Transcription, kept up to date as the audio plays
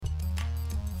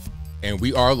And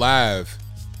we are live.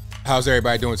 How's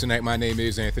everybody doing tonight? My name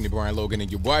is Anthony Brian Logan,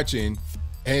 and you're watching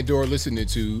and/or listening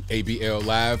to ABL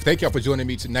Live. Thank y'all for joining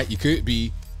me tonight. You could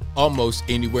be almost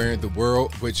anywhere in the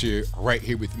world, but you're right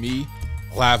here with me,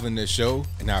 live in the show,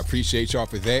 and I appreciate y'all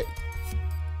for that.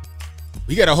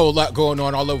 We got a whole lot going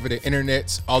on all over the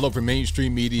internet, all over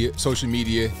mainstream media, social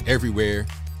media, everywhere.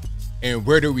 And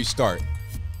where do we start?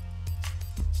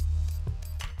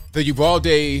 The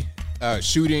Uvalde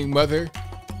shooting mother,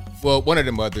 well, one of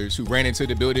the mothers who ran into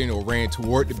the building or ran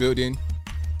toward the building,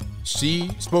 she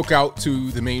spoke out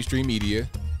to the mainstream media,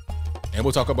 and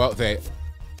we'll talk about that.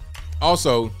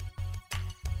 Also,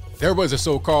 there was a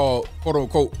so-called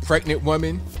quote-unquote pregnant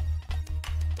woman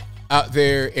out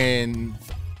there in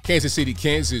Kansas City,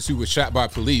 Kansas, who was shot by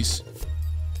police,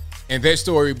 and that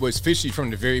story was fishy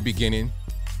from the very beginning.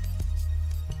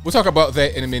 We'll talk about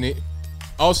that in a minute.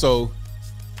 Also,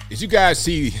 did you guys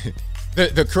see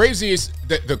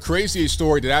the craziest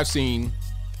story that I've seen,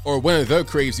 or one of the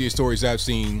craziest stories I've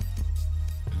seen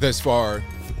thus far,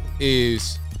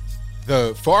 is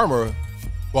the farmer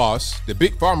boss, the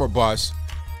big farmer boss,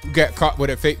 who got caught with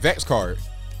a fake Vax card.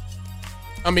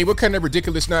 I mean, what kind of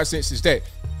ridiculous nonsense is that?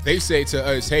 They say to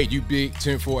us, hey, you big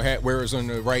tinfoil hat wearers on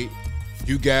the right,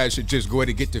 you guys should just go ahead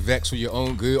and get the Vax for your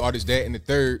own good, all this, that, and the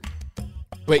third.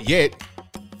 But yet,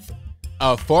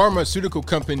 a pharmaceutical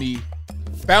company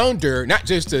founder, not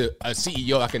just a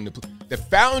CEO, like the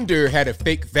founder had a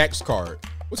fake Vax card.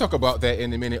 We'll talk about that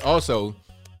in a minute. Also,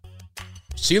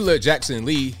 Sheila Jackson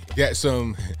Lee got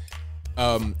some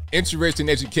interesting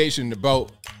education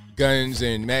about guns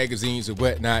and magazines and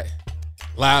whatnot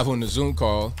live on the Zoom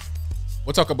call.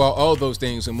 We'll talk about all those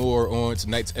things and more on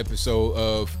tonight's episode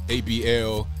of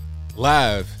ABL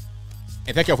Live.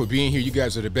 And thank y'all for being here. You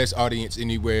guys are the best audience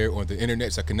anywhere on the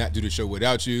internet, so I cannot do the show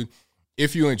without you.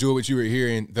 If you enjoy what you are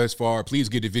hearing thus far, please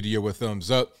give the video a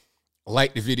thumbs up,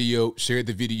 like the video, share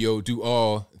the video, do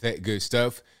all that good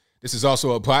stuff. This is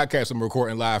also a podcast I'm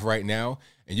recording live right now,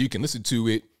 and you can listen to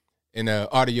it in an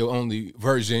audio-only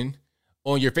version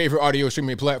on your favorite audio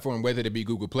streaming platform, whether it be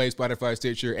Google Play, Spotify,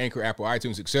 Stitcher, Anchor, Apple,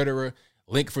 iTunes, etc.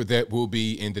 Link for that will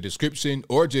be in the description,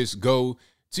 or just go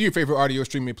to your favorite audio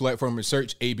streaming platform and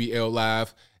search ABL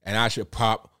Live, and I should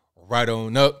pop right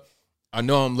on up. I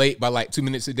know I'm late by like 2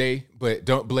 minutes a day, but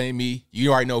don't blame me.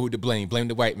 You already know who to blame. Blame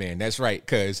the white man. That's right,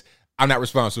 because I'm not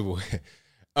responsible.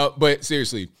 But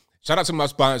seriously, shout out to my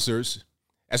sponsors.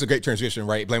 That's a great transition,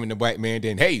 right? Blaming the white man,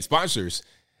 then, hey, sponsors.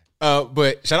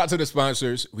 But shout out to the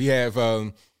sponsors. We have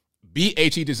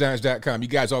BHEDesigns.com. You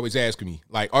guys always ask me,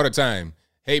 like all the time,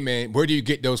 hey, man, where do you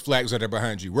get those flags that are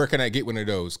behind you? Where can I get one of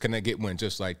those? Can I get one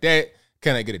just like that?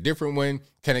 Can I get a different one?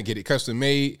 Can I get it custom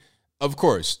made? Of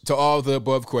course, to all the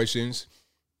above questions,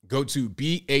 go to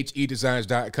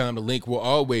BHEDesigns.com. The link will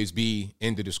always be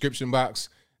in the description box.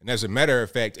 And as a matter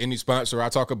of fact, any sponsor I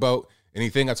talk about,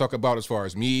 anything I talk about as far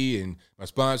as me and my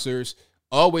sponsors,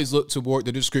 always look toward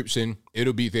the description.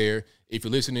 It'll be there. If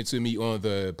you're listening to me on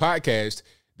the podcast,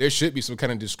 there should be some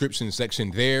kind of description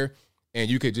section there, and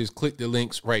you could just click the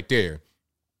links right there.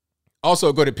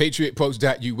 Also, go to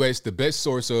patriotpost.us, the best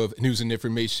source of news and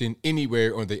information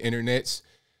anywhere on the internets.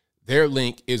 Their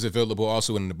link is available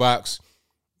also in the box.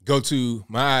 Go to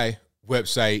my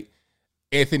website,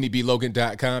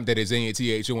 anthonyblogan.com. That is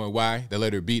ANTHONY, the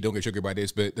letter B. Don't get triggered by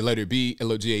this, but the letter B,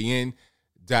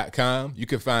 LOGAN.com. You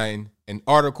can find an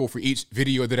article for each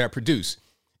video that I produce.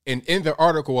 And in the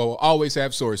article, I will always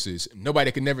have sources.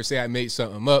 Nobody can never say I made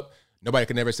something up. Nobody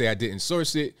can never say I didn't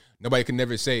source it. Nobody can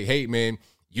never say, hey, man,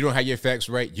 you don't have your facts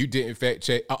right. You didn't fact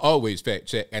check. I always fact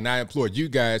check. And I implore you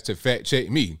guys to fact check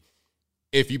me.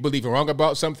 If you believe I'm wrong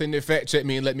about something, then fact check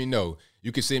me and let me know.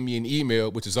 You can send me an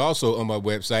email, which is also on my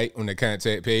website on the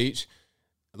contact page.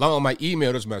 Along with my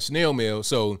email, there's my snail mail.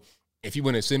 So if you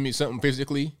want to send me something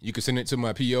physically, you can send it to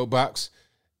my P.O. box.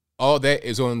 All that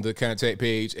is on the contact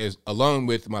page, along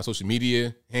with my social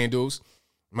media handles,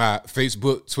 my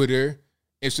Facebook, Twitter,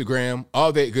 Instagram.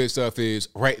 All that good stuff is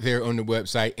right there on the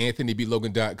website,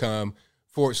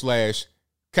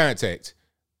 anthonyblogan.com/contact.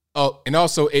 Oh, and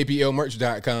also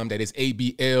ablmerch.com. That is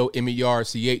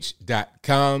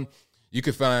ablmerch.com. You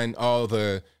can find all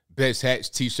the best hats,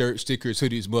 t-shirts, stickers,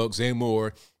 hoodies, mugs, and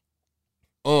more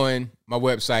on my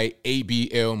website,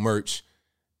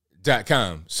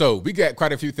 ablmerch.com. So we got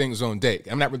quite a few things on deck.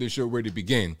 I'm not really sure where to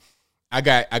begin. I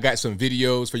got some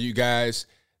videos for you guys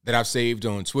that I've saved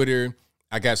on Twitter.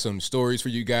 I got some stories for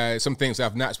you guys, some things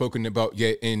I've not spoken about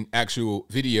yet in actual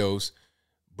videos.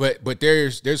 But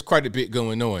there's quite a bit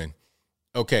going on.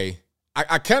 Okay,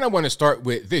 I kind of want to start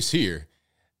with this here.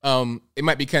 It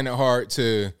might be kind of hard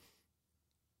to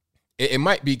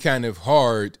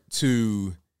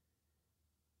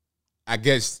I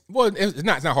guess, well, it's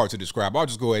not hard to describe. I'll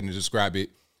just go ahead and describe it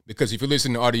because if you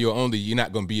listen to audio only, you're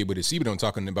not going to be able to see what I'm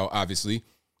talking about, obviously.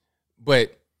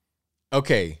 But,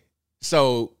 okay,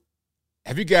 so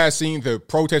have you guys seen the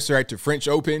protester at the French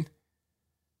Open?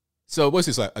 So what's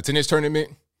this, like a tennis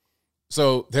tournament?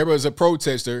 So there was a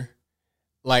protester,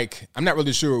 like, I'm not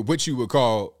really sure what you would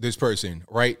call this person,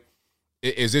 right?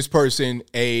 Is this person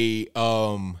like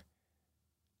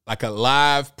a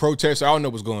live protester? I don't know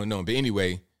what's going on, but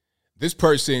anyway, this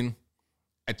person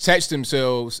attached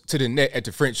themselves to the net at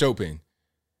the French Open,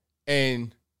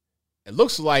 and it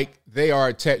looks like they are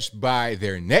attached by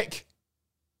their neck.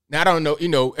 Now, I don't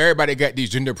know, everybody got these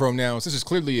gender pronouns. This is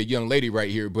clearly a young lady right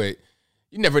here, but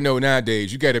you never know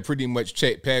nowadays. You got to pretty much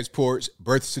check passports,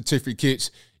 birth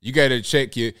certificates. You got to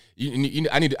check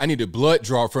I need a blood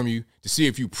draw from you to see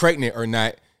if you're pregnant or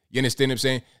not. You understand what I'm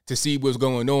saying? To see what's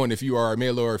going on if you are a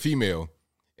male or a female.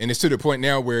 And it's to the point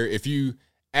now where if you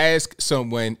ask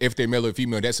someone if they're male or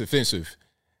female, that's offensive.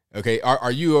 Okay,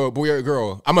 are you a boy or a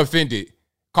girl? I'm offended.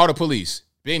 Call the police.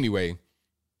 But anyway,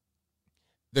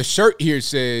 the shirt here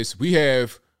says we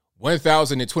have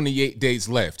 1,028 days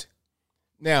left.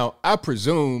 Now, I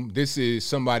presume this is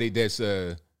somebody that's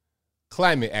a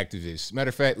climate activist. Matter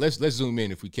of fact, let's zoom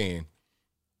in if we can.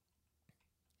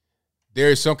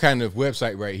 There's some kind of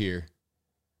website right here.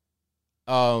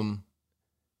 Dernier,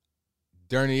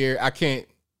 I can't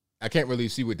really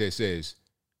see what that says.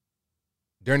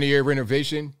 Dernier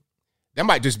renovation. That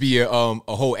might just be a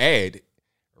whole ad.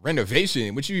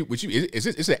 Renovation.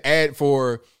 It's an ad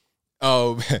for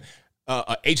a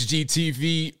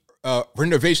HGTV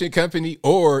renovation company,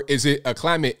 or is it a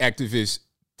climate activist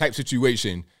type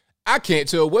situation? I can't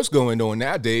tell what's going on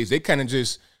nowadays. They kind of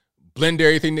just blend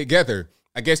everything together.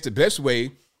 I guess the best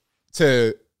way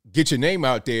to get your name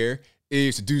out there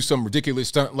is to do some ridiculous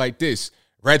stunt like this,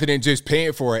 rather than just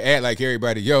paying for an ad like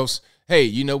everybody else. Hey,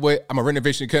 you know what? I'm a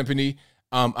renovation company.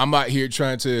 I'm out here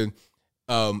trying to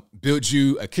build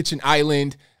you a kitchen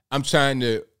island. I'm trying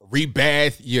to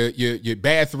rebath your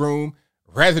bathroom.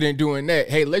 Rather than doing that,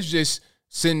 hey, let's just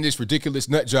send this ridiculous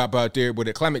nut job out there with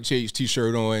a climate change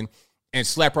t-shirt on and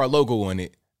slap our logo on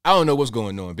it. I don't know what's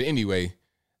going on, but anyway,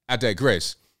 I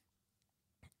digress.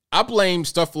 I blame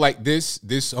stuff like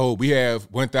this whole we have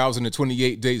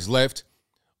 1,028 days left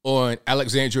on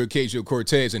Alexandria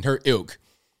Ocasio-Cortez and her ilk.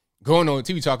 Going on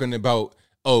TV talking about,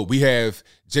 oh, we have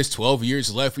just 12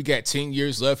 years left. We got 10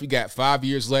 years left. We got 5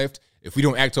 years left if we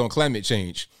don't act on climate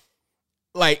change.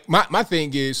 Like, my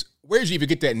thing is, where did you even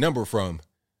get that number from?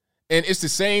 And it's the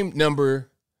same number,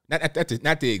 not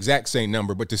the exact same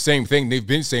number, but the same thing they've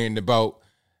been saying about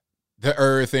the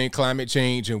earth and climate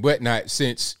change and whatnot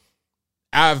since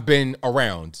I've been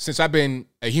around, since I've been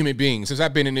a human being, since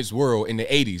I've been in this world in the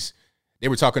 80s. They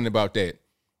were talking about that.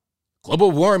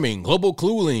 Global warming, global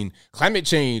cooling, climate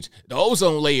change, the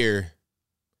ozone layer.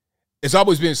 It's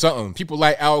always been something. People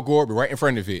like Al Gore, but right in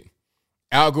front of it.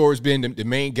 Al Gore's been the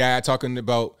main guy talking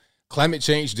about climate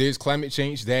change this, climate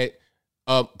change that,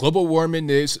 global warming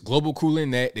this, global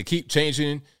cooling that. They keep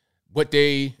changing what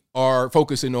they are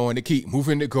focusing on. They keep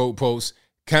moving the goalposts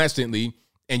constantly.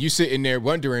 And you sitting there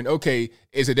wondering, okay,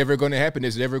 is it ever going to happen?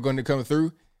 Is it ever going to come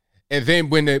through? And then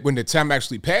when the time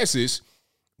actually passes,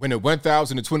 when the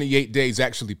 1,028 days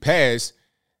actually pass,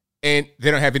 and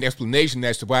they don't have any explanation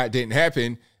as to why it didn't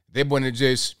happen, they want to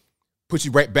just put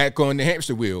you right back on the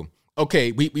hamster wheel.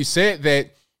 Okay, we said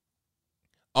that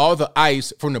all the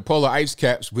ice from the polar ice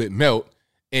caps would melt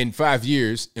in 5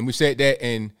 years, and we said that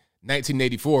in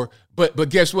 1984. But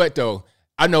guess what, though?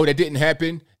 I know that didn't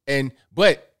happen,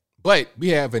 but we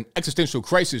have an existential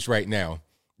crisis right now.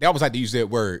 They always like to use that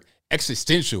word,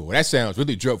 existential. That sounds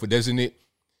really dreadful, doesn't it?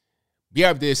 We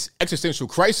have this existential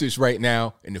crisis right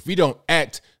now, and if we don't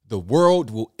act, the world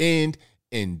will end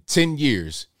in 10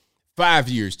 years, 5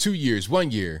 years, 2 years,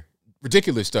 1 year.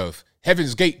 Ridiculous stuff.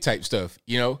 Heaven's Gate type stuff,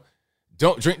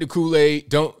 Don't drink the Kool-Aid.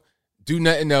 Don't do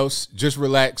nothing else. Just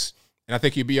relax, and I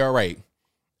think you'll be all right.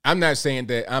 I'm not saying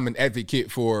that I'm an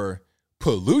advocate for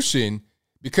pollution,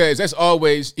 because that's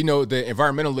always, the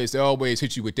environmentalists, they always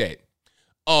hit you with that.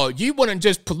 Oh, you want to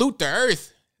just pollute the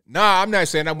earth? Nah, I'm not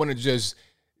saying I want to just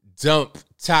dump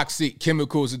toxic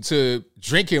chemicals into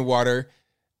drinking water.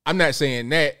 I'm not saying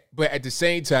that, but at the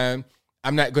same time,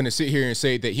 I'm not going to sit here and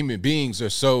say that human beings are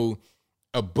so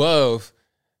above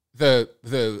the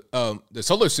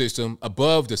solar system,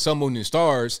 above the sun, moon, and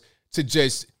stars to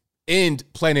just end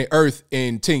planet Earth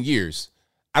in 10 years.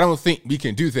 I don't think we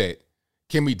can do that.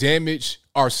 Can we damage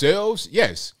ourselves?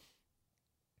 Yes.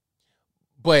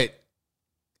 But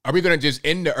are we going to just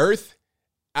end the Earth?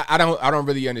 I don't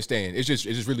really understand. It's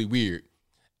just really weird.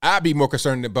 I'd be more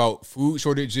concerned about food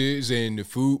shortages and the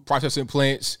food processing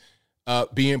plants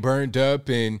being burned up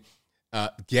and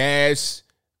gas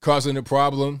causing a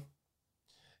problem.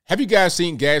 Have you guys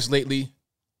seen gas lately?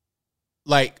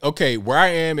 Like, okay, where I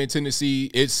am in Tennessee,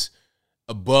 it's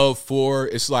above 4.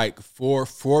 It's like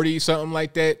 4.40, something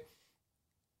like that.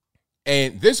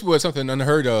 And this was something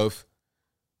unheard of.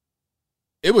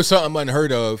 It was something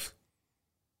unheard of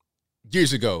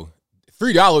years ago.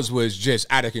 $3 was just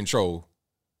out of control.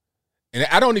 And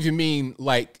I don't even mean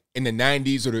like in the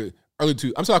 90s or the early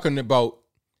two. I'm talking about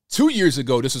 2 years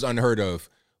ago, this was unheard of.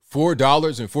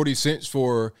 $4.40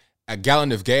 for a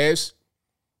gallon of gas.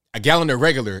 A gallon of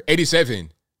regular,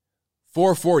 87,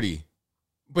 $4.40.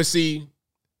 But see,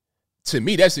 to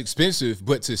me, that's expensive,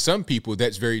 but to some people,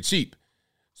 that's very cheap.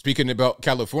 Speaking about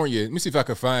California, let me see if I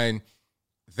can find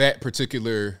that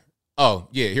particular. Oh,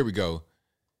 yeah, here we go.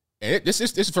 And this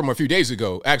is from a few days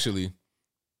ago, actually.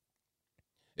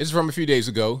 This is from a few days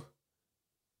ago.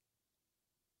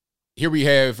 Here we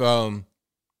have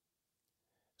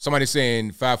somebody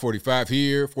saying $5.45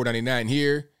 here, $4.99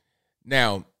 here.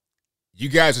 Now, you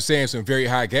guys are saying some very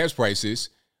high gas prices,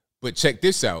 but check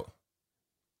this out.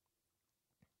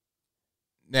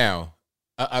 Now,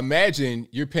 imagine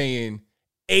you're paying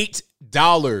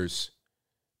 $8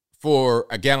 for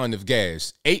a gallon of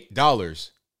gas.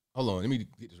 $8. Hold on, let me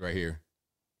get this right here.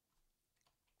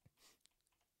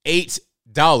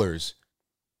 $8.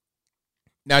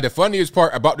 Now, the funniest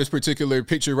part about this particular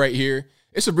picture right here,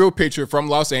 it's a real picture from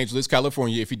Los Angeles,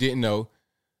 California, if you didn't know.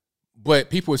 But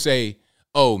people say,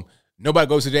 oh, nobody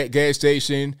goes to that gas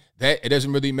station. That it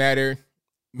doesn't really matter.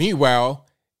 Meanwhile,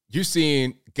 you're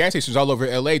seeing gas stations all over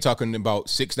LA talking about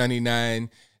 $6.99,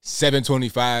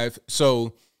 $7.25.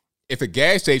 So if a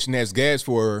gas station has gas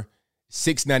for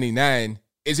 $6.99,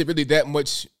 is it really that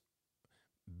much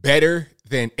better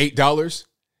than $8?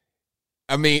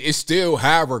 I mean, it's still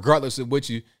high regardless of what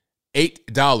you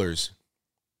 $8.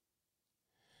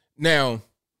 Now,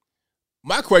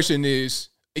 my question is,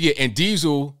 yeah, and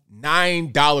diesel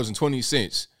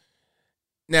 $9.20.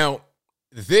 Now,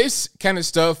 this kind of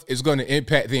stuff is going to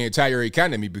impact the entire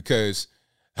economy because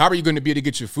how are you going to be able to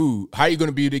get your food? How are you going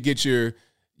to be able to get your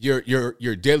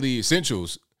daily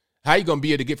essentials? How are you going to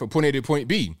be able to get from point A to point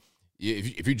B?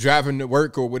 If you're driving to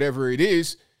work or whatever it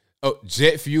is,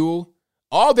 jet fuel,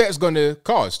 all that's going to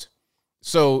cost.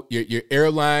 So your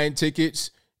airline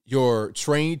tickets, your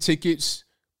train tickets,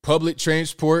 public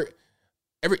transport,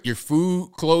 your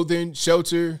food, clothing,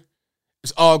 shelter,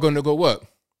 it's all going to go up.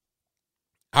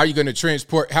 How are you going to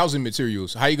transport housing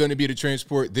materials? How are you going to be able to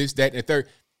transport this, that, and the third?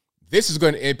 This is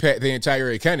going to impact the entire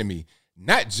economy,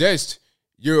 not just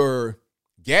your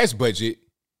gas budget,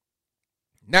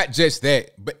 not just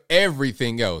that, but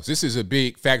everything else. This is a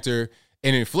big factor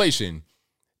in inflation.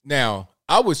 Now,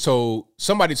 I was told,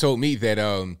 somebody told me that,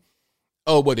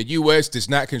 the U.S. does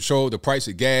not control the price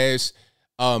of gas.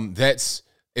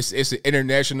 It's an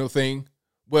international thing.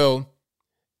 Well,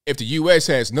 if the U.S.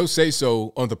 has no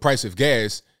say-so on the price of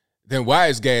gas, then why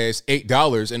is gas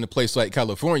 $8 in a place like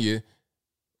California,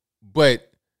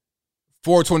 but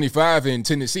 $4.25 in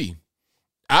Tennessee?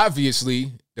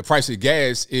 Obviously, the price of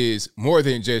gas is more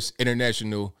than just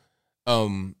international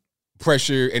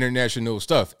pressure, international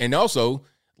stuff. And also,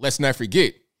 let's not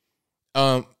forget,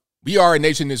 we are a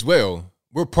nation as well.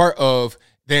 We're part of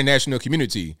the international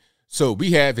community. So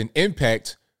we have an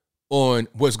impact on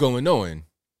what's going on.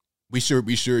 We sure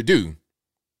do.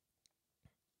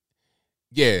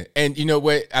 Yeah, and you know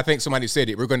what? I think somebody said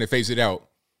it. We're going to phase it out.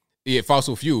 Yeah,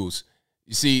 fossil fuels.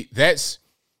 You see, that's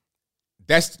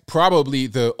probably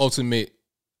the ultimate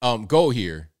goal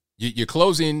here. You're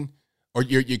closing or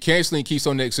you're canceling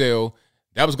Keystone XL.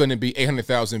 That was going to be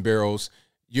 800,000 barrels.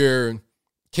 You're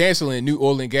canceling new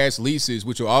oil and gas leases,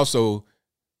 which will also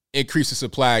increase the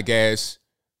supply of gas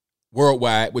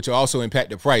worldwide, which will also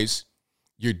impact the price.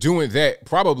 You're doing that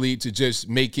probably to just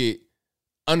make it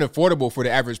unaffordable for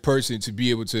the average person to be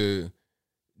able to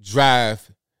drive.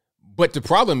 But the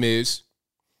problem is,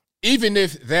 even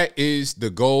if that is the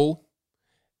goal,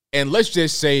 and let's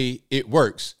just say it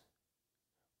works,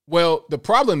 well, the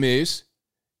problem is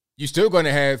you're still going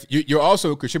to have, you're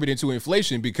also contributing to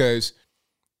inflation because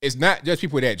it's not just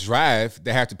people that drive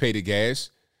that have to pay the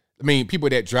gas. I mean, people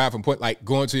that drive from point, like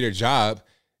going to their job,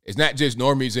 it's not just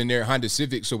normies in their Honda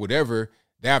Civics or whatever.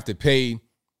 They have to pay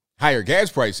higher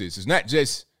gas prices. It's not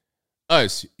just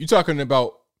us. You're talking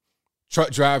about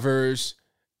truck drivers,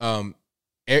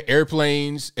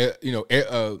 airplanes,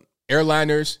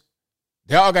 airliners.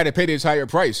 They all got to pay this higher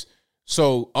price.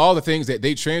 So all the things that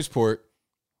they transport,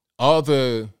 all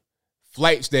the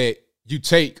flights that you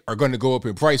take are going to go up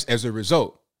in price as a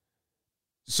result.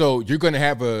 So you're going to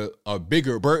have a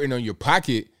bigger burden on your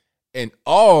pocket in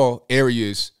all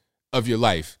areas of your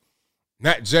life,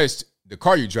 not just the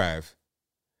car you drive.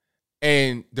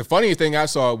 And the funniest thing I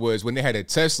saw was when they had a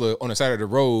Tesla on the side of the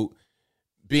road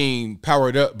being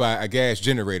powered up by a gas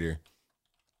generator.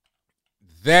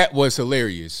 That was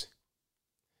hilarious.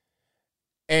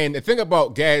 And the thing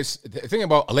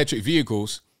about electric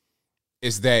vehicles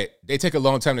is that they take a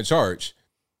long time to charge.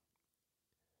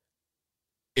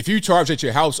 If you charge at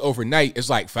your house overnight, it's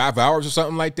like 5 hours or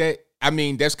something like that. I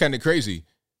mean, that's kind of crazy.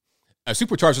 A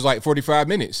supercharger is like 45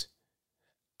 minutes.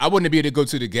 I wouldn't be able to go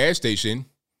to the gas station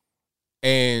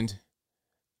and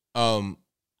I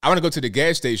want to go to the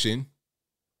gas station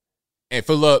and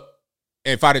fill up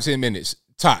in 5 to 10 minutes,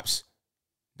 tops.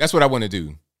 That's what I want to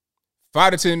do.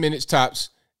 5 to 10 minutes, tops.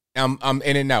 I'm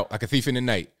in and out like a thief in the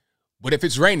night. But if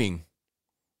it's raining,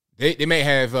 they may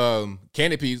have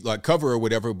canopies, like cover or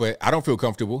whatever, but I don't feel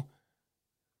comfortable.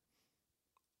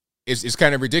 It's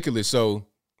kind of ridiculous. So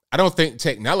I don't think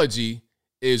technology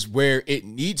is where it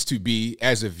needs to be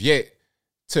as of yet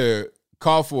to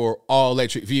call for all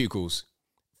electric vehicles.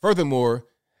 Furthermore,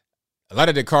 a lot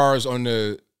of the cars on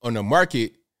the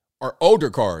market are older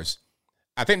cars.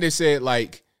 I think they said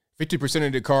like 50%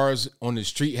 of the cars on the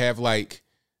street have like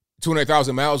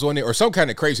 200,000 miles on it or some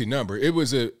kind of crazy number. It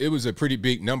was a pretty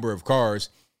big number of cars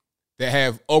that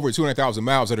have over 200,000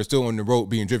 miles that are still on the road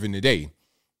being driven today.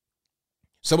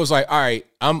 So it's like, all right,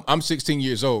 I'm 16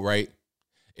 years old, right?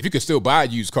 If you could still buy a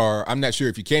used car, I'm not sure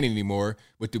if you can anymore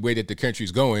with the way that the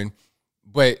country's going.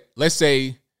 But let's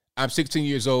say I'm 16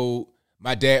 years old.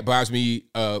 My dad buys me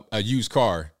a used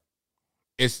car.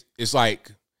 It's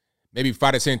like maybe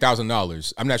 $5,000 to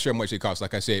 $10,000. I'm not sure how much it costs,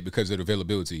 like I said, because of the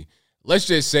availability. Let's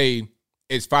just say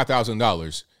it's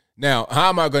 $5,000. Now, how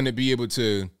am I going to be able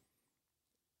to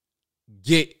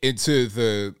get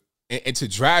into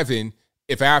driving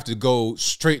if I have to go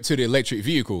straight to the electric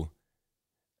vehicle?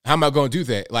 How am I going to do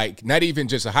that? Like, not even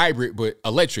just a hybrid, but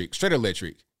electric, straight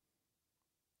electric.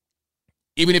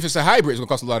 Even if it's a hybrid, it's going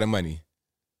to cost a lot of money.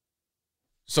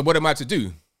 So what am I to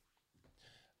do?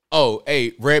 Oh,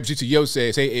 hey, Reb GTO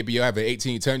says, hey, ABO, I have an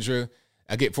 18 Tundra.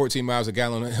 I get 14 miles a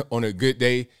gallon on a good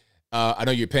day. I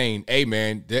know you're paying. Hey,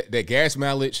 man, that gas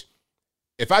mileage,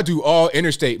 if I do all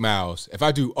interstate miles,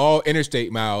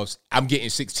 I'm getting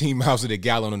 16 miles of the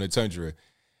gallon on the Tundra.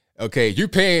 Okay, you're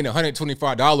paying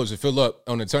 $125 to fill up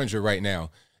on the Tundra right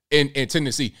now in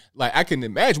Tennessee. Like, I can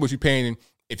imagine what you're paying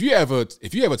if you have a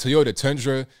Toyota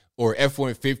Tundra or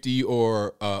F-150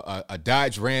 or a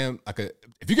Dodge Ram.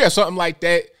 If you got something like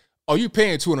that, oh, you're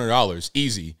paying $200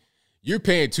 easy. You're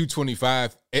paying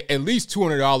 $225, at least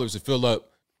 $200 to fill up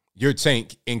your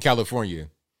tank in California.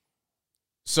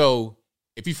 So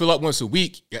if you fill up once a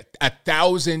week,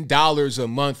 $1,000 a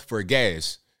month for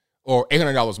gas or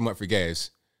 $800 a month for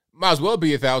gas. Might as well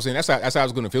be $1,000. That's how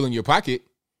it's going to fill in your pocket.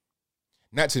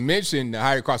 Not to mention the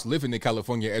higher cost of living in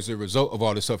California as a result of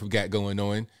all the stuff we've got going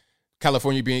on.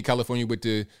 California being California with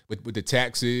the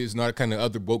taxes and all that kind of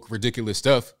other woke ridiculous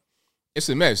stuff. It's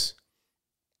a mess.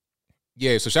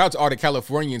 Yeah, so shout out to all the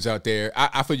Californians out there.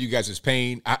 I feel you guys'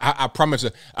 pain. I promise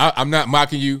I'm not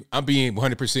mocking you. I'm being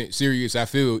 100% serious. I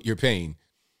feel your pain.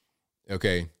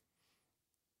 Okay.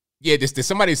 Yeah, did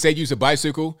somebody say use a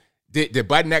bicycle? Did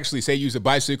Biden actually say use a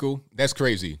bicycle? That's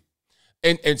crazy.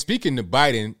 And speaking to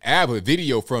Biden, I have a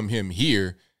video from him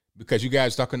here because you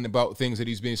guys talking about things that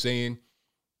he's been saying.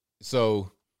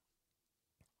 So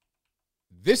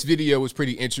this video was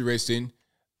pretty interesting.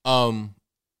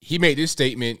 He made this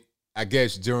statement, I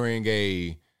guess, during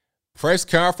a press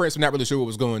conference. I'm not really sure what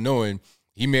was going on.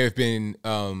 He may have been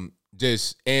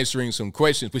just answering some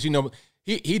questions, but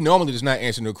he normally does not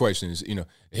answer no questions.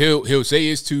 He'll say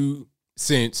his 2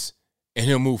 cents and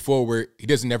he'll move forward. He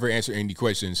doesn't ever answer any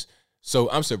questions.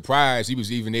 So I'm surprised he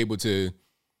was even able to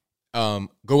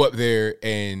go up there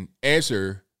and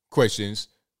answer questions.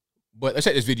 But let's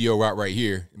check this video out right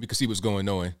here and we can see what's going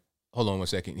on. Hold on one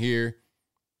second here.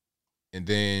 And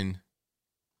then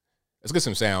let's get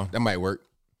some sound. That might work.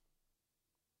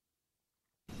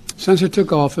 Since I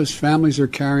took office, families are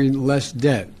carrying less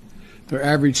debt. Their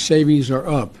average savings are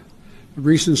up. A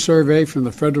recent survey from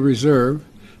the Federal Reserve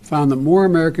found that more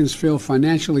Americans feel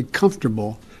financially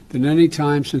comfortable than any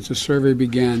time since the survey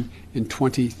began in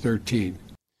 2013.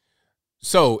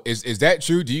 So is that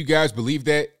true? Do you guys believe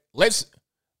that? Let's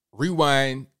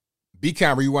rewind. Be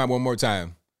kind, rewind one more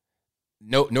time.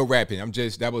 No rapping.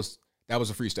 That was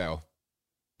a freestyle.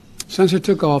 Since I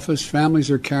took office, families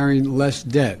are carrying less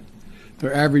debt.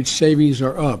 Their average savings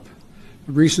are up.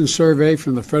 A recent survey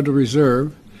from the Federal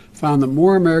Reserve found that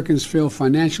more Americans feel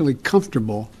financially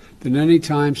comfortable than any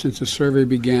time since the survey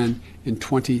began in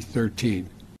 2013.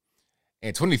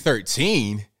 In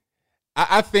 2013,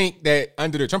 I think that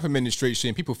under the Trump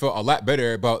administration, people felt a lot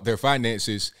better about their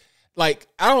finances. Like,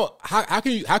 how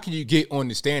can you get on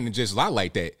the stand and just lie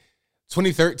like that?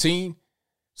 2013.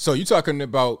 So you talking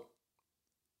about,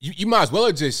 you might as well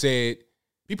have just said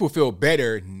people feel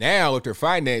better now with their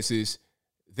finances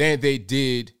than they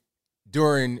did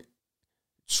during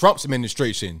Trump's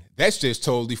administration. That's just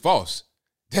totally false.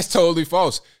 That's totally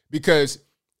false, because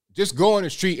just go on the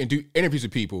street and do interviews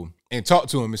with people and talk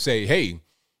to them and say, hey,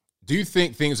 do you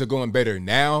think things are going better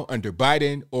now under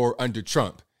Biden or under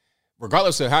Trump?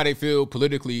 Regardless of how they feel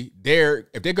politically,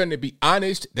 if they're going to be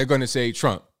honest, they're going to say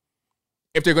Trump.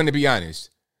 If they're going to be honest,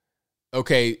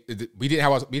 okay, we didn't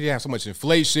have so much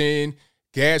inflation,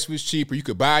 gas was cheaper, you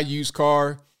could buy a used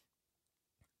car.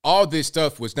 All this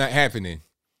stuff was not happening.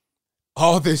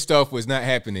 All this stuff was not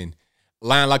happening.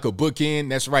 Lying like a bookend.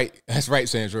 That's right. That's right,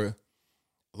 Sandra.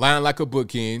 Lying like a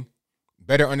bookend.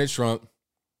 Better under Trump.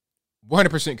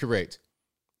 100% correct.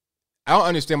 I don't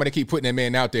understand why they keep putting that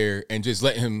man out there and just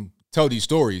letting him tell these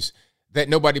stories that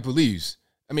nobody believes.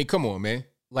 I mean, come on, man.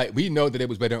 Like, we know that it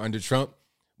was better under Trump.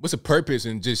 What's the purpose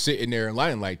in just sitting there and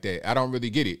lying like that? I don't really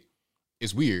get it.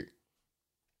 It's weird.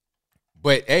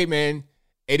 But, hey, man,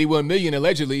 81 million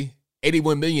allegedly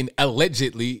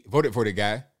voted for the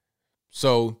guy.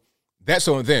 So that's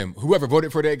on them. Whoever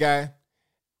voted for that guy,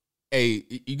 hey,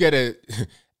 you got to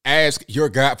ask your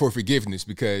God for forgiveness,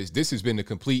 because this has been a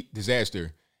complete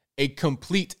disaster. A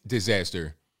complete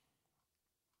disaster.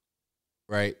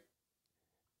 Right?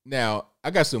 Now,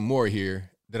 I got some more here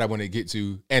that I want to get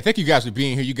to. And thank you guys for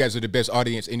being here. You guys are the best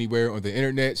audience anywhere on the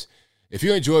internet. If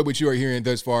you enjoyed what you are hearing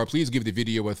thus far, please give the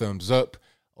video a thumbs up.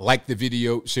 Like the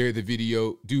video, share the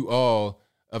video, do all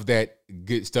of that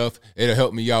good stuff. It'll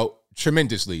help me out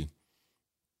tremendously.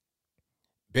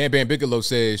 Bam Bam Bigelow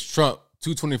says Trump,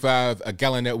 $2.25 a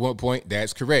gallon at one point.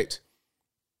 That's correct.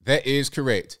 That is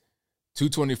correct.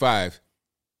 $2.25.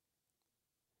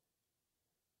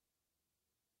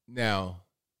 Now,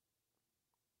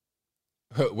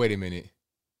 wait a minute.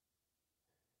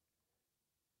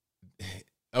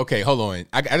 Okay, hold on.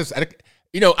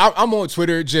 I'm on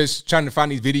Twitter just trying to find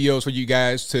these videos for you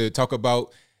guys to talk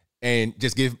about and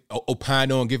just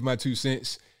opine on, give my 2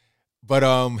 cents. But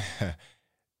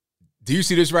do you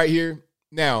see this right here?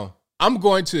 Now, I'm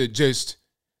going to just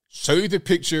show you the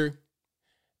picture,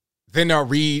 then I'll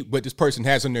read what this person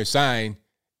has on their sign,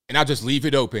 and I'll just leave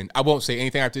it open. I won't say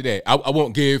anything after that. I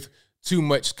won't give too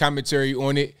much commentary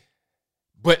on it.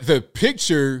 But the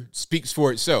picture speaks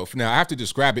for itself. Now, I have to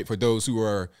describe it for those who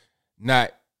are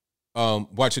not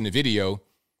watching the video.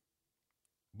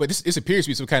 But this appears to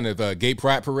be some kind of gay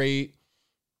pride parade.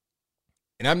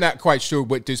 And I'm not quite sure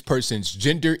what this person's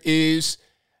gender is.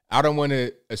 I don't want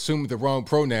to assume the wrong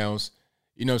pronouns.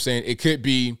 You know what I'm saying? It could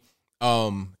be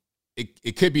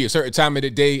it could be a certain time of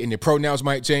the day and the pronouns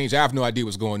might change. I have no idea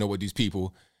what's going on with these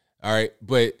people. All right.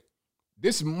 But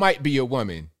this might be a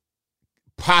woman.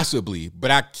 Possibly, but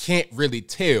I can't really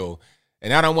tell.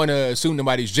 And I don't want to assume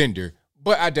nobody's gender,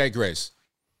 but I digress.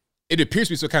 It appears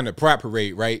to be some kind of pride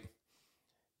parade, right?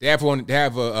 They have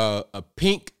a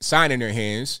pink sign in their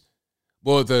hands.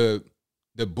 Well, the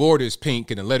board is pink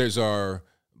and the letters are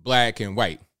black and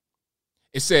white.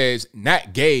 It says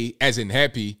not gay as in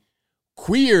happy,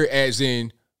 queer as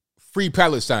in free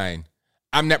Palestine.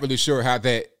 I'm not really sure how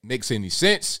that makes any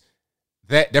sense.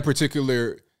 That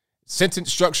particular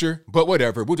sentence structure, but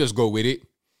whatever, we'll just go with it.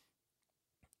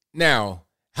 Now,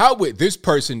 how would this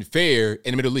person fare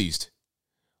in the Middle East?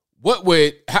 What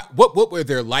would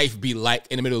their life be like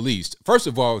in the Middle East? First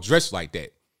of all, dress like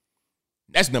that.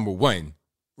 That's number one.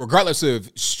 Regardless of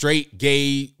straight,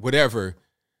 gay, whatever,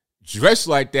 dress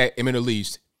like that in the Middle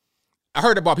East. I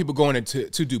heard about people going to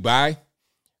Dubai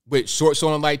with shorts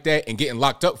on like that and getting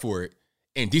locked up for it.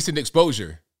 Indecent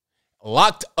exposure.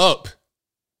 Locked up.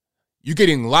 You're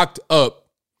getting locked up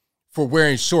for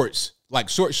wearing shorts, like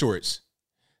short shorts.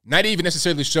 Not even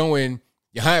necessarily showing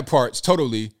your hind parts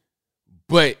totally,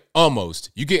 but almost.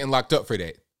 You're getting locked up for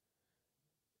that.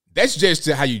 That's just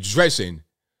how you dressing.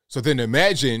 So then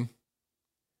imagine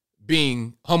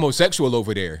being homosexual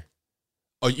over there.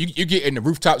 Or you get in the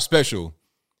rooftop special.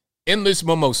 Endless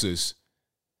mimosas.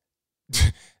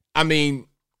 I mean,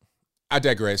 I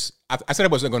digress. I said I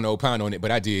wasn't going to opine on it, but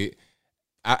I did.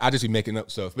 I just be making up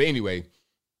stuff. But anyway,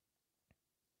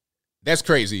 that's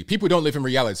crazy. People don't live in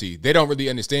reality. They don't really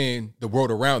understand the world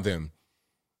around them.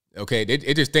 Okay, they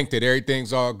just think that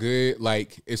everything's all good.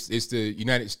 Like it's the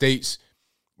United States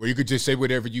where you could just say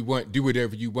whatever you want, do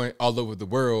whatever you want all over the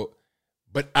world.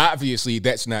 But obviously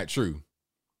that's not true.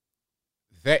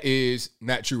 that is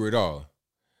not true at all.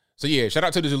 So yeah, shout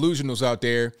out to the delusionals out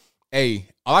there. Hey,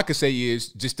 all I can say is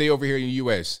just stay over here in the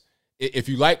U.S. If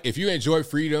you enjoy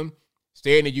freedom,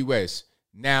 stay in the U.S.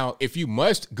 Now, if you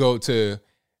must go to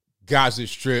Gaza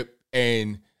Strip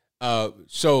and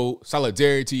show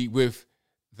solidarity with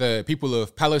the people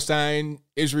of Palestine,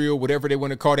 Israel, whatever they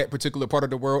want to call that particular part of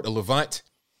the world, the Levant,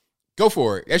 go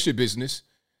for it. That's your business.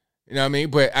 You know what I mean?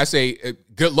 But I say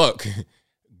good luck.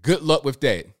 Good luck with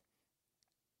that.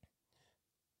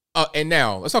 And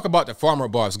now, let's talk about the farmer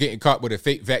boss getting caught with a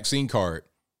fake vaccine card.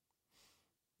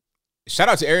 Shout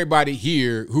out to everybody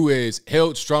here who has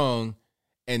held strong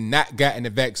and not gotten the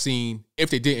vaccine if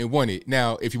they didn't want it.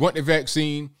 Now, if you want the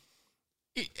vaccine,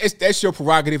 that's your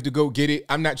prerogative to go get it.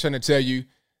 I'm not trying to tell you,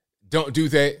 don't do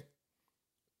that.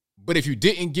 But if you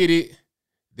didn't get it,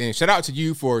 then shout out to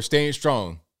you for staying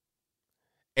strong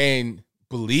and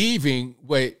believing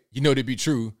what you know to be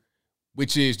true,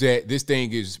 which is that this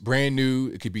thing is brand new.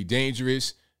 It could be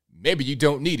dangerous. Maybe you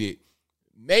don't need it.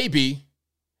 Maybe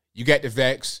you got the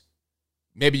vax.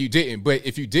 Maybe you didn't. But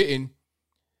if you didn't,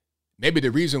 maybe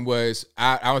the reason was,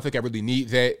 I don't think I really need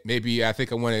that. Maybe I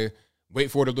think I want to wait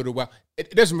for it a little while.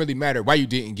 It doesn't really matter why you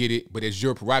didn't get it, but it's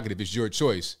your prerogative. It's your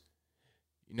choice.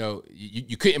 You know,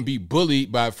 you couldn't be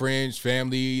bullied by friends,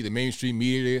 family, the mainstream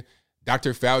media,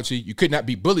 Dr. Fauci. You could not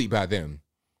be bullied by them,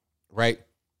 right?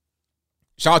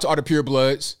 Shout out to all the Pure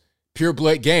Bloods, Pure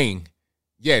Blood Gang.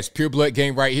 Yes, Pure Blood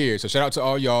Gang right here. So shout out to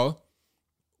all y'all,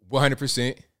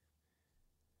 100%.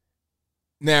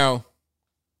 Now,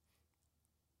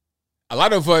 a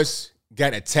lot of us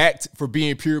got attacked for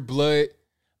being pure blood.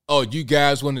 Oh, you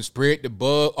guys want to spread the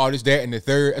bug, all this, that, and the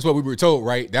third. That's what we were told,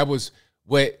 right? That was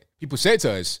what people said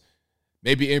to us.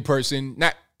 Maybe in person,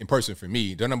 not in person for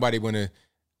me. Don't nobody want to,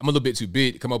 I'm a little bit too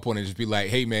big to come up on and just be like,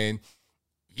 hey, man,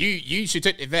 you should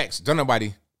take the vax. Don't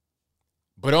nobody.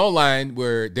 But online,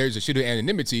 where there's a shit of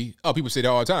anonymity, oh, people say that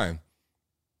all the time.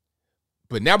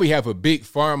 But now we have a big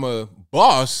pharma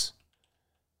boss.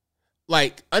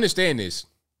 Like, understand this.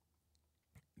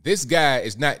 This guy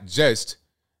is not just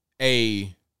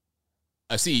a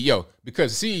CEO,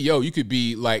 because CEO, you could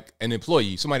be like an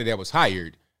employee, somebody that was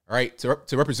hired, right, to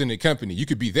represent the company. You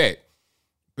could be that.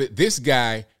 But this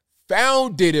guy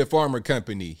founded a pharma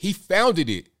company. He founded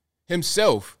it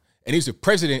himself, and he's the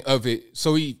president of it.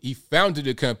 So he founded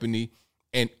a company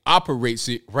and operates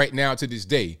it right now to this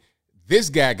day. This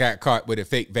guy got caught with a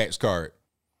fake vax card.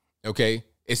 Okay?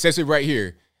 It says it right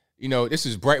here. You know, this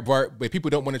is Breitbart, but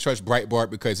people don't want to trust Breitbart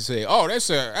because they say, "Oh,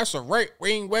 that's a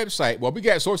right-wing website." Well, we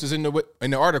got sources in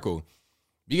the article.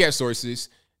 We got sources.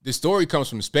 The story comes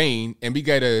from Spain, and we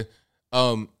got a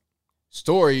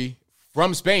story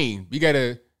from Spain. We got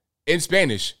in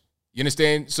Spanish. You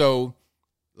understand? So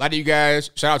a lot of you guys,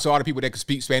 shout out to all the people that can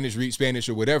speak Spanish, read Spanish,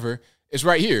 or whatever. It's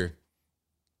right here.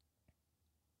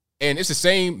 And it's the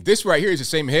same. This right here is the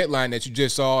same headline that you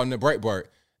just saw on the Breitbart.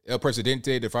 El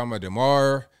Presidente de Farma de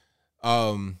Mar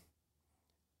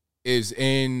is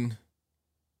in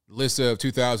list of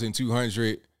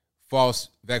 2,200 false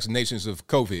vaccinations of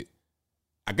COVID.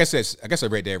 I guess I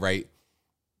read that right.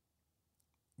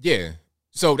 Yeah.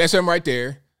 So that's him right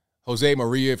there. Jose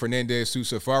Maria Fernandez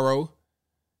Sousa Faro.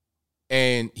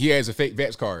 And he has a fake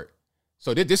vax card.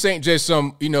 So this ain't just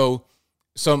some, you know,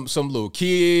 some little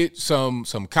kid, some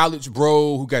college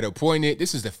bro who got appointed.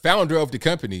 This is the founder of the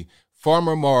company.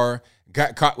 Farmer Mar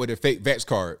got caught with a fake vax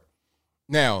card.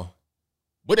 Now,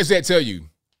 what does that tell you?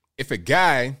 If a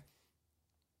guy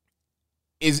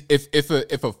is, if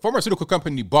a pharmaceutical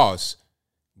company boss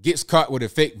gets caught with a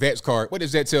fake vax card, what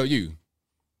does that tell you?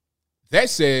 That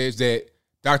says that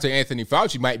Dr. Anthony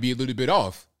Fauci might be a little bit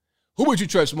off. Who would you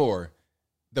trust more?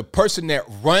 The person that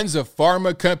runs a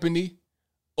pharma company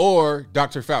or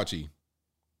Dr. Fauci?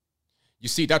 You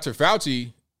see, Dr.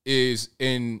 Fauci is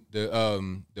in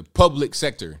the public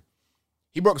sector.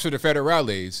 He works for the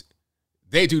federales.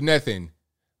 They do nothing.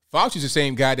 Fauci's the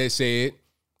same guy that said,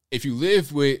 if you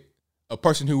live with a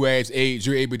person who has AIDS,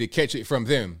 you're able to catch it from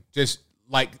them. Just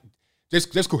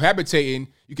cohabitating,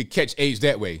 you could catch AIDS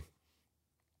that way.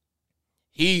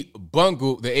 He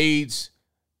bungled the AIDS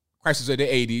crisis of the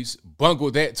 80s,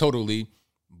 bungled that totally,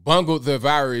 bungled the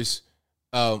virus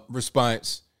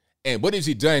response. And what has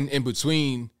he done in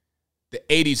between the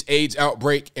 80s AIDS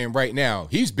outbreak and right now?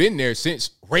 He's been there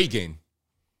since Reagan.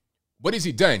 What has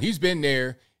he done? He's been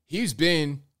there. He's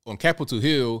been on Capitol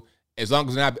Hill as long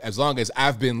as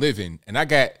I've been living. And I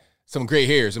got some gray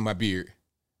hairs in my beard.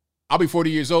 I'll be 40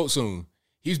 years old soon.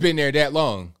 He's been there that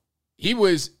long. He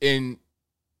was in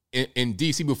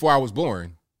D.C. before I was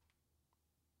born.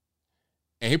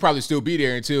 And he'll probably still be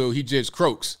there until he just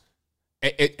croaks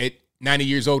at 90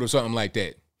 years old or something like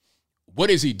that. What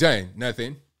has he done?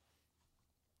 Nothing.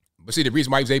 But see, the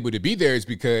reason why he's able to be there is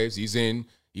because he's in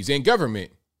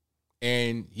government,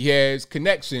 and he has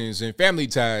connections and family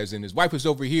ties, and his wife is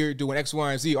over here doing X,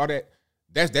 Y, and Z. All that.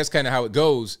 That's kind of how it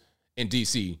goes in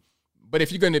DC. But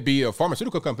if you're going to be a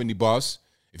pharmaceutical company boss,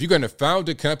 if you're going to found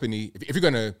a company, if you're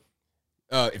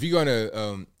going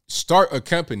to start a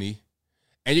company,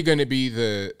 and you're going to be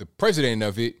the president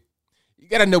of it, you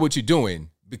got to know what you're doing,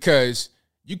 because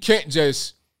you can't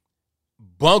just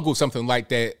bungle something like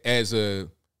that as a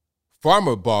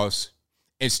pharma boss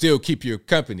and still keep your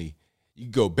company. You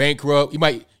go bankrupt.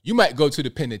 You might go to the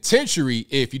penitentiary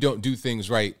if you don't do things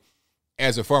right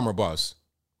as a pharma boss.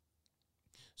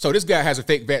 So this guy has a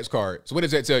fake vax card. So what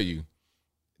does that tell you?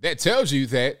 That tells you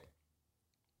that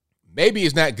maybe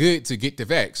it's not good to get the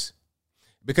vax.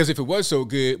 Because if it was so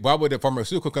good, why would a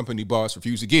pharmaceutical company boss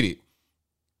refuse to get it?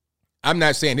 I'm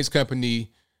not saying his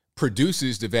company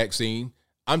produces the vaccine.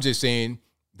 I'm just saying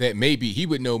that maybe he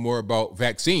would know more about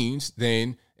vaccines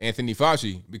than Anthony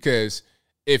Fauci. Because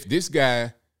if this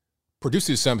guy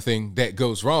produces something that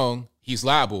goes wrong, he's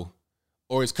liable,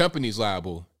 or his company's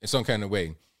liable in some kind of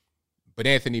way. But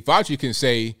Anthony Fauci can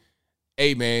say,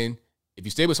 hey, man, if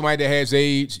you stay with somebody that has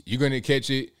AIDS, you're going to catch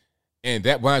it, and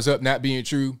that winds up not being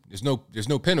true, there's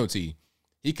no penalty.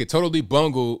 He could totally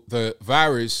bungle the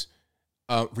virus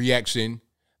reaction,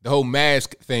 the whole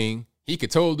mask thing. He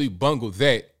could totally bungle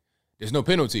that. There's no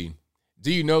penalty.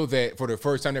 Do you know that for the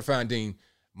first time they're finding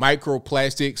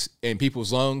microplastics in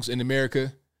people's lungs in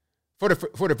America? For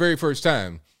the very first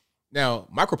time. Now,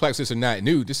 microplastics are not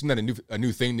new. This is not a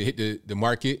new thing to hit the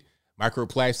market.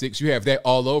 Microplastics, you have that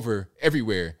all over,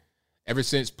 everywhere. Ever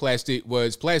since plastic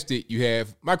was plastic, you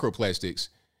have microplastics.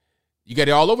 You got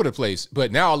it all over the place.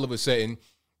 But now all of a sudden,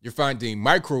 you're finding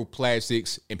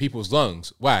microplastics in people's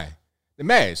lungs. Why? The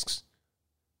masks.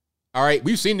 All right,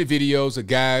 we've seen the videos of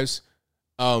guys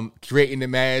creating the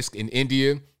mask in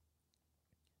India,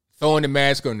 throwing the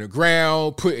mask on the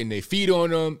ground, putting their feet on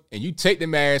them, and you take the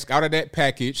mask out of that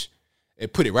package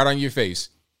and put it right on your face.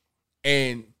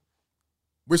 And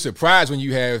we're surprised when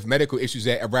you have medical issues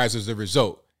that arise as a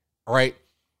result. All right.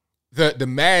 The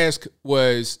mask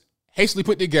was hastily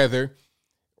put together,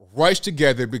 rushed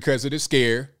together because of the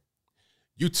scare.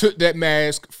 You took that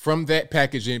mask from that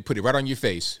packaging, put it right on your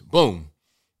face. Boom.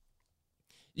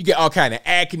 You get all kind of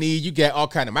acne. You got all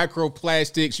kind of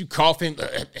microplastics. You coughing.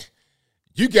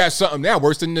 You got something now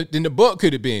worse than the bug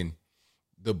could have been.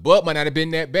 The bug might not have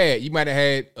been that bad. You might have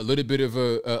had a little bit of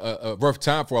a rough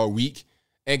time for a week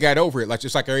and got over it,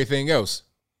 just like everything else.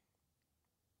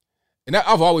 And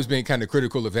I've always been kind of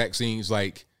critical of vaccines.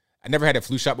 Like, I never had a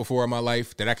flu shot before in my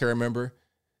life that I can remember.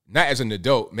 Not as an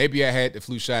adult. Maybe I had the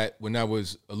flu shot when I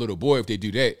was a little boy, if they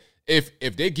do that.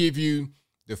 If they give you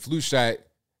the flu shot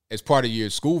as part of your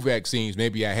school vaccines,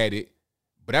 maybe I had it.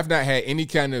 But I've not had any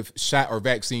kind of shot or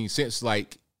vaccine since,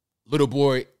 like, little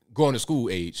boy going to school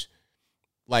age.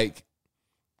 Like,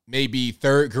 maybe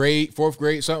third grade, fourth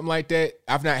grade, something like that.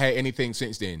 I've not had anything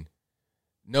since then.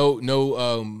 No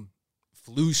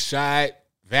flu shot,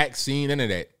 vaccine, none of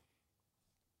that.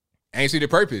 I ain't see the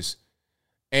purpose.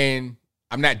 And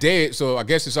I'm not dead, so I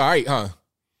guess it's all right, huh?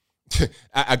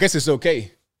 I guess it's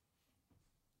okay.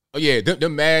 Oh, yeah, the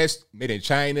masks made in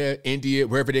China, India,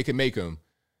 wherever they can make them.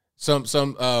 Some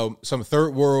third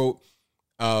world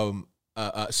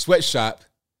sweatshop.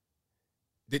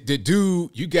 The dude,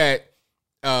 you got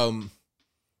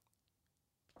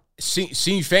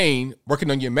Sinn Fein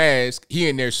working on your mask. He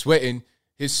in there sweating.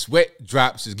 His sweat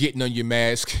drops is getting on your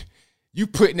mask. You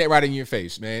putting that right in your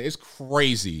face, man. It's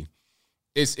crazy.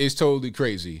 It's totally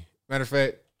crazy. Matter of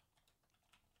fact,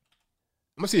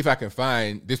 I'm gonna see if I can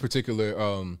find this particular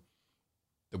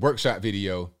the workshop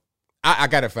video. I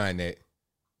gotta find that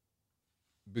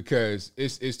because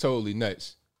it's totally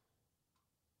nuts.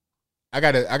 I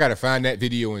gotta find that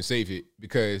video and save it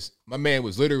because my man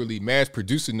was literally mass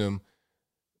producing them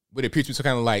with a picture,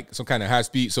 some kind of high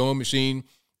speed sewing machine,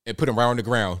 and put them right on the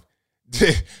ground.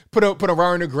 put them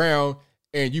right on the ground,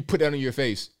 and you put that on your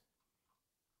face.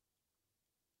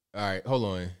 All right, hold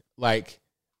on. Like,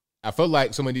 I feel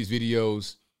like some of these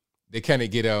videos, they kind of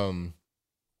get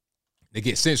they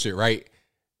get censored, right?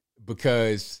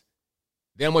 Because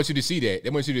they don't want you to see that. They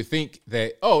want you to think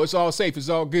that, oh, it's all safe, it's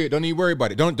all good. Don't even worry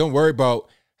about it. Don't worry about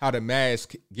how the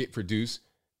mask get produced.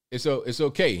 It's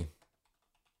okay.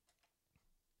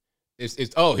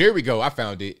 It's oh, here we go. I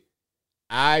found it.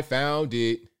 All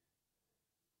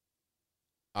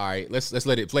right, let's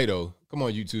let it play though. Come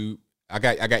on, YouTube. I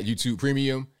got YouTube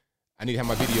Premium. I need to have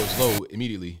my videos load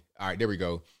immediately. All right, there we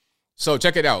go. So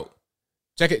check it out.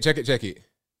 Check it.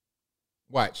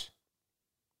 Watch.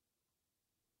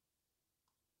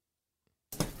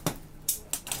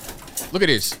 Look at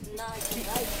this.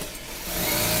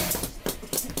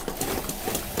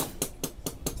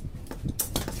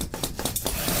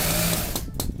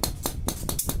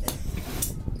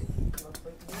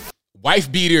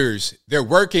 Wife beaters. They're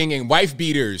working in wife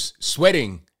beaters,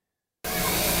 sweating.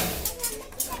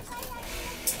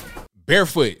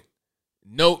 Barefoot.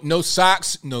 No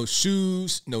socks, no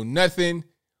shoes, no nothing.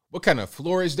 What kind of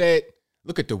floor is that?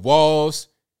 Look at the walls.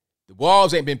 The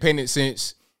walls ain't been painted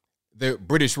since the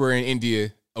British were in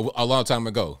India a long time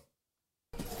ago.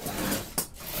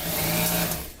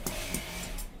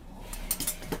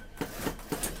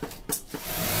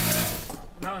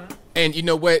 And you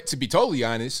know what? To be totally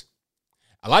honest,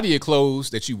 a lot of your clothes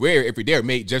that you wear every day are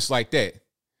made just like that.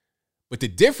 But the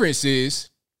difference is,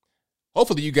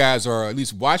 hopefully you guys are at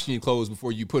least washing your clothes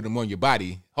before you put them on your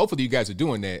body. Hopefully you guys are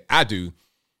doing that. I do.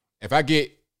 If I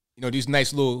get, these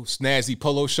nice little snazzy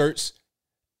polo shirts,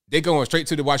 they're going straight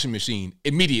to the washing machine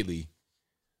immediately.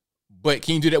 But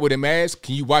can you do that with a mask?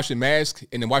 Can you wash the mask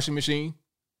in the washing machine?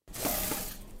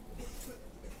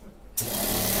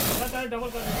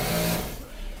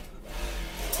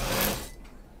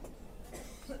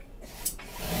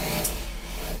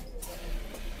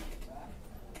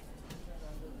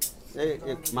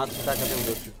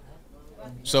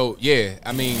 So yeah,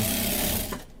 I mean,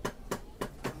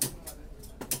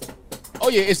 oh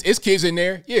yeah, it's kids in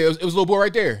there. Yeah, it was a little boy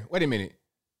right there. Wait a minute,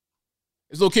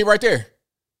 it's a little kid right there.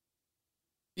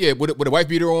 Yeah, with a wife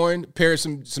beater on, pair of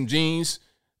some jeans,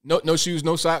 no shoes,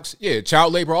 no socks. Yeah,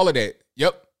 child labor, all of that.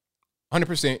 Yep,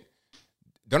 100%.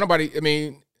 Don't nobody. I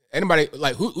mean, anybody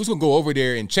like who's gonna go over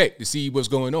there and check to see what's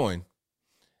going on?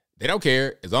 They don't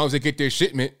care as long as they get their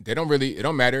shipment. It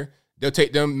don't matter. They'll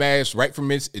take them masks right from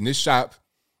in this shop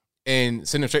and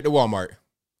send them straight to Walmart.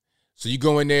 So you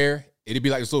go in there, it'd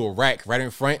be like this little rack right in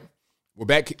front. We're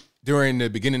back during the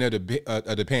beginning of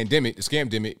the pandemic,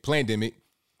 the pandemic.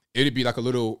 It'd be like a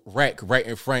little rack right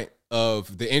in front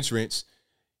of the entrance.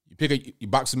 You pick you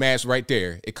box of masks right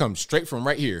there. It comes straight from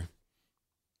right here.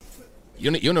 You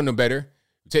don't know no better.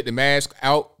 You take the mask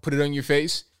out, put it on your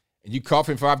face, and you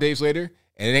coughing 5 days later,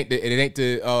 and it ain't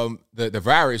the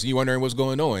virus, and you wondering what's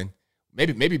going on.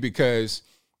 Maybe because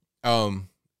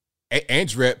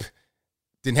Andrep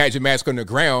didn't have your mask on the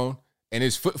ground and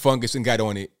his foot fungus and got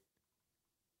on it.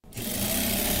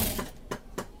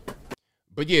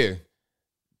 But yeah,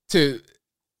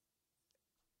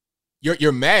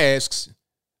 your masks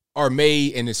are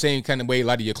made in the same kind of way a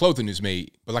lot of your clothing is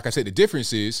made. But like I said, the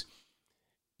difference is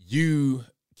you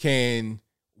can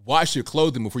wash your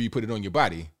clothing before you put it on your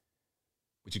body.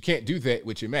 But you can't do that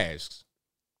with your masks.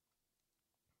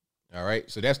 All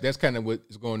right, so that's kind of what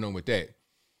is going on with that.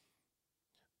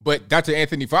 But Dr.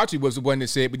 Anthony Fauci was the one that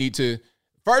said we need to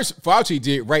first. Fauci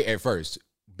did right at first,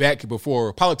 back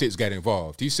before politics got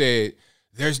involved. He said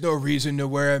there's no reason to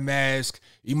wear a mask.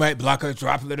 You might block a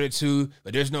droplet or two,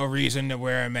 but there's no reason to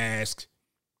wear a mask.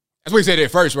 That's what he said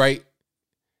at first, right?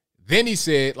 Then he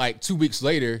said, like 2 weeks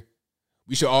later,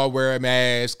 we should all wear a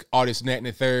mask, all this and that and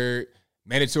the third,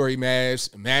 mandatory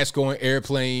mask on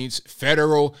airplanes,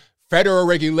 federal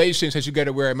regulation says you got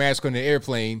to wear a mask on the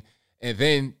airplane. And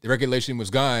then the regulation was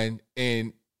gone.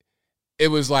 And it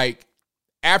was like,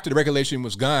 after the regulation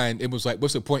was gone, it was like,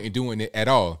 what's the point in doing it at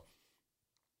all?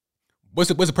 What's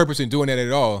the purpose in doing that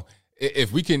at all?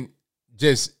 If we can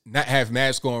just not have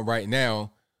masks on right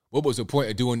now, what was the point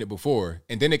of doing it before?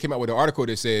 And then they came out with an article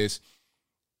that says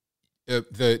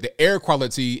the air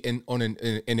quality in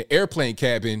the airplane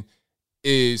cabin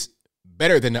is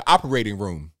better than the operating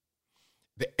room.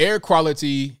 The air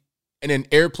quality in an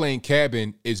airplane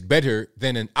cabin is better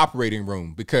than an operating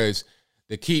room because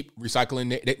they keep recycling,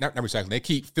 not recycling, they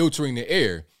keep filtering the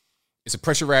air. It's a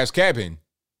pressurized cabin.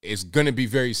 It's going to be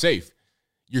very safe.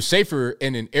 You're safer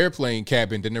in an airplane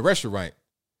cabin than a restaurant.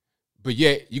 But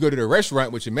yet, you go to the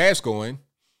restaurant with your mask on,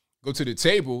 go to the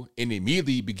table, and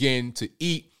immediately begin to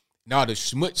eat, and all the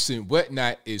schmutz and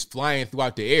whatnot is flying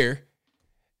throughout the air.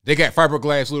 They got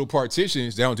fiberglass little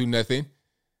partitions. They don't do nothing.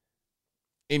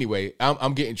 Anyway,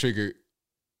 I'm getting triggered.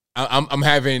 I'm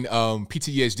having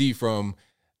PTSD from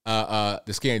the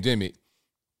scandemic.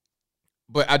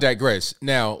 But I digress.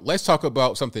 Now let's talk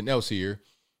about something else here.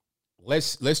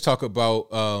 Let's talk about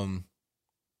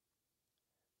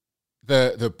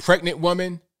the pregnant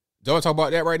woman. Do I talk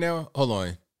about that right now? Hold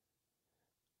on.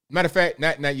 Matter of fact,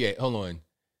 not yet. Hold on.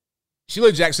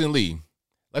 Sheila Jackson Lee.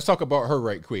 Let's talk about her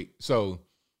right quick. So.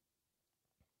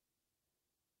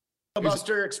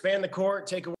 Buster, expand the court,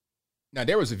 take away. Now,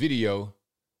 there was a video.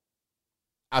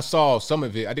 I saw some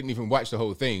of it. I didn't even watch the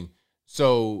whole thing.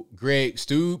 So, Greg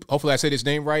Stube, hopefully I said his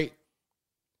name right.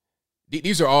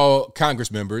 These are all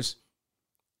Congress members.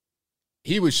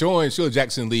 he was showing Sheila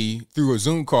Jackson Lee through a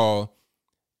Zoom call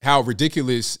how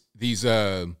ridiculous these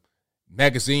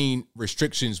magazine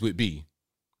restrictions would be.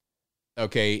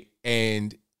 Okay,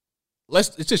 and let's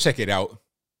just check it out.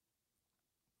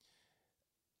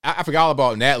 I forgot all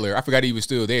about Nadler. I forgot he was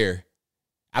still there.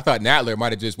 I thought Nadler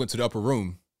might have just went to the upper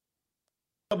room.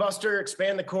 Filibuster,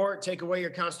 expand the court, take away your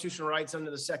constitutional rights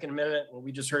under the Second Amendment. Well,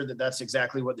 we just heard that that's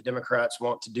exactly what the Democrats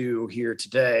want to do here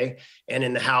today and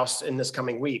in the House in this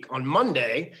coming week. On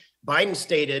Monday, Biden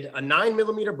stated a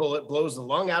 9mm bullet blows the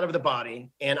lung out of the body.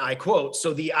 And I quote,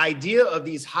 so the idea of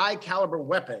these high caliber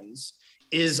weapons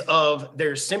is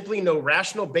there's simply no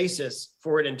rational basis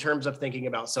for it in terms of thinking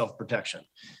about self-protection.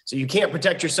 So you can't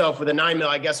protect yourself with a 9mm.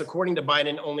 I guess, according to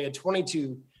Biden, only a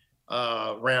 22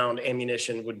 round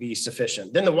ammunition would be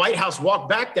sufficient. Then the White House walked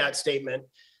back that statement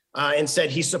and said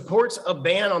he supports a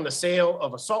ban on the sale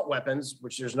of assault weapons,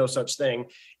 which there's no such thing,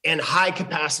 and high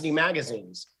capacity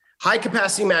magazines. High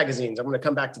capacity magazines. I'm going to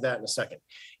come back to that in a second.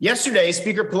 Yesterday,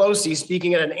 Speaker Pelosi,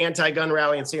 speaking at an anti-gun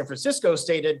rally in San Francisco,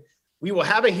 stated, we will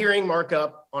have a hearing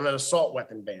markup on an assault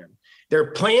weapon ban.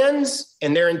 Their plans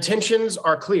and their intentions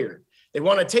are clear. They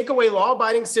want to take away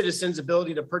law-abiding citizens'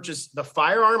 ability to purchase the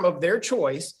firearm of their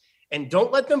choice. And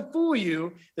don't let them fool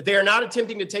you that they are not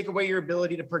attempting to take away your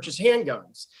ability to purchase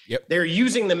handguns. Yep. They're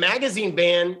using the magazine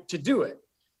ban to do it.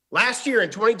 Last year in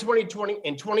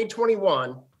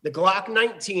 2021, the Glock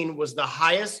 19 was the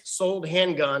highest sold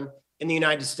handgun in the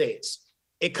United States.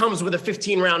 It comes with a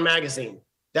 15-round magazine.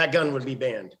 That gun would be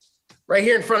banned. Right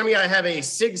here in front of me, I have a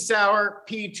Sig Sauer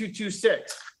P226.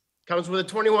 Comes with a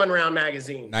 21-round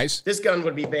magazine. Nice. This gun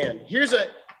would be banned. Here's a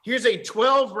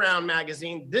 12-round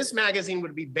magazine. This magazine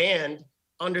would be banned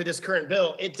under this current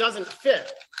bill. It doesn't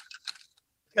fit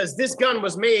because this gun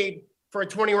was made for a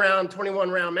 20-round,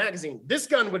 21-round magazine. This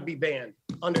gun would be banned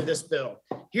under this bill.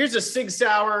 Here's a Sig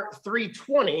Sauer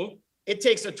 320. It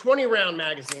takes a 20-round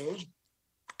magazine.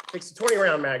 Here's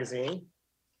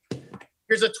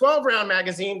a 12-round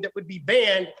magazine that would be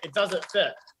banned. It doesn't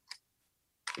fit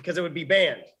because it would be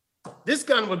banned. This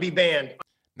gun would be banned.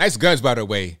 Nice guns, by the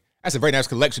way. That's a very nice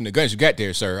collection of guns you got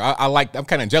there, sir. I'm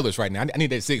kind of jealous right now. I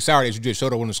need that Sig Sauer that you just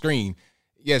showed up on the screen.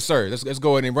 Yes, sir. Let's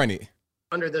go ahead and run it.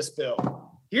 Under this bill.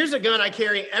 Here's a gun I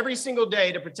carry every single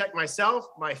day to protect myself,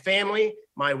 my family,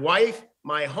 my wife,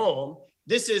 my home.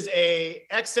 This is a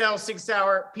XL Sig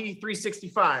Sauer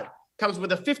P365. Comes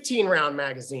with a 15-round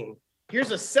magazine.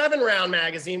 Here's a 7-round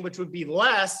magazine, which would be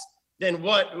less than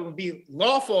what would be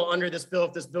lawful under this bill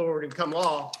if this bill were to become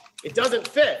law. It doesn't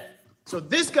fit. So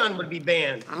this gun would be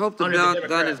banned. I hope the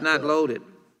gun is not loaded.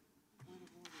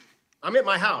 I'm at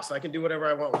my house. I can do whatever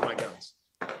I want with my guns.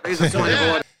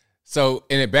 So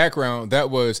in the background, that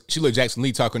was Sheila Jackson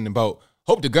Lee talking about,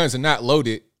 hope the guns are not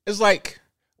loaded. It's like,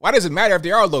 why does it matter if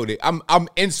they are loaded? I'm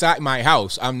inside my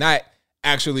house. I'm not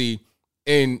actually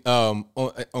in on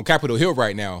Capitol Hill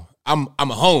right now. I'm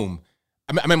home.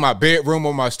 I'm in my bedroom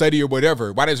or my study or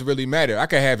whatever. Why does it really matter? I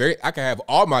can have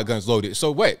all my guns loaded.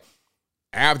 So what?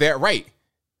 I have that right.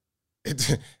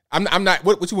 I'm not.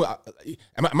 What you?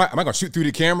 Am I gonna shoot through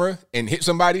the camera and hit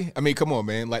somebody? I mean, come on,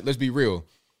 man. Like, let's be real.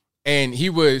 And he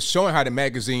was showing how the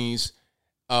magazines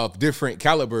of different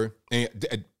caliber and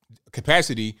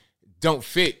capacity don't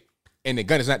fit, and the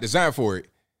gun is not designed for it.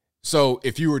 So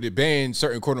if you were to ban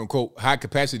certain quote unquote high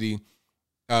capacity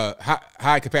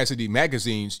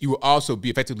magazines, you will also be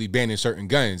effectively banning certain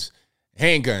guns,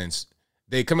 handguns.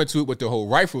 They come into it with the whole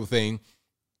rifle thing,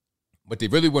 but they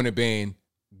really want to ban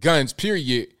guns,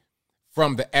 period,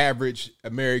 from the average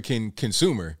American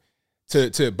consumer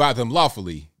to buy them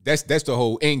lawfully. That's the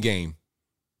whole end game.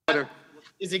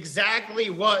 Is exactly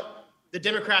what the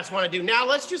Democrats want to do. Now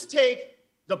let's just take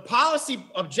the policy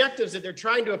objectives that they're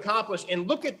trying to accomplish and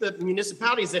look at the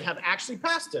municipalities that have actually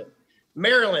passed it.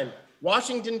 Maryland,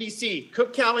 Washington, D.C.,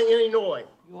 Cook County, Illinois,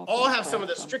 all have some of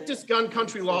the strictest gun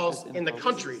country laws in the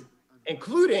country,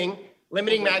 including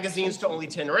limiting magazines to only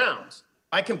 10 rounds.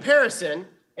 By comparison,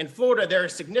 in Florida, there are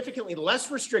significantly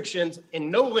less restrictions and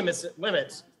no limits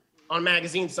on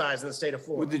magazine size in the state of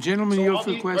Florida. Would the gentleman yield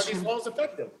for a Are question? these laws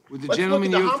effective? Would the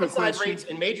gentleman yield for a question? Let's look at the homicide rates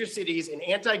in major cities and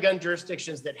anti-gun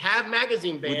jurisdictions that have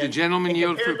magazine bans. Would the gentleman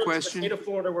yield for a question? The state of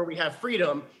Florida, where we have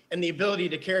freedom and the ability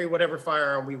to carry whatever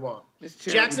firearm we want. Would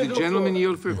the gentleman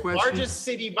yield for a question? Largest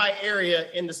city by area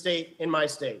in the state, in my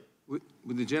state. Would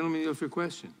the gentleman yield for a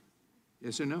question?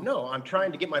 Yes or no? No, I'm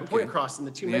trying to get my point across in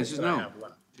the 2 minutes that I have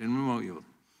left. Gentleman won't yield.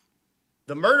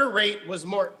 The murder rate was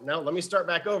more. Now, let me start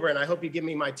back over, and I hope you give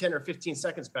me my 10 or 15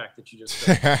 seconds back that you just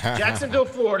said. Jacksonville,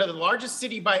 Florida, the largest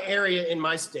city by area in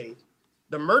my state.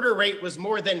 The murder rate was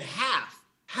more than half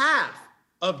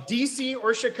of DC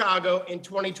or Chicago in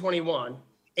 2021.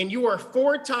 And you are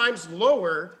 4 times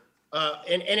lower,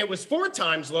 and it was 4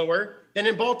 times lower than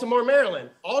in Baltimore, Maryland.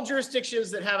 All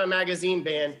jurisdictions that have a magazine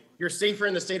ban, you're safer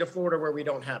in the state of Florida where we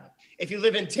don't have it. If you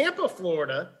live in Tampa,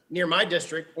 Florida, near my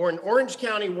district, or in Orange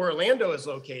County where Orlando is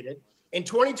located, in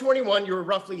 2021, you were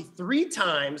roughly 3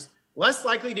 times less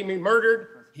likely to be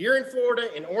murdered here in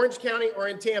Florida, in Orange County, or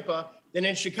in Tampa than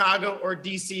in Chicago or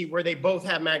DC, where they both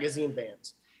have magazine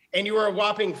bans. And you are a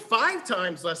whopping 5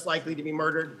 times less likely to be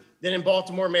murdered than in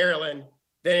Baltimore, Maryland,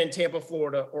 than in Tampa,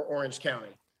 Florida, or Orange County.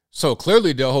 So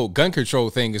clearly the whole gun control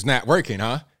thing is not working,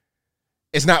 huh?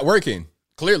 It's not working.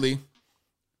 Clearly,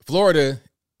 Florida,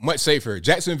 much safer.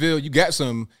 Jacksonville, you got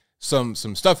some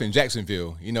stuff in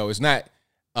Jacksonville. You know, it's not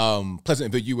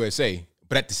Pleasantville, USA.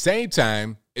 But at the same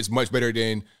time, it's much better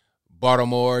than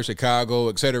Baltimore, Chicago,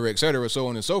 et cetera, so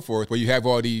on and so forth, where you have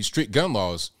all these strict gun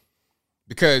laws.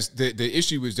 Because the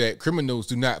issue is that criminals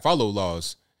do not follow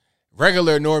laws.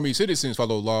 Regular normie citizens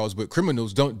follow laws, but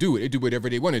criminals don't do it. They do whatever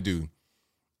they want to do.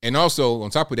 And also,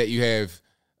 on top of that, you have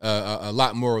a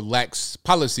lot more lax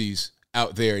policies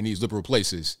out there in these liberal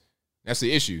places. That's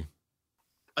the issue.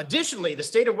 Additionally, the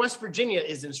state of West Virginia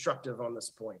is instructive on this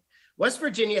point. West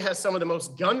Virginia has some of the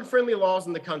most gun-friendly laws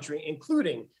in the country,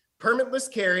 including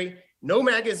permitless carry, no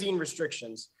magazine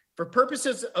restrictions. For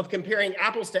purposes of comparing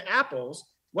apples to apples,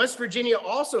 West Virginia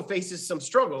also faces some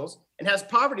struggles and has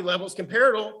poverty levels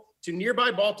comparable to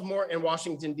nearby Baltimore and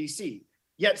Washington, D.C.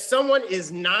 Yet someone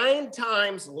is 9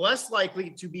 times less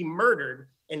likely to be murdered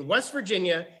in West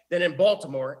Virginia than in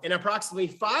Baltimore, and approximately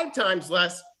 5 times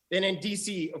less than in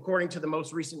D.C., according to the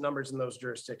most recent numbers in those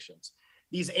jurisdictions.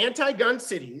 These anti-gun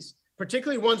cities,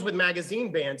 particularly ones with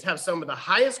magazine bans, have some of the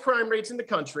highest crime rates in the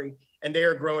country, and they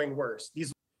are growing worse.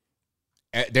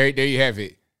 There you have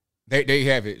it. There you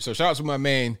have it. So shout out to my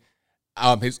man,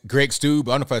 his Greg Stube.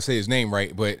 I don't know if I say his name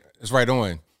right, but it's right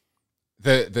on.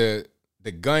 The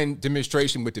gun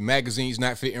demonstration with the magazines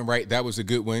not fitting right, that was a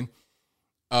good one.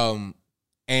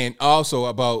 And also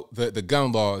about the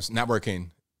gun laws not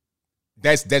working.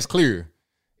 That's clear.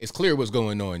 It's clear what's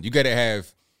going on. You gotta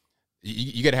have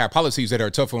policies that are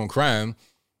tough on crime.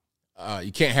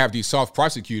 You can't have these soft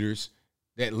prosecutors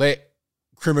that let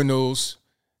criminals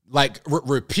like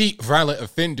repeat violent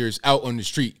offenders out on the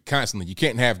street constantly. You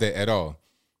can't have that at all.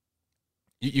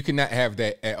 You cannot have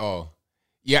that at all.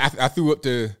 Yeah, I threw up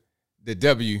the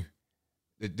W,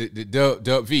 the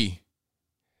dub V.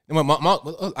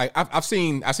 I've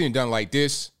seen it done like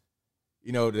this,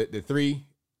 you know, the 3,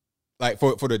 like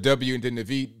for the W and then the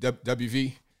V,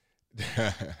 WV.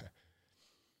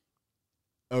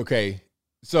 Okay,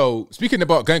 so speaking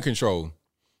about gun control,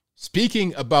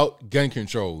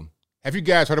 have you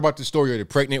guys heard about the story of the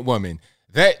pregnant woman?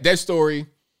 That story,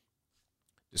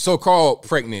 the so-called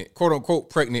pregnant,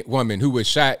 quote-unquote pregnant woman who was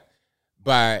shot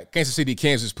by Kansas City,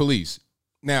 Kansas police.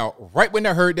 Now, right when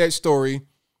I heard that story,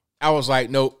 I was like,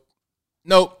 nope.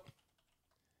 I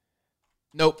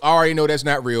already know that's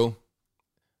not real.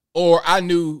 Or I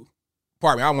knew,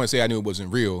 pardon me, I don't want to say I knew it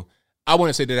wasn't real. I want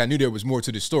to say that I knew there was more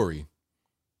to the story.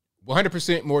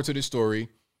 100% more to the story.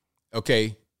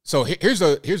 Okay, so here's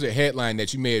a headline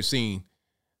that you may have seen.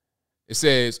 It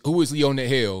says, "Who is Leona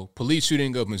Hill? Police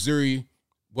shooting of Missouri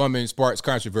woman sparks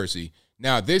controversy."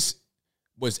 Now, this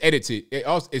was edited.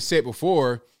 It said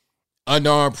before,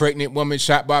 unarmed pregnant woman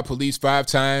shot by police 5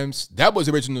 times. That was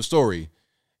the original story.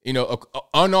 You know, a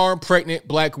unarmed pregnant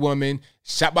black woman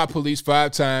shot by police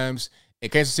 5 times in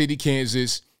Kansas City,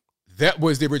 Kansas. That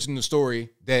was the original story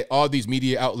that all these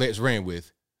media outlets ran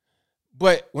with.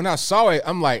 But when I saw it,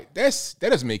 I'm like, that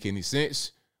doesn't make any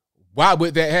sense. Why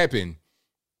would that happen?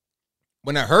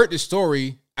 When I heard the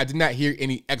story, I did not hear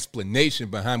any explanation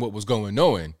behind what was going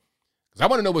on. Because I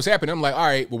want to know what's happening. I'm like, all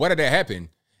right, well, why did that happen?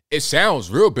 It sounds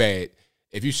real bad.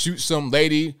 If you shoot some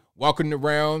lady walking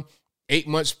around, 8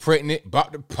 months pregnant,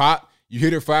 about to pop, you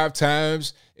hit her 5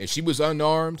 times, and she was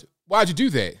unarmed, why'd you do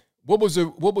that? What was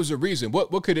the reason?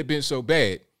 What could have been so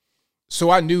bad?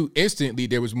 So I knew instantly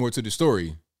there was more to the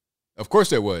story. Of course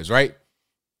there was, right?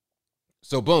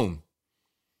 So boom.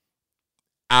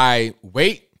 I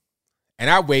wait,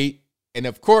 and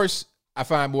of course I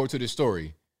find more to the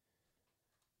story.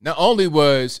 Not only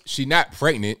was she not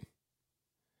pregnant,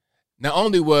 not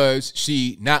only was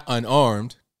she not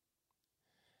unarmed,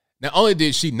 not only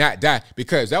did she not die,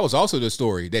 because that was also the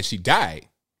story, that she died.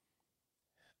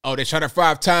 Oh, they shot her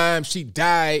 5 times. She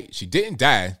died. She didn't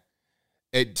die.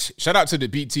 Shout out to the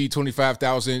BT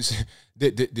 25,000.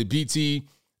 The BT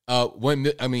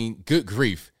good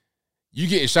grief. You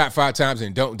getting shot 5 times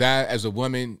and don't die as a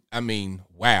woman. I mean,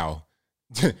 wow.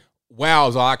 Wow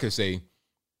is all I could say.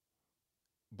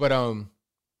 But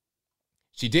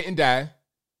she didn't die.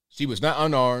 She was not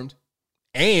unarmed.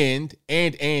 And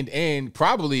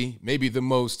probably maybe the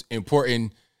most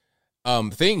important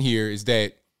thing here is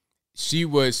that she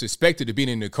was suspected of being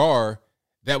in the car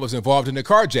that was involved in the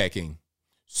carjacking.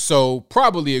 So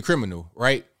probably a criminal,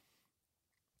 right?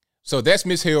 So that's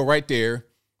Miss Hale right there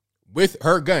with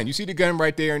her gun. You see the gun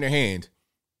right there in her hand.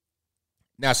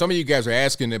 Now, some of you guys are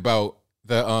asking about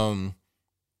some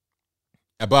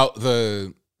of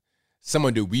the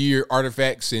weird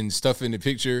artifacts and stuff in the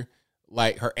picture,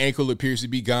 like her ankle appears to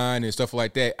be gone and stuff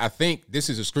like that. I think this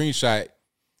is a screenshot.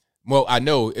 Well, I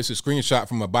know it's a screenshot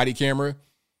from a body camera.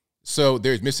 So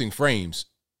there's missing frames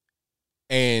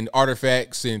and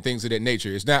artifacts and things of that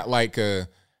nature. It's not like,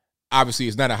 obviously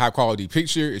it's not a high quality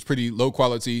picture. It's pretty low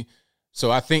quality.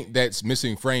 So I think that's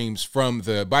missing frames from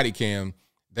the body cam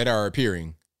that are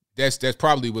appearing. That's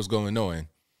probably what's going on.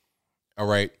 All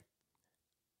right.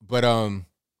 But,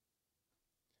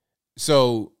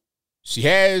 so she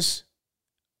has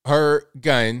her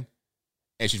gun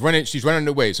and she's running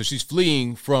away. So she's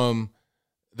fleeing from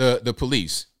the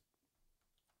police.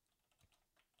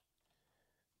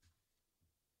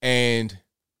 And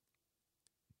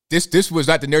this was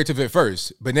not the narrative at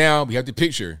first, but now we have the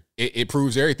picture. It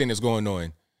proves everything that's going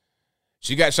on.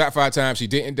 She got shot 5 times. She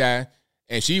didn't die.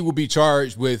 And she will be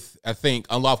charged with, I think,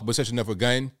 unlawful possession of a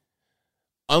gun,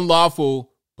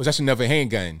 unlawful possession of a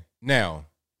handgun. Now,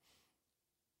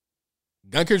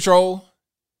 gun control,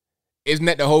 isn't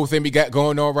that the whole thing we got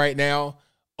going on right now?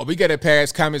 Or we got to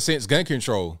pass common sense gun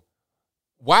control.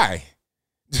 Why?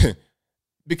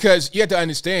 Because you have to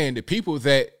understand the people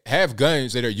that have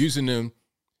guns that are using them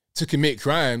to commit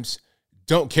crimes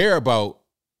don't care about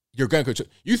your gun control.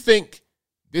 You think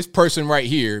this person right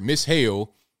here, Miss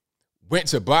Hale, went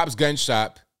to Bob's gun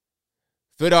shop,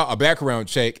 filled out a background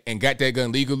check, and got that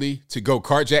gun legally to go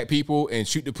carjack people and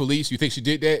shoot the police? You think she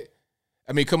did that?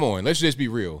 I mean, come on. Let's just be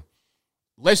real.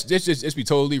 Let's just be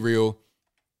totally real.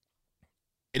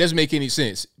 It doesn't make any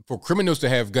sense for criminals to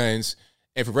have guns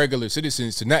and for regular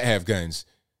citizens to not have guns.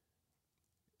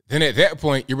 Then at that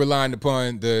point, you're relying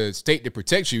upon the state to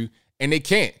protect you, and they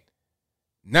can't.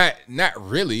 Not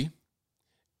really.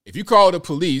 If you call the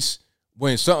police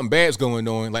when something bad's going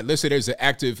on, like let's say there's an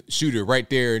active shooter right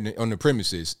there on the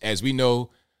premises, as we know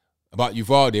about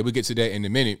Uvalde, we'll get to that in a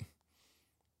minute.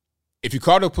 If you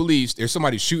call the police, there's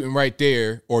somebody shooting right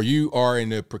there, or you are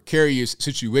in a precarious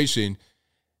situation,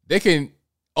 they can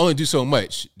only do so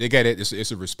much. They got it.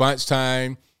 It's a response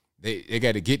time. They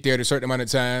got to get there at a certain amount of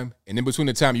time. And in between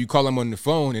the time you call them on the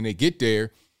phone and they get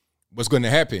there, what's going to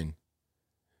happen?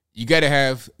 You got to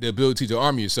have the ability to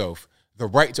arm yourself, the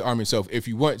right to arm yourself if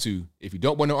you want to. If you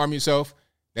don't want to arm yourself,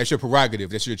 that's your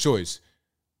prerogative. That's your choice.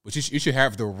 But you should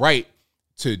have the right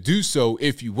to do so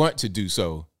if you want to do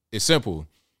so. It's simple.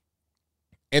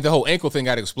 And the whole ankle thing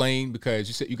got explained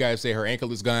because you guys say her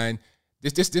ankle is gone.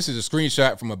 This is a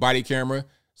screenshot from a body camera.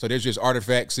 So there's just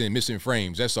artifacts and missing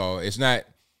frames. That's all. It's not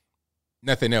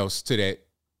nothing else to that.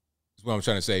 Is what I'm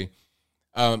trying to say.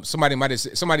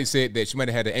 Somebody said that she might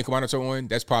have had an ankle monitor on.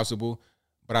 That's possible.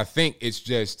 But I think it's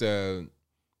just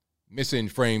missing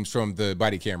frames from the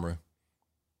body camera.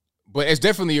 But it's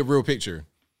definitely a real picture.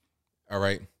 All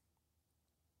right.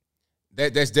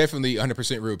 That's definitely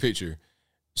 100% real picture.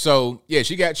 So, yeah,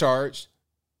 she got charged,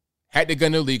 had the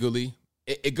gun illegally.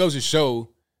 It goes to show,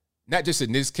 not just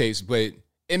in this case, but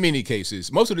in many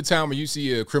cases, most of the time when you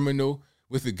see a criminal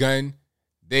with a gun,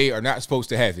 they are not supposed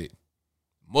to have it.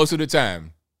 Most of the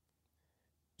time.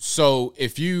 So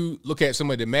if you look at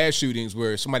some of the mass shootings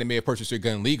where somebody may have purchased their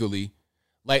gun legally,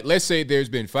 like let's say there's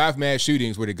been 5 mass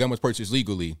shootings where the gun was purchased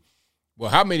legally. Well,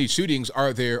 how many shootings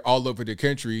are there all over the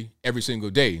country every single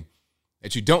day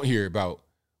that you don't hear about?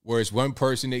 Where it's one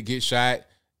person that gets shot,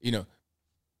 you're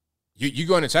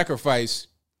going to sacrifice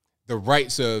the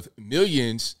rights of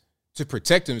millions to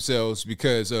protect themselves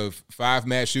because of 5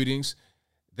 mass shootings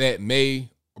that may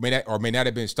or may not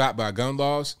have been stopped by gun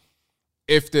laws.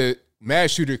 If the mass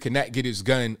shooter cannot get his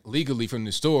gun legally from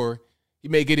the store, he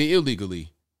may get it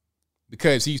illegally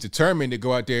because he's determined to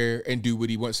go out there and do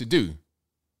what he wants to do.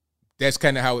 That's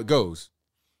kind of how it goes.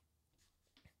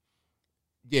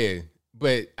 Yeah.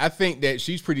 But I think that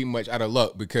she's pretty much out of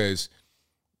luck because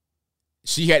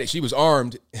she was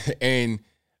armed and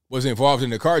was involved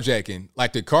in the carjacking.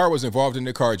 Like the car was involved in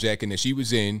the carjacking that she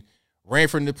was in, ran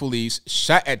from the police,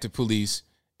 shot at the police,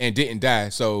 and didn't die.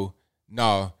 So,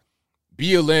 no,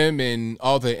 BLM and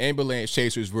all the ambulance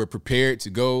chasers were prepared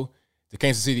to go to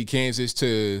Kansas City, Kansas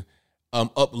to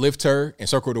uplift her and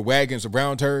circle the wagons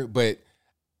around her. But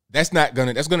that's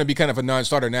gonna be kind of a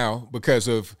non-starter now because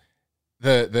of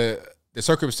the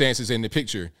circumstances in the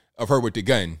picture of her with the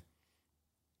gun.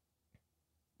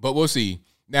 But we'll see.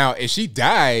 Now, if she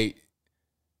died,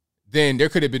 then there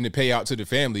could have been the payout to the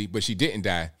family, but she didn't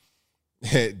die.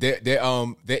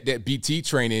 that BT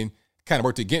training kind of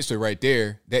worked against her right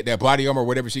there. That body armor,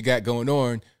 whatever she got going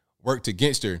on, worked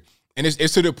against her. And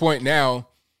it's to the point now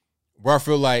where I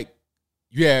feel like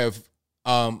you have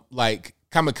like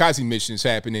kamikaze missions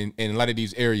happening in a lot of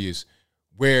these areas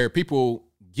where people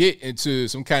get into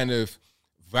some kind of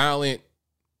violent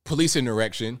police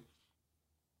interaction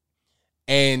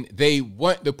and they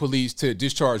want the police to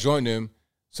discharge on them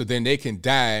so then they can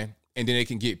die and then they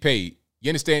can get paid. You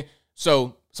understand?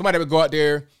 So somebody would go out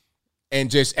there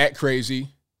and just act crazy,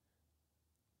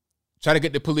 try to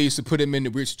get the police to put them in a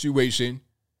weird situation,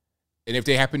 and if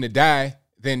they happen to die,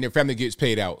 then their family gets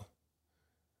paid out.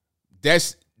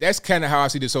 That's kind of how I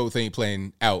see this whole thing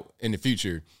playing out in the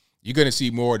future. You're going to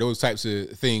see more of those types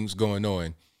of things going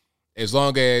on. As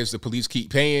long as the police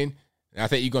keep paying, I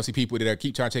think you're going to see people that are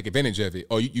keep trying to take advantage of it.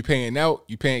 Oh, you paying out?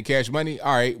 You paying cash money?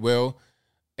 All right, well,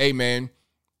 hey, man,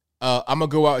 I'm going to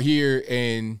go out here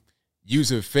and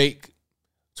use a fake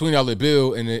 $20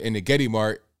 bill in the Getty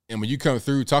Mart, and when you come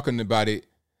through talking about it,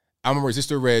 I'm going to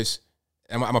resist arrest,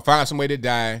 I'm going to find some way to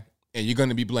die, and you're going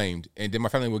to be blamed, and then my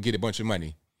family will get a bunch of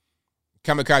money.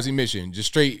 Kamikaze mission, just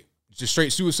straight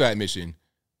suicide mission,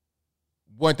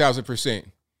 1,000%.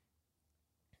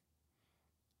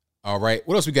 All right,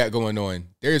 what else we got going on?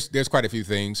 There's quite a few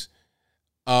things.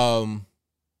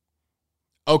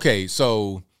 Okay,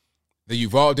 so the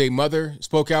Uvalde mother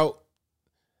spoke out.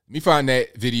 Let me find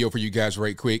that video for you guys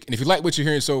right quick. And if you like what you're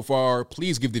hearing so far,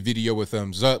 please give the video a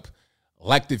thumbs up,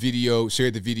 like the video, share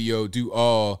the video, do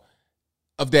all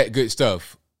of that good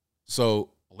stuff.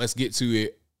 So let's get to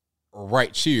it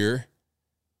right here.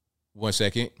 1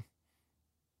 second.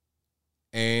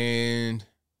 And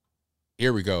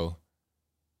here we go.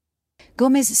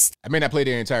 Gomez. I may not play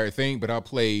the entire thing, but I'll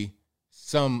play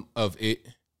some of it.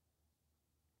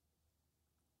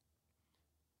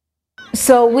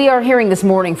 So we are hearing this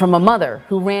morning from a mother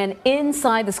who ran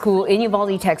inside the school in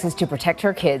Uvalde, Texas to protect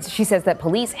her kids. She says that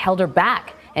police held her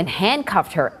back and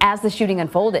handcuffed her as the shooting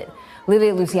unfolded.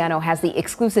 Lilia Luciano has the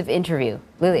exclusive interview.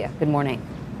 Lilia, good morning.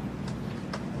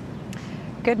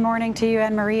 Good morning to you,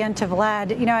 Anne Marie, and to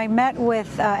Vlad. You know, I met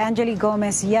with Angeli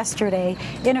Gomez yesterday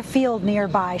in a field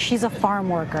nearby. She's a farm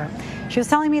worker. She was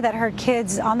telling me that her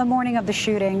kids, on the morning of the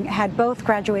shooting, had both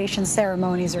graduation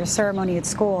ceremonies or a ceremony at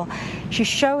school. She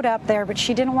showed up there, but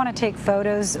she didn't want to take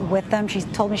photos with them. She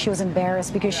told me she was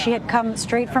embarrassed because she had come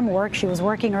straight from work. She was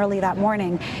working early that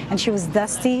morning, and she was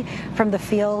dusty from the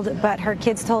field, but her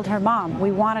kids told her, "Mom,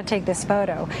 we want to take this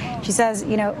photo." She says,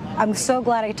 you know, I'm so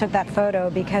glad I took that photo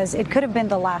because it could have been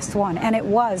the last one, and it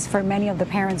was for many of the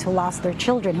parents who lost their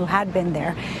children who had been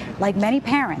there. Like many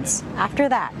parents, after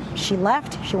that, she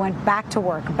left, she went back to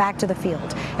work, back to the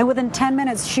field. And within 10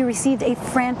 minutes, she received a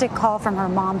frantic call from her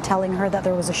mom telling her that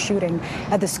there was a shooting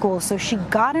at the school. So she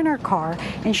got in her car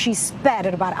and she sped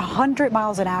at about 100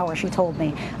 miles an hour, she told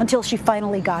me, until she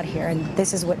finally got here. And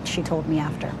this is what she told me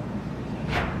after.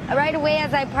 Right away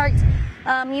as I parked,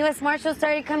 U.S. Marshals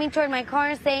started coming toward my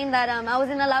car saying that I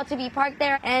wasn't allowed to be parked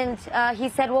there. And he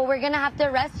said, well, we're going to have to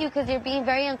arrest you because you're being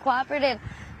very uncooperative.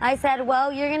 I said,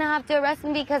 well, you're going to have to arrest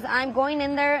me because I'm going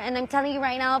in there, and I'm telling you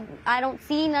right now, I don't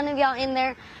see none of y'all in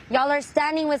there. Y'all are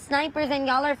standing with snipers, and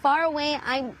y'all are far away.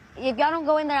 If y'all don't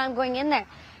go in there, I'm going in there.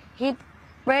 He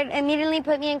immediately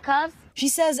put me in cuffs. She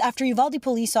says after Uvalde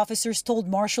police officers told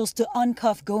marshals to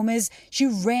uncuff Gomez, she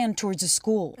ran towards the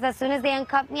school. As soon as they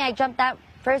uncuffed me, I jumped that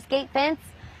first gate fence,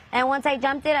 and once I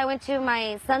jumped it, I went to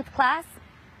my son's class,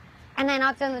 and I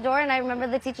knocked on the door, and I remember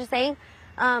the teacher saying,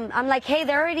 I'm like, hey,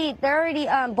 they're already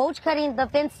bulge cutting the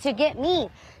fence to get me.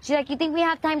 She's like, you think we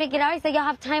have time to get out? I said, y'all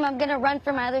have time. I'm going to run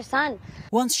for my other son.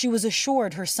 Once she was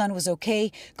assured her son was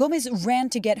okay, Gomez ran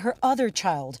to get her other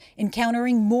child,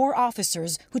 encountering more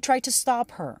officers who tried to stop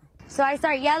her. So I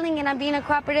start yelling, and I'm being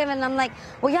cooperative, and I'm like,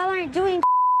 well, y'all aren't doing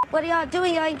what are y'all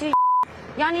doing? Y'all ain't doing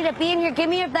y'all need to be in here. Give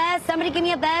me your vest. Somebody give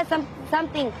me a vest,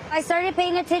 something. I started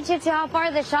paying attention to how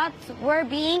far the shots were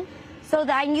being, so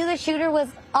that I knew the shooter was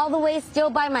all the way still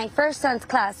by my first son's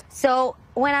class. So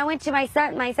when I went to my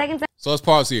second son. So let's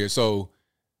pause here. So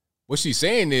what she's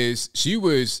saying is she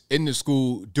was in the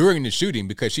school during the shooting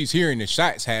because she's hearing the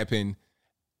shots happen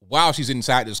while she's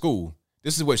inside the school.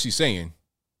 This is what she's saying.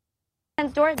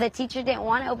 Door, the teacher didn't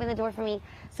want to open the door for me.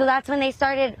 So that's when they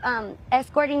started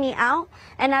escorting me out.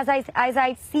 And as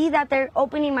I see that they're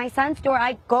opening my son's door,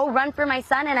 I go run for my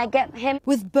son and I get him.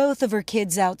 With both of her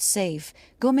kids out safe,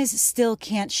 Gomez still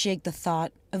can't shake the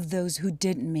thought of those who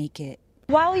didn't make it.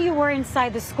 While you were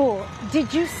inside the school,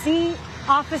 did you see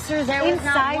officers there was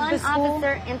inside not one the school?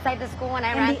 Officer inside the school when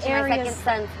I ran to my second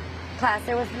son. class.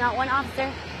 There was not one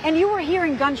officer. And you were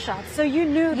hearing gunshots, so you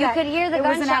knew You could hear the it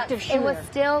gunshots. was an active shooter. It was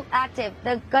still active.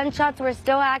 The gunshots were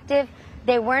still active.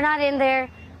 They were not in there.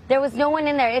 There was no one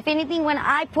in there. If anything, when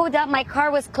I pulled up, my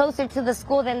car was closer to the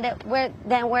school than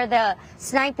where the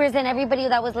snipers and everybody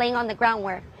that was laying on the ground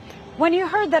were. When you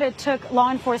heard that it took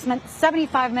law enforcement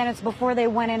 75 minutes before they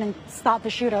went in and stopped the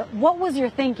shooter, what was your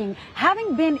thinking,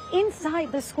 having been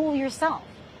inside the school yourself?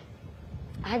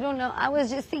 I don't know. I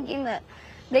was just thinking that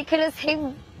they could have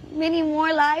saved many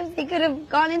more lives. They could have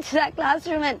gone into that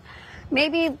classroom and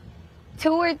maybe 2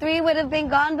 or 3 would have been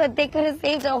gone, but they could have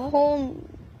saved the whole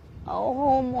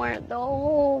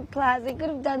class. They could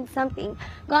have done something.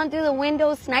 Gone through the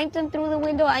window, sniped them through the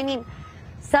window. I mean,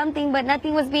 something, but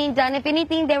nothing was being done. If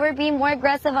anything, they were being more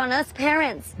aggressive on us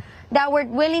parents that were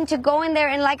willing to go in there.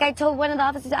 And like I told one of the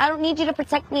officers, I don't need you to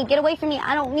protect me. Get away from me.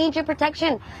 I don't need your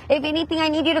protection. If anything, I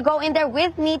need you to go in there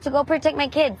with me to go protect my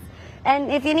kids.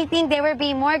 And if anything, they were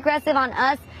being more aggressive on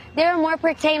us. They were more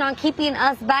pertained on keeping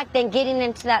us back than getting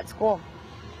into that school.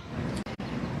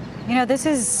 You know, this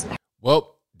is...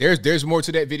 Well, there's more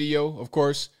to that video, of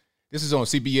course. This is on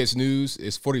CBS News.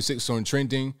 It's 46 on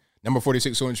trending, number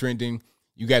 46 on trending.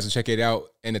 You guys can check it out.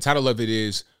 And the title of it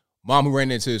is Mom Who Ran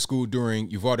Into School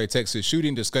During Uvalde, Texas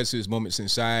Shooting Discusses Moments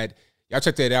Inside. Y'all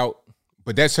check that out.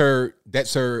 But that's her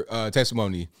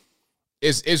testimony.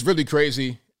 It's really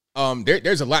crazy.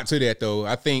 There's a lot to that though.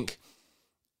 I think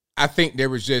there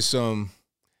was just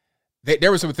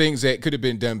there were some things that could have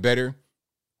been done better.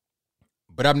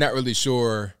 But I'm not really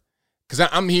sure, because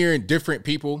I'm hearing different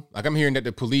people. Like, I'm hearing that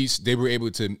the police, they were able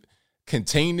to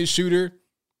contain the shooter,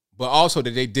 but also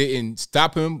that they didn't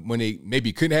stop him when they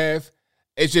maybe could have.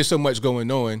 It's just so much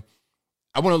going on.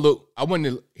 I want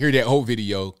to hear that whole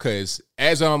video, because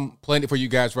as I'm playing it for you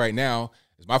guys right now,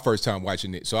 it's my first time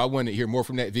watching it. So I want to hear more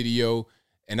from that video,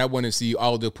 and I want to see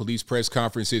all the police press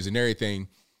conferences and everything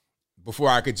before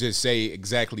I could just say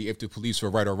exactly if the police were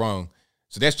right or wrong.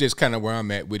 So that's just kind of where I'm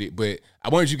at with it. But I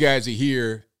wanted you guys to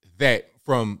hear that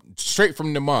straight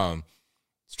from the mom.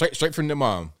 Straight from the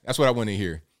mom. That's what I want to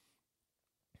hear.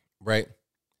 Right?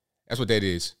 That's what that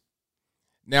is.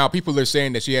 Now, people are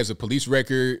saying that she has a police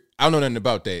record. I don't know nothing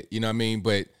about that. You know what I mean?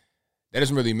 But that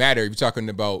doesn't really matter if you're talking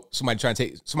about somebody trying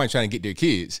to get their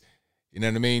kids. You know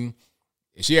what I mean?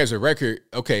 If she has a record,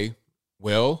 okay,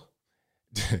 well,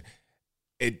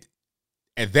 at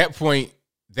that point,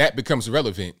 that becomes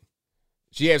irrelevant.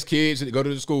 She has kids that go to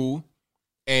the school,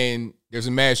 and there's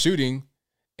a mass shooting,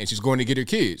 and she's going to get her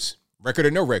kids, record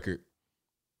or no record.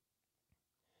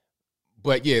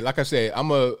 But yeah, like I said, I'm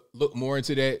going to look more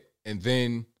into that, and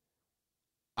then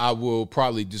I will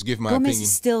probably just give my opinion.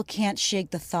 Gomez still can't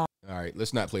shake the thought. All right,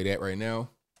 let's not play that right now.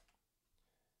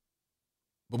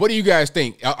 But what do you guys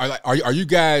think? Are you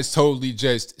guys totally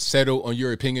just settled on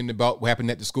your opinion about what happened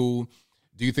at the school?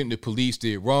 Do you think the police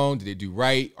did wrong? Did they do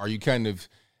right? Are you kind of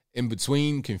in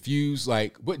between, confused?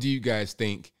 Like, what do you guys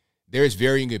think? There's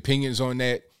varying opinions on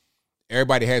that.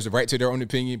 Everybody has the right to their own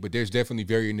opinion, but there's definitely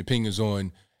varying opinions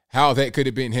on how that could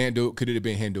have been handled. Could it have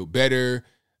been handled better?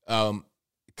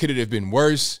 Could it have been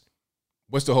worse?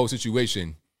 What's the whole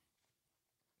situation?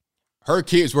 Her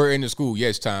kids were in the school,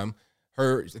 yes, Tom.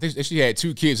 I think she had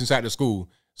 2 kids inside the school,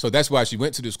 so that's why she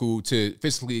went to the school to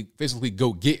physically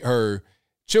go get her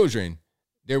children.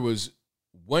 There was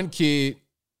 1 kid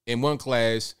in one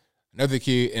class, another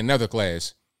kid in another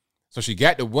class. So she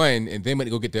got the one and then went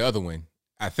to go get the other one.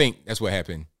 I think that's what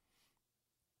happened.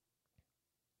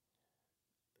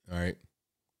 All right.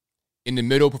 In the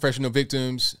middle, professional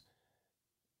victims,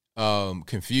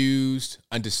 confused,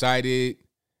 undecided,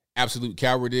 absolute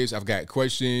cowardice. I've got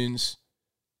questions.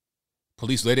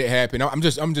 Police let it happen. I'm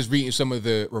just reading some of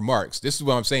the remarks. This is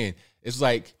what I'm saying. It's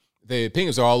like the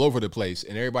opinions are all over the place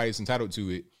and everybody's entitled to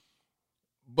it.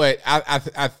 But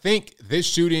I think this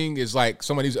shooting is like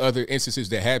some of these other instances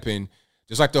that happen,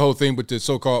 just like the whole thing with the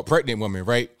so-called pregnant woman,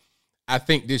 right? I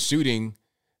think this shooting,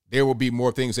 there will be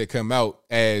more things that come out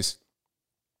as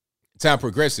time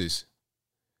progresses.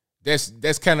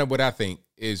 That's kind of what I think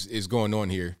is going on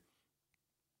here.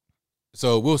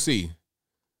 So we'll see.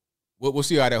 We'll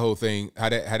see how that whole thing, how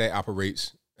that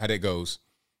operates, how that goes.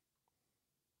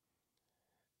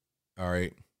 All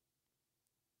right.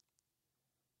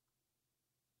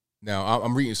 Now,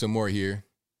 I'm reading some more here.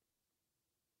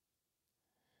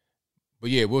 But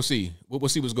yeah, we'll see. We'll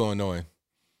see what's going on.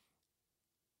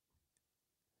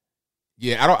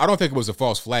 Yeah, I don't think it was a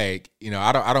false flag. You know,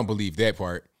 I don't believe that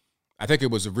part. I think it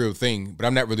was a real thing, but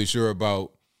I'm not really sure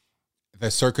about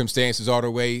the circumstances all the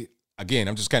way. Again,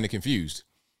 I'm just kind of confused.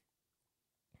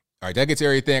 All right, that gets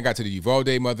everything. I got to the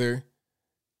Uvalde mother,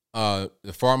 the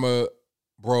Pharma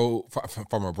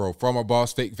former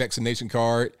boss fake vaccination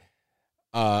card.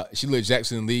 Sheila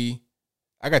Jackson Lee.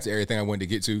 I got to everything I wanted to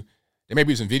get to. There may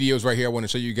be some videos right here I want to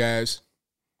show you guys.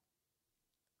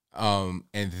 And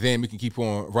then we can keep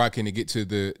on rocking to get to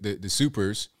the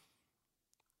supers.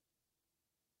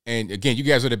 And again, you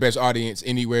guys are the best audience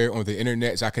anywhere on the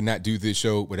internet, so I cannot do this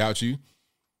show without you.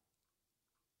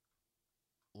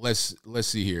 Let's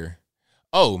see here.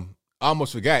 Oh, I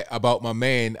almost forgot about my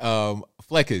man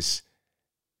Fleckus.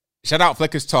 Shout out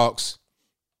Fleckus Talks.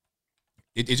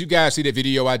 Did you guys see the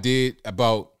video I did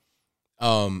about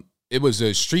it was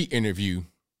a street interview?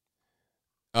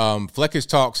 Fleckus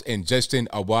Talks and Justin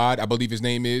Awad, I believe his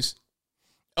name is.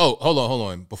 Oh, hold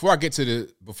on. Before I get to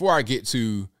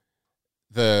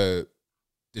the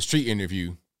street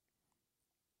interview,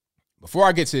 before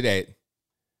I get to that,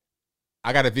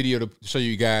 I got a video to show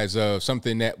you guys of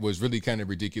something that was really kind of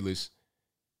ridiculous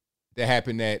that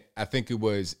happened at, I think it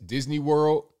was Disney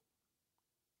World,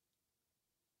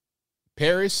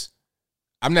 Paris.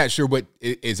 I'm not sure what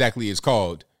it exactly is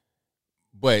called,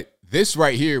 but this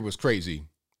right here was crazy.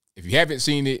 If you haven't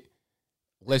seen it,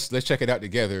 let's check it out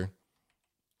together.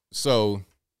 So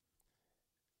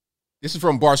this is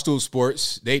from Barstool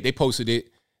Sports. They posted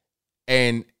it,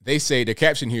 and they say the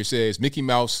caption here says Mickey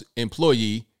Mouse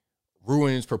employee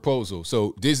ruins proposal.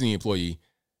 So Disney employee.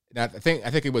 Now, I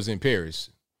think it was in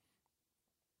Paris.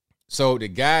 So the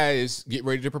guy is getting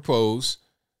ready to propose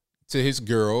to his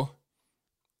girl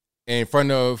in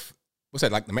front of, what's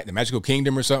that, like the Magical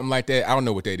Kingdom or something like that? I don't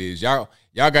know what that is. Y'all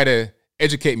gotta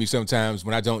educate me sometimes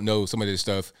when I don't know some of this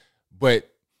stuff. But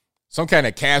some kind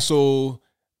of castle,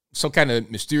 some kind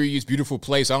of mysterious, beautiful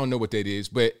place. I don't know what that is,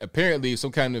 but apparently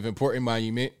some kind of important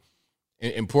monument,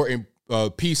 an important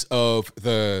piece of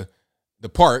the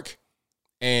park.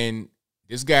 And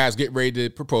this guy's getting ready to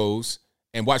propose,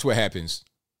 and watch what happens.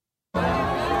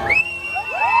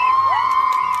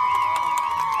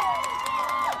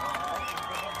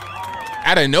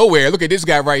 Out of nowhere, look at this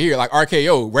guy right here, like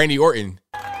RKO, Randy Orton.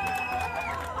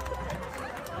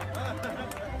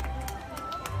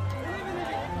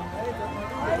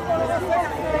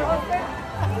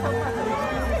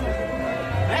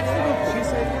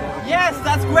 Yes,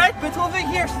 that's great, but over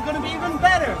here, she's going to be even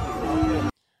better.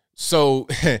 So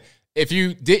if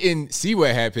you didn't see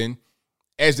what happened,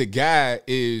 as the guy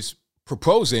is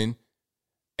proposing,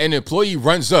 an employee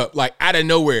runs up, like out of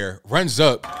nowhere, runs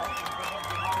up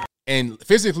and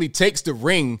physically takes the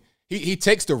ring. He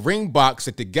takes the ring box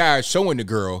that the guy is showing the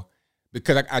girl,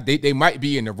 because they might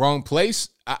be in the wrong place.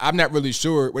 I'm not really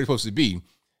sure where it's supposed to be.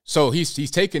 So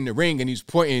he's taking the ring and he's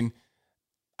pointing,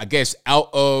 I guess, out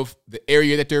of the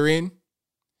area that they're in.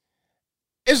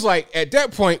 It's like, at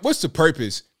that point, what's the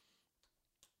purpose?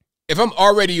 If I'm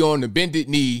already on the bended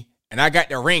knee and I got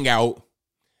the ring out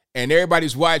and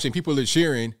everybody's watching, people are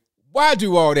cheering, why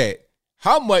do all that?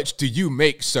 How much do you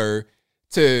make, sir,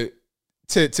 to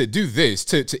do this,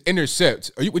 to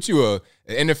intercept? Are you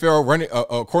an NFL running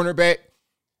a cornerback?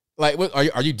 Like, what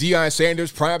are you Deion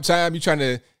Sanders prime time? You trying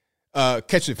to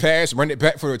catch a pass, run it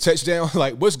back for a touchdown?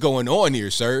 Like, what's going on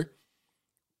here, sir?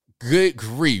 Good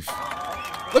grief.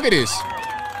 Look at this.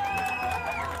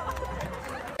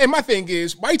 And my thing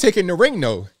is, why are you taking the ring,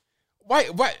 though? Why?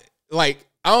 Like,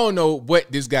 I don't know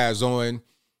what this guy's on.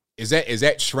 Is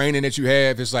that training that you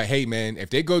have? It's like, hey, man,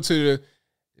 if they go to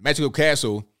the Magical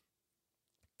Castle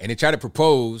and they try to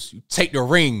propose, you take the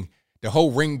ring, the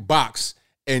whole ring box,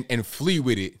 and flee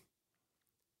with it.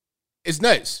 It's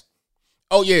nuts.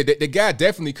 Oh, yeah, the guy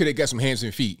definitely could have got some hands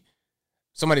and feet.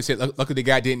 Somebody said, luckily the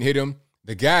guy didn't hit him.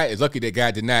 The guy is lucky that guy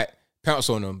did not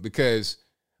pounce on him, because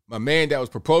my man that was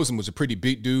proposing was a pretty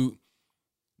big dude,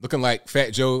 looking like Fat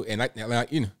Joe, and like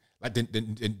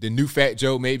the new Fat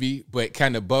Joe maybe, but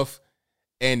kind of buff.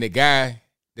 And the guy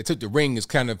that took the ring is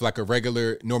kind of like a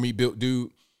regular normie built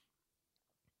dude.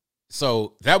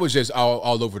 So that was just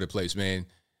all over the place, man.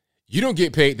 You don't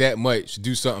get paid that much to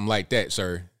do something like that,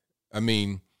 sir. I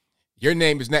mean, your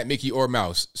name is not Mickey or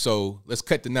Mouse, so let's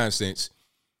cut the nonsense.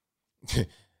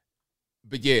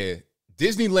 But yeah,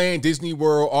 Disneyland, Disney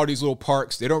World, all these little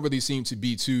parks, they don't really seem to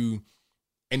be too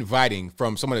inviting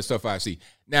from some of the stuff I see.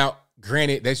 Now,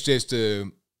 granted, that's just,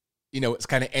 it's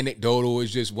kind of anecdotal.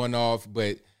 It's just one-off,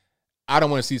 but I don't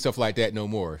want to see stuff like that no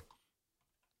more.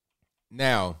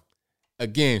 Now,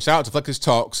 again, shout out to Fleckus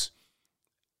Talks.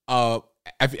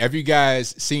 Have you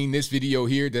guys seen this video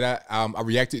here that I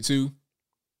reacted to?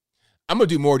 I'm going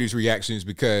to do more of these reactions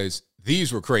because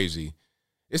these were crazy.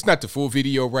 It's not the full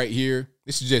video right here.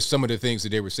 This is just some of the things that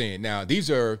they were saying. Now, these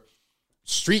are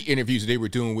street interviews that they were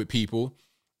doing with people,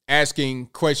 asking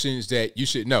questions that you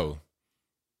should know.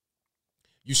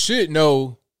 You should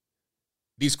know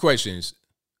these questions.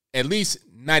 at least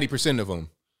 90% of them,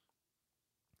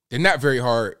 they're not very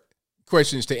hard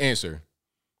questions to answer.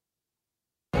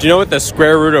 Do you know what the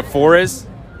square root of 4 is?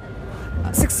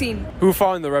 16. Who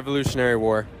fought in the Revolutionary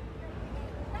War?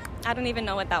 I don't even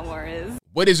know what that war is.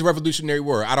 What is the Revolutionary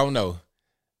War? I don't know.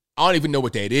 I don't even know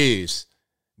what that is.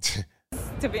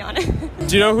 To be honest.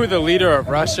 Do you know who the leader of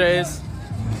Russia is?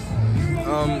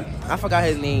 I forgot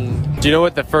his name. Do you know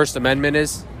what the First Amendment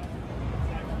is?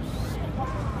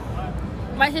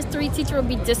 My history teacher would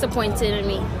be disappointed in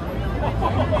me.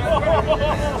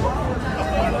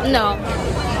 No.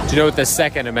 Do you know what the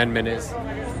Second Amendment is?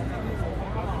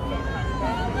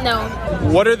 No.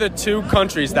 What are the 2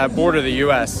 countries that border the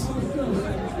U.S.?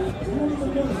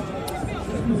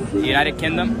 United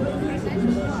Kingdom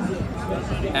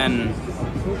and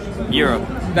Europe.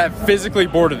 That physically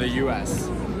border the U.S.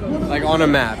 Like on a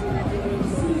map.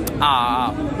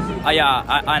 Yeah,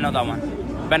 I know that one.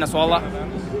 Venezuela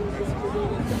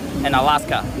and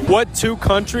Alaska. What 2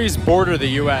 countries border the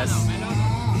U.S.?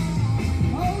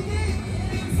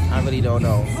 I really don't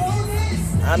know.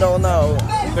 I don't know.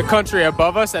 The country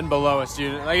above us and below us. Do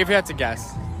you, like, if you had to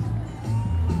guess.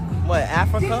 What,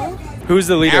 Africa? Who's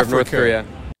the leader of North Korea?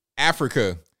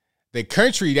 Africa. The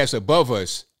country that's above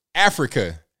us.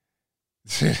 Africa.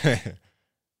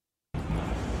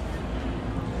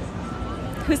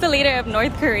 Who's the leader of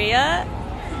North Korea?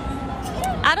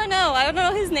 I don't know. I don't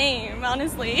know his name,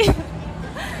 honestly.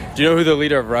 Do you know who the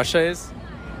leader of Russia is?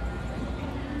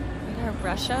 Leader of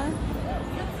Russia?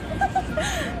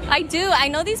 I do. I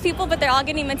know these people, but they're all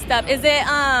getting mixed up. Is it,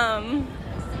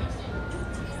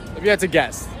 If you had to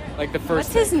guess, like the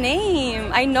first what's his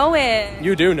name? I know it.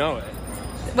 You do know it.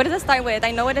 What does it start with?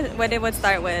 I know what it would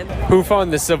start with. Who fought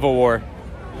in the Civil War?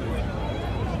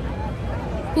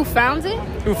 Who found it?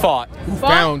 Who fought? Who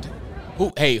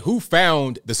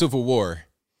found the Civil War?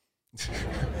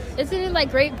 Isn't it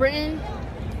like Great Britain?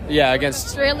 Yeah, against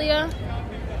Australia?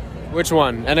 Which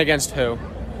one? And against who?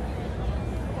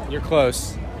 You're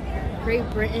close. Great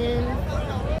Britain.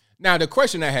 Now, the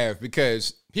question I have,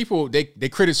 because people, they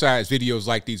criticize videos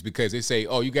like these because they say,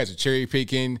 oh, you guys are cherry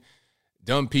picking,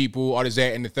 dumb people, all this,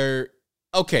 that, and the third.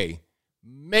 Okay,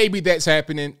 maybe that's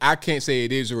happening. I can't say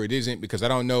it is or it isn't because I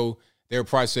don't know their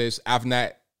process. I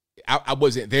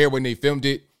wasn't there when they filmed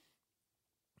it.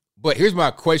 But here's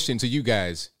my question to you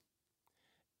guys.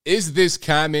 Is this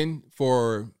common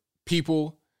for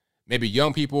people, maybe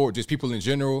young people or just people in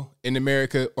general in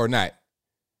America or not?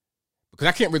 Because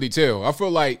I can't really tell. I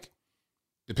feel like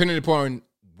depending upon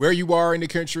where you are in the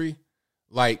country,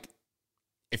 like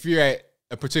if you're at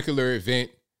a particular event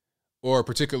or a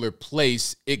particular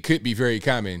place, it could be very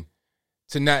common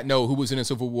to not know who was in the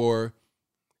Civil War.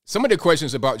 Some of the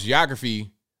questions about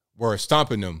geography were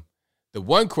stomping them. The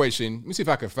one question, let me see if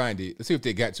I can find it. Let's see if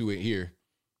they got to it here.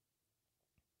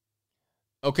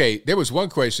 Okay, there was one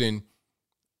question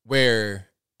where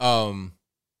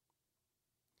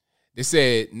they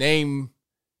said, name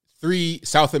 3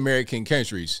 South American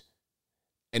countries.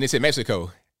 And they said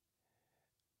Mexico.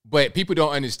 But people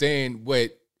don't understand where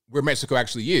Mexico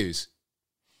actually is.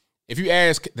 If you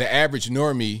ask the average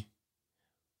normie,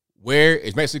 where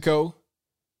is Mexico?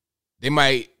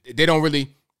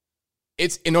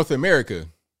 It's in North America.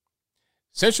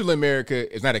 Central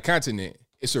America is not a continent.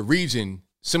 It's a region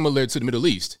similar to the Middle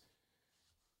East.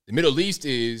 The Middle East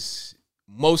is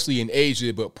mostly in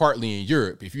Asia, but partly in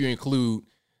Europe. If you include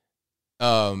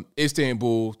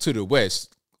Istanbul to the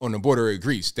west on the border of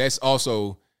Greece, that's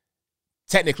also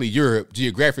technically Europe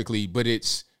geographically, but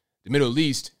it's the Middle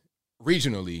East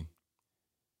regionally.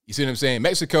 You see what I'm saying?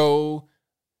 Mexico,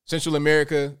 Central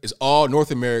America is all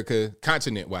North America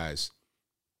continent-wise.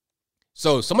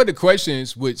 So some of the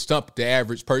questions would stump the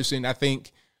average person, I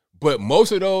think. But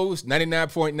most of those,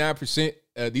 99.9%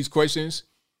 of these questions,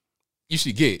 you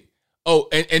should get. Oh,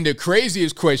 and the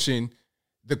craziest question,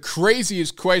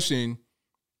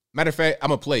 matter of fact, I'm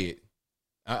going to play it.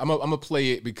 I'm going to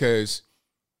play it because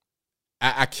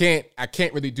I can't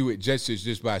really do it justice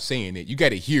just by saying it. You got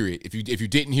to hear it. If you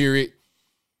didn't hear it,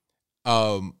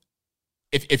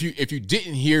 if you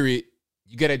didn't hear it,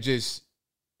 you got to just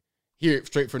hear it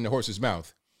straight from the horse's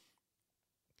mouth.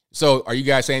 So are you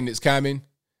guys saying it's common?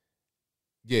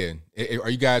 Yeah. Are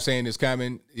you guys saying it's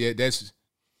common? Yeah, that's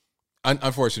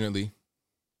unfortunately.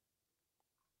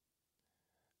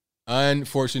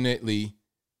 Unfortunately.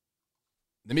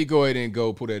 Let me go ahead and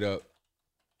go pull that up.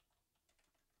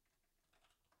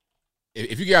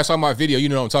 If you guys saw my video, you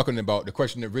know what I'm talking about. The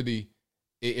question that really,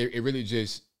 it really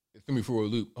just threw me for a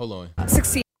loop. Hold on.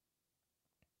 Succeed.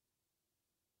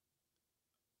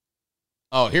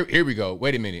 Oh, here we go.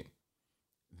 Wait a minute.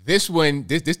 This one,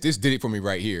 this did it for me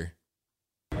right here.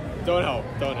 Don't help.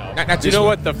 Not Do you know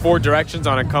what the 4 directions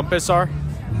on a compass are?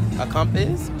 A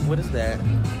compass? What is that?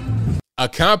 A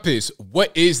compass.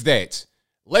 What is that?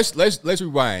 Let's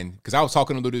rewind because I was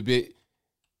talking a little bit.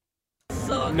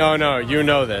 No, you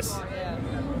know this.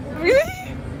 Really?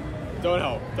 Don't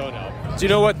help. Do you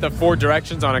know what the 4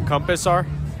 directions on a compass are?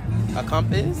 A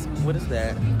compass? What is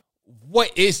that?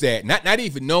 What is that? Not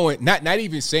even knowing, not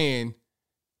even saying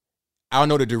I don't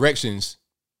know the directions.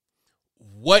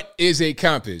 What is a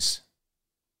compass?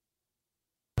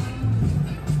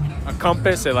 A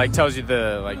compass, it like tells you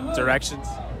the like directions.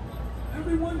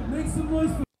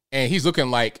 And he's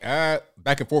looking like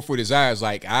back and forth with his eyes,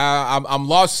 like I'm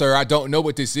lost, sir. I don't know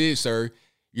what this is, sir.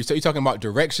 You're talking about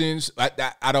directions?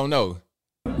 I don't know.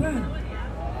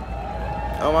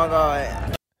 Oh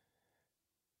my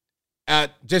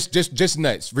God. Just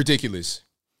nuts, ridiculous.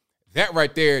 That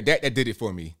right there, that did it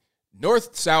for me.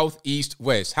 North, south, east,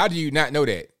 west. How do you not know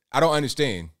that? I don't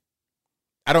understand.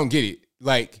 I don't get it.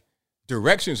 Like,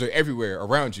 directions are everywhere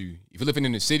around you. If you're living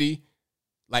in the city,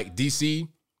 like DC,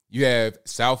 you have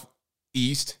south,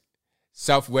 east,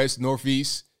 southwest,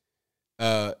 northeast,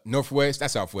 northwest,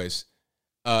 that's southwest,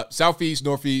 southeast,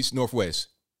 northeast, northwest.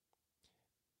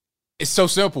 It's so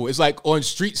simple. It's like on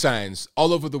street signs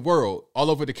all over the world,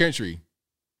 all over the country.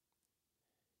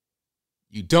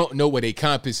 You don't know what a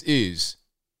compass is.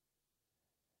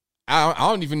 I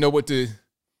don't even know what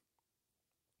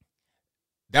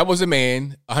that was a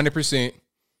man, 100%.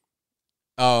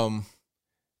 That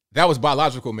was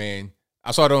biological, man.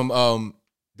 I saw them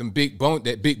big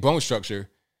bone structure.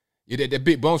 Yeah, that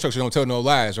big bone structure don't tell no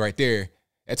lies right there.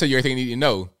 That tell you everything you need to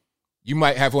know. You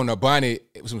might have on a bonnet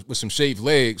with some shaved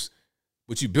legs,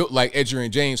 but you built like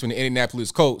Edgerrin James from the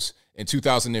Indianapolis Colts in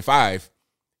 2005.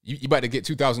 You about to get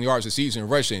 2,000 yards a season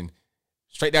rushing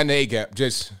straight down the A-gap.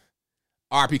 Just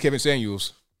RP Kevin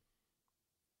Samuels.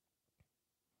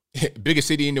 Biggest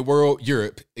city in the world,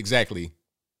 Europe. Exactly.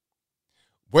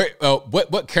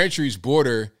 What countries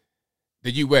border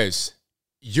the U.S.?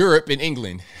 Europe and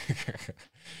England.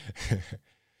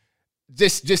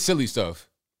 just silly stuff.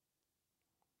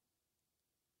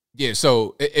 Yeah,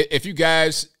 so if you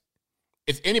guys,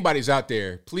 if anybody's out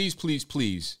there, please,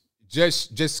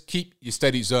 just keep your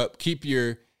studies up. Keep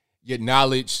your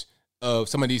knowledge of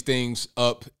some of these things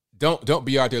up. Don't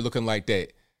be out there looking like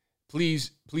that.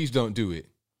 Please don't do it.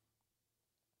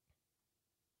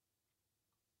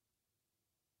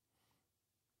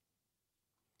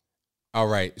 All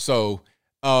right, so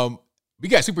we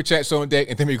got super chats on deck,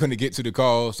 and then we're going to get to the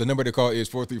calls. The number to call is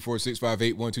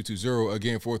 434-658-1220.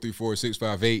 Again,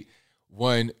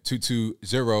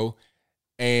 434-658-1220.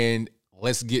 And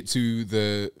let's get to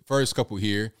the first couple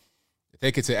here.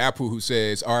 Thank you to Apple, who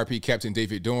says, RIP Captain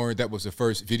David Dorn. That was the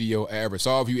first video I ever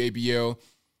saw of you, ABL.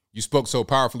 You spoke so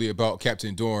powerfully about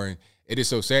Captain Dorn. It is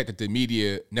so sad that the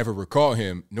media never recall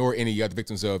him, nor any other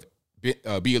victims of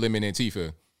BLM and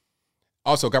Antifa.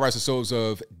 Also, God rest the souls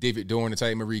of David Dorn,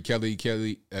 Natalia Marie Kelly,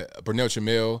 Burnell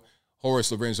Chamel,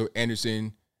 Horace Lorenzo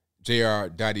Anderson, J.R.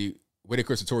 Dottie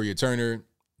Whitaker, Satoria Turner,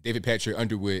 David Patrick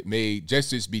Underwood. May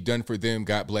justice be done for them.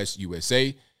 God bless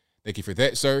USA. Thank you for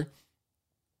that, sir.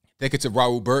 Thank you to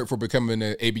Raul Berg for becoming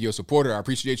an ABO supporter. I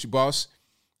appreciate you, boss.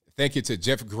 Thank you to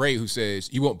Jeff Gray, who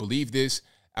says, you won't believe this.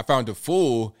 I found a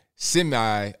full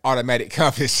semi-automatic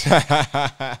compass.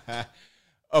 A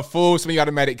full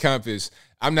semi-automatic compass.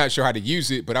 I'm not sure how to use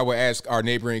it, but I will ask our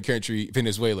neighboring country,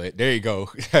 Venezuela. There you go.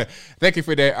 Thank you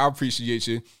for that. I appreciate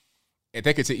you. And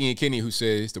thank you to Ian Kinney, who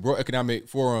says, the World Economic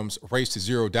Forum's Race to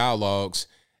Zero dialogues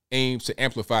aims to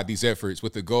amplify these efforts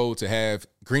with the goal to have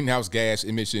greenhouse gas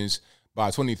emissions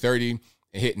by 2030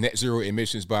 and hit net zero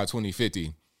emissions by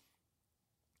 2050.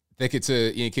 Thank you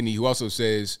to Ian Kinney, who also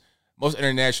says, most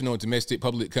international and domestic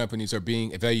public companies are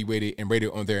being evaluated and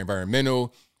rated on their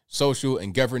environmental, social,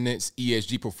 and governance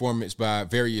ESG performance by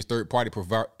various third-party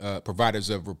providers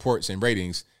of reports and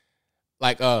ratings,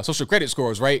 like social credit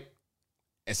scores, right?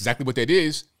 That's exactly what that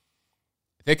is.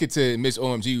 Thank you to Miss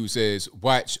OMG, who says,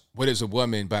 watch What is a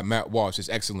Woman by Matt Walsh. It's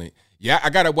excellent. Yeah, I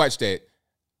got to watch that.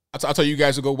 I'll tell you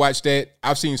guys to go watch that.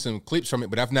 I've seen some clips from it,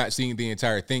 but I've not seen the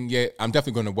entire thing yet. I'm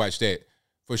definitely going to watch that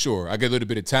for sure. I get a little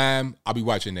bit of time. I'll be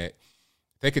watching that.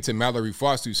 Thank you to Mallory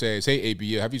Foster, who says, hey,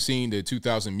 ABL, have you seen the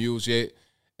 2,000 Mules yet?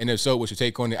 And if so, what's your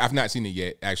take on it? I've not seen it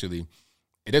yet, actually.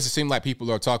 It doesn't seem like people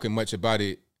are talking about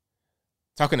it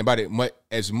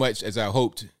as much as I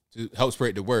hoped to help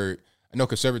spread the word. I know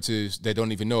conservatives that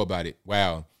don't even know about it.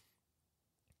 Wow.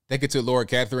 Thank you to Laura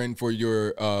Catherine for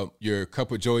your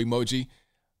cup of joy emoji.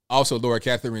 Also, Laura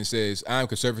Catherine says, I'm a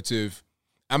conservative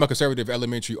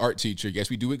elementary art teacher. Yes,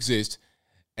 we do exist.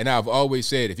 And I've always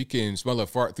said, if you can smell a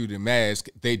fart through the mask,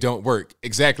 they don't work.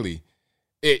 Exactly.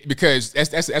 Because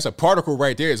that's a particle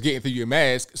right there. It's getting through your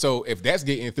mask. So if that's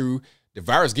getting through, the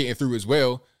virus getting through as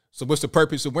well. So what's the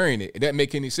purpose of wearing it? It doesn't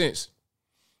make any sense.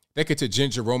 Thank you to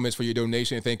Ginger Romans for your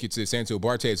donation. Thank you to Santo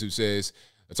Bartez, who says,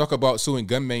 the talk about suing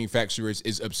gun manufacturers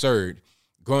is absurd.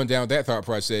 Going down that thought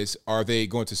process, are they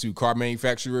going to sue car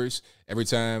manufacturers every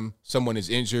time someone is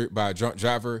injured by a drunk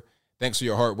driver? Thanks for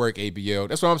your hard work, ABL.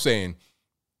 That's what I'm saying.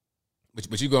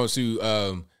 But you're going to sue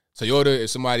Toyota if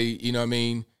somebody, you know what I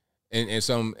mean, and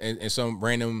some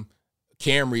random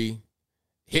Camry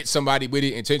hit somebody with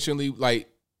it intentionally. Like,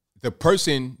 the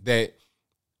person that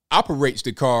operates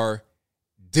the car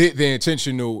did the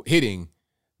intentional hitting.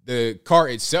 The car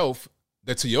itself,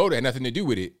 the Toyota, had nothing to do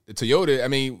with it. The Toyota, I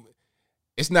mean,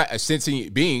 it's not a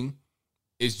sentient being.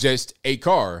 It's just a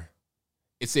car.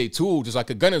 It's a tool, just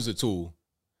like a gun is a tool.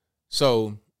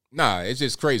 So, nah, it's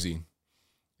just crazy.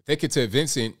 Thank you to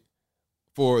Vincent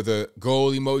for the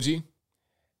goal emoji.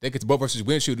 Thank you to Boat vs.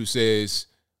 Windshield, who says,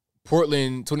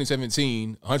 Portland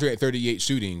 2017, 138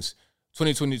 shootings.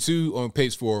 2022 on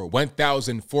pace for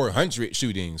 1,400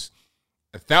 shootings.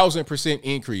 1,000%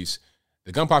 increase.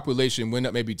 The gun population went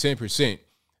up maybe 10%.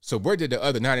 So where did the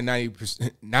other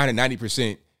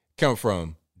 90% come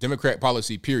from? Democrat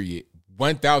policy, period.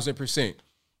 1,000%.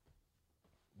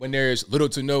 When there's little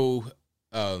to no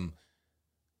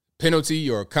penalty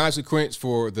or consequence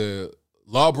for the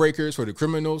lawbreakers, for the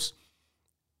criminals,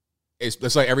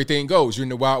 it's like everything goes. You're in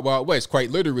the wild, wild west,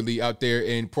 quite literally out there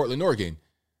in Portland, Oregon.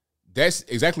 That's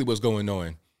exactly what's going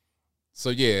on. So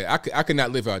yeah, I could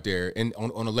not live out there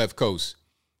on the left coast.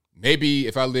 Maybe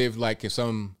if I lived like in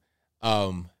some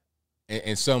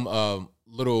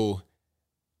little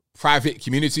private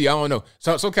community, I don't know,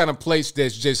 some kind of place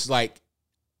that's just like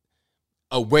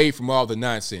away from all the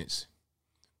nonsense.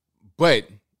 But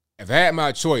if I had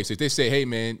my choice, if they say, hey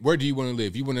man, where do you want to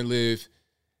live? You want to live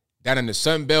down in the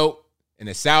Sun Belt in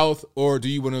the South, or do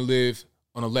you want to live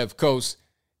on the left coast?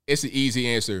 It's an easy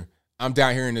answer. I'm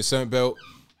down here in the Sun Belt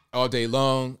all day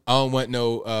long. I don't want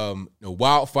no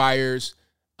wildfires.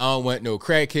 I don't want no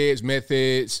crackheads, meth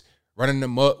heads, running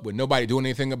them up with nobody doing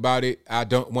anything about it. I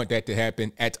don't want that to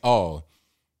happen at all.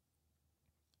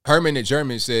 Herman the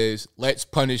German says, let's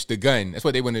punish the gun. That's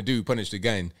what they want to do, punish the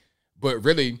gun. But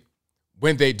really,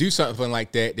 when they do something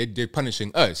like that, they're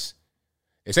punishing us.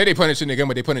 They say they're punishing the gun,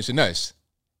 but they're punishing us.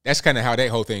 That's kind of how that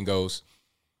whole thing goes.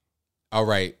 All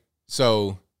right.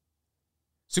 So,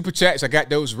 super chats, I got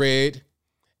those read.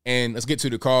 And let's get to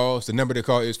the calls. The number to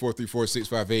call is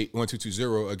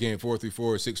 434-658-1220. Again,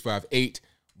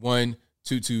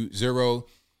 434-658-1220.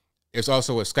 There's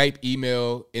also a Skype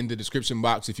email in the description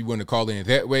box if you want to call in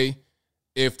that way.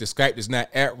 If the Skype is not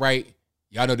at right,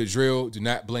 y'all know the drill. Do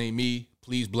not blame me.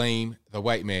 Please blame the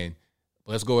white man.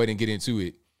 But let's go ahead and get into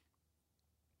it.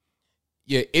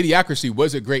 Yeah, Idiocracy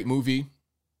was a great movie,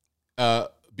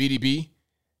 BDB,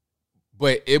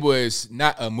 but it was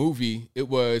not a movie. It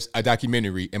was a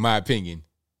documentary, in my opinion.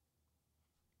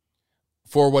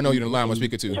 410, you're on the line. I'm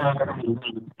speaking to.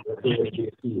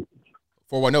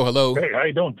 410, hello. Hey, how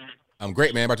you doing? I'm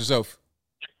great, man. How about yourself?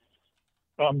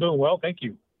 I'm doing well, thank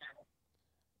you.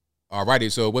 All righty,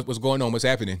 so what's going on? What's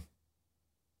happening?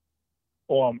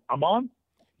 I'm on?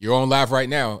 You're on live right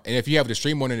now. And if you have the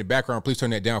stream on in the background, please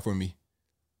turn that down for me.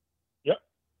 Yep,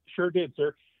 sure did,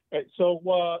 sir. So,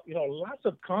 lots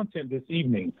of content this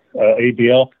evening,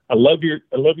 ABL. I love your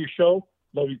show,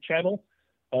 love your channel.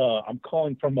 I'm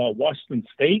calling from Washington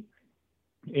State.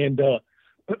 And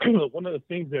one of the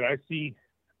things that I see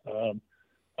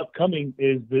upcoming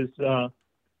is this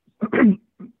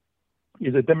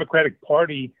is a Democratic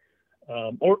Party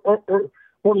or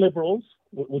liberals,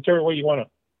 whichever way you want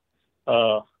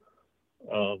to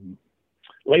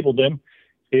label them,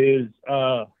 is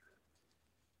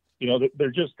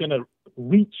they're just going to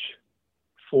reach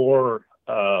for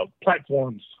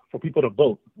platforms for people to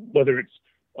vote, whether it's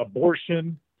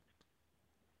abortion,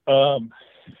 gun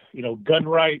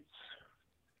rights,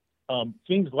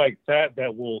 things like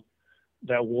that will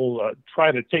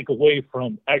try to take away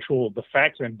from the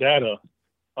facts and data,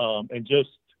 and just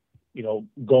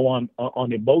go on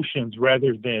emotions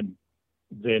rather than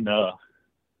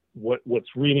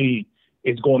what's really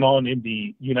is going on in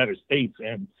the United States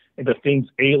and the things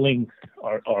ailing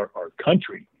our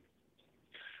country.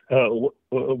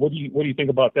 What do you think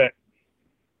about that?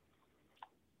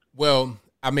 Well,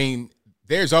 I mean,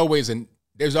 there's always an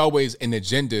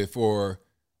agenda for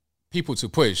people to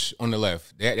push on the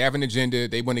left. They have an agenda.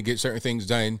 They want to get certain things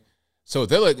done. So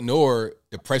they'll ignore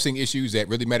the pressing issues that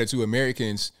really matter to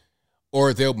Americans,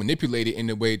 or they'll manipulate it in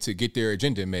a way to get their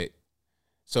agenda met.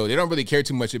 So they don't really care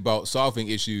too much about solving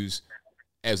issues.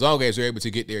 As long as they're able to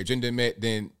get their agenda met,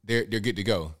 then they're good to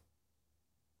go.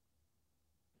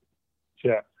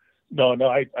 Yeah. No,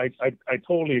 I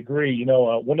totally agree. You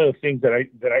know, one of the things that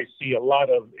I see a lot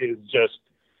of is just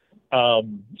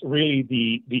really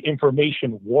the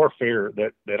information warfare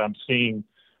that I'm seeing,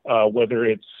 whether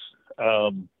it's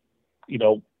you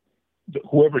know,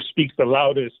 whoever speaks the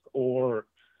loudest or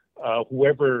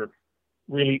whoever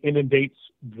really inundates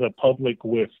the public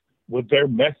with their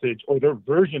message or their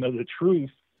version of the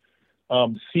truth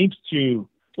seems to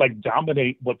like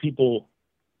dominate what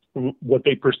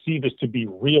they perceive as to be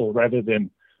real rather than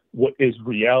what is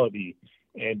reality.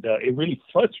 And it really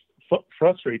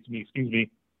frustrates me,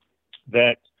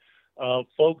 that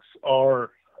folks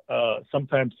are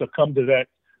sometimes succumb to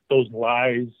those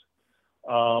lies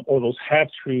or those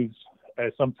half-truths,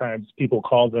 as sometimes people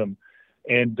call them.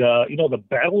 And, you know, the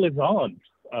battle is on,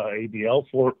 ABL,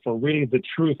 for really the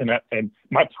truth. And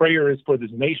my prayer is for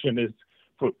this nation is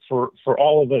for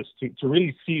all of us to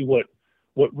really see what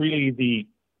really the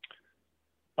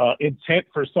intent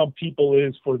for some people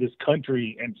is for this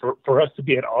country, and for us to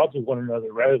be at odds with one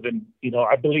another rather than, you know,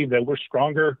 I believe that we're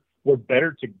stronger, we're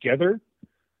better together,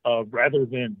 rather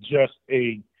than just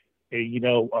a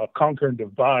conquer and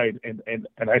divide. And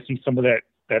I see some of that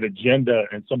agenda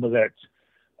and some of that,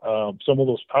 some of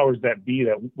those powers that be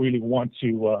that really want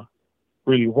to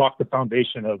really rock the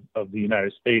foundation of the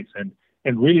United States.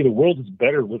 And really the world is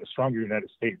better with a stronger United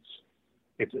States.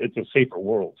 It's a safer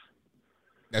world.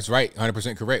 That's right.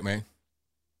 100% correct, man.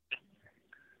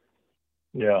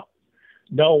 Yeah.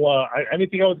 No, I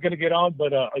didn't think I was going to get on,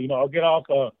 but, you know, I'll get off.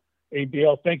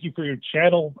 ABL, thank you for your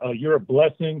channel. You're a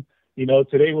blessing. You know,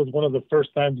 today was one of the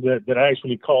first times that I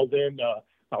actually called in.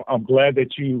 I'm glad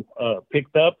that you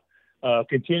picked up.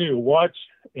 Continue to watch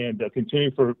and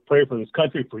continue to pray for this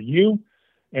country, for you,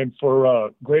 and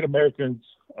for great Americans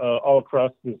all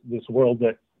across this world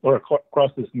or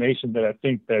across this nation that I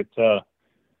think that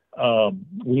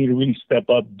we need to really step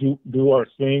up, do our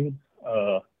thing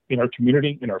in our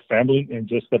community, in our family, and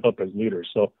just step up as leaders.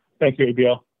 So thank you,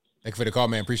 ABL. Thank you for the call,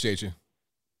 man. Appreciate you.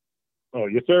 Oh,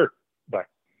 yes, sir. Bye.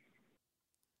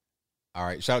 All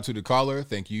right. Shout out to the caller.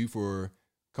 Thank you for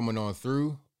coming on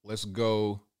through. Let's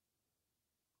go.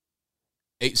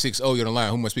 860, you're on the line.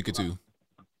 Who am I speaking to?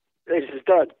 This is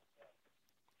Doug.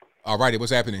 All righty.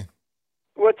 What's happening?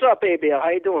 What's up, ABL? How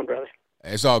you doing, brother?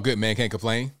 It's all good, man. Can't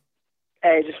complain.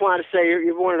 Hey, just wanted to say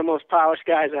you're one of the most polished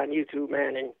guys on YouTube,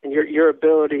 man, and your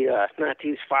ability not to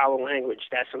use foul language,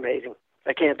 that's amazing.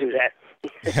 I can't do that.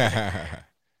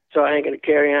 So I ain't going to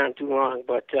carry on too long.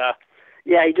 But,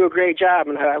 yeah, you do a great job,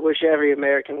 and I wish every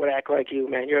American would act like you,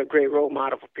 man. You're a great role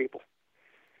model for people.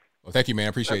 Well, thank you, man. I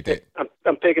appreciate that.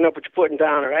 I'm picking up what you're putting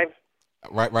down, all right?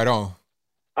 Right on.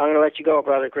 I'm going to let you go,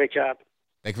 brother. Great job.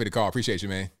 Thank you for the call. Appreciate you,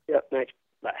 man. Yep, thanks.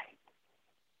 Bye.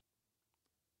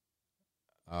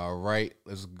 All right,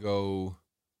 let's go.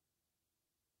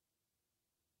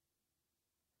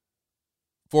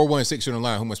 416 on the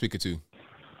line. Who am I speaking to?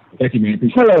 Thank you,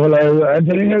 man. Hello,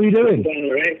 Anthony. How are you doing?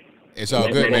 It's all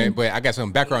good, man. But I got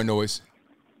some background noise.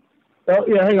 Oh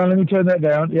yeah, hang on. Let me turn that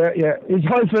down. Yeah. It's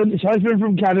Hyphen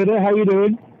from Canada. How you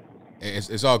doing?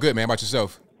 It's all good, man. How about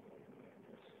yourself?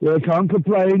 Yeah, can't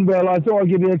complain. Well, I thought I'd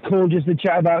give you a call just to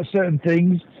chat about certain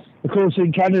things. Of course,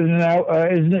 in Canada now,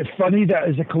 isn't it funny that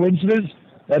it's a coincidence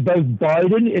that both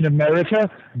Biden in America,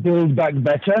 Build Back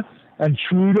Better, and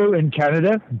Trudeau in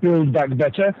Canada, Build Back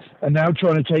Better, are now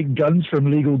trying to take guns from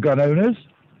legal gun owners?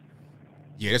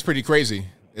 Yeah, that's pretty crazy.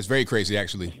 It's very crazy,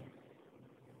 actually.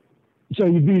 So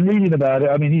you've been reading about it.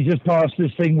 I mean, he's just passed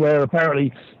this thing where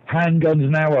apparently handguns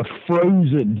now are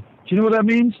frozen. Do you know what that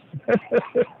means?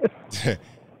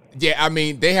 Yeah, I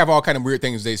mean, they have all kind of weird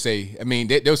things they say. I mean,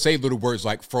 they'll say little words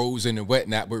like frozen and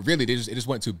whatnot, but really they just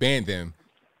want to ban them.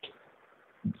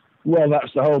 Well,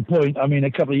 that's the whole point. I mean,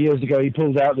 a couple of years ago, he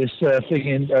pulled out this thing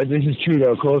in, this is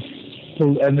Trudeau, of course,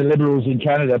 and the Liberals in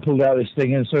Canada pulled out this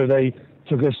thing, and so they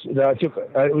took us,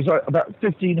 it was like about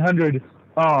 1,500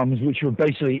 arms, which were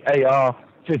basically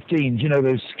AR-15s, you know,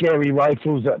 those scary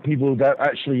rifles that people don't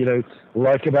actually, you know,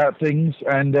 like about things.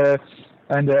 And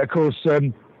of course,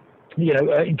 you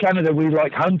know, in Canada, we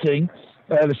like hunting,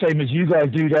 the same as you guys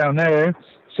do down there.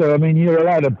 So, I mean, you're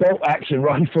allowed a bolt-action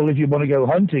rifle if you want to go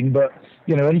hunting, but,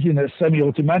 you know, anything that's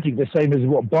semi-automatic, the same as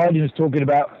what Biden is talking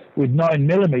about with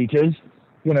 9mm,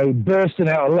 you know, bursting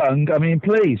out a lung. I mean,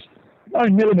 please,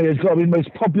 9mm has got to be the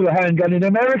most popular handgun in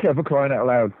America, for crying out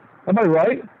loud. Am I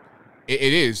right?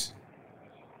 It is.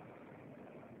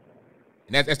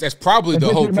 And that's probably the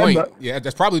whole point. Yeah,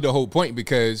 that's probably the whole point,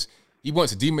 because he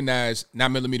wants to demonize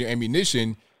 9mm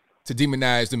ammunition to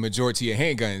demonize the majority of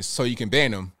handguns so you can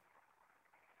ban them.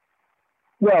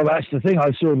 Well, that's the thing.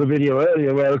 I saw the video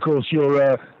earlier where, of course,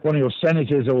 one of your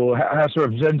senators or House of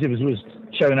Representatives was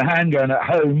showing a handgun at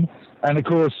home. And, of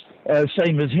course,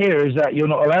 same as here, is that you're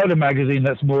not allowed a magazine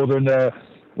that's more than 3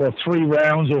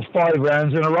 rounds or 5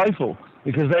 rounds in a rifle,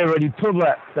 because they already pulled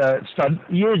that stunt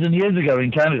years and years ago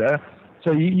in Canada.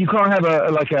 So you can't have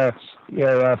a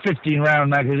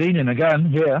 15-round magazine in a gun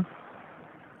here.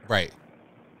 Right.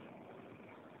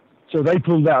 So they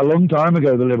pulled that a long time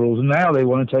ago, the Liberals, and now they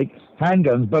want to take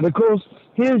handguns. But, of course,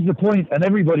 here's the point, and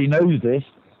everybody knows this,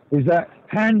 is that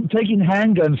taking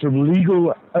handguns from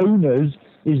legal owners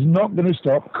is not going to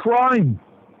stop crime.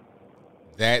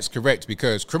 That's correct,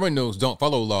 because criminals don't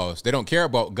follow laws. They don't care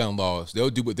about gun laws. They'll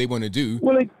do what they want to do.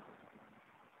 Well,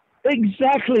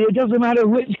 exactly. It doesn't matter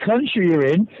which country you're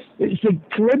in. It's the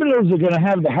criminals are going to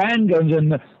have the handguns.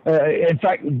 And in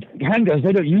fact, handguns,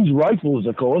 they don't use rifles,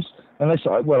 of course, unless,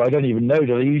 I don't even know.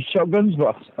 Do they use shotguns?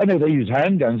 But I know they use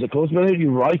handguns, of course, but they don't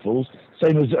use rifles.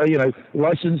 Same as,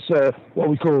 license, what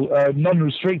we call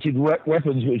non-restricted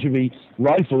weapons, which would be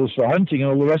rifles for hunting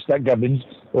and all the rest of that governs,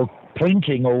 or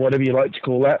plinking, or whatever you like to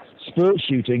call that, sports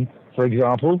shooting, for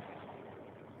example.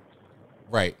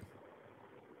 Right.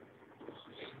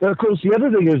 But of course, the other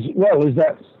thing is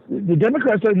that the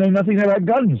Democrats don't know nothing about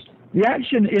guns. The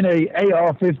action in a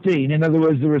AR-15, in other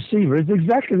words, the receiver, is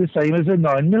exactly the same as a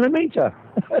 9mm.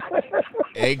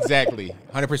 Exactly.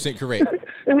 100% correct.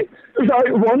 It's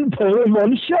like one pull and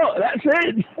one shot. That's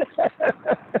it.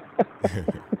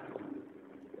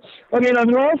 I mean, I'm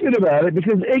laughing about it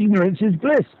because ignorance is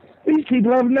bliss. These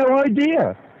people have no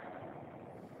idea.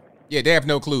 Yeah, they have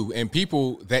no clue. And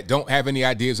people that don't have any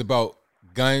ideas about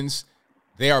guns,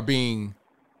 they are being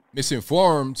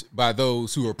misinformed by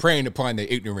those who are preying upon their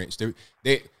ignorance.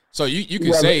 So you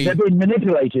can say they're being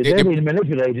manipulated. They're being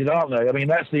manipulated, aren't they? I mean,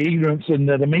 that's the ignorance in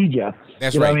the media.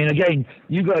 That's right. I mean, again,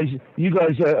 you guys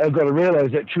have got to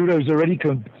realize that Trudeau's already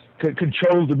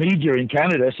controlled the media in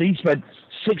Canada. So he spent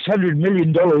 $600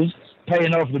 million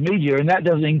paying off the media, and that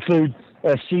doesn't include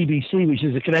CBC, which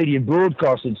is the Canadian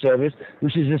Broadcasting Service,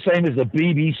 which is the same as the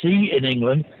BBC in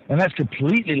England, and that's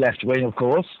completely left-wing, of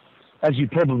course, as you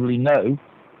probably know.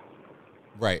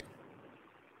 Right.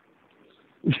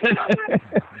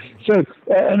 So,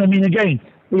 and I mean, again,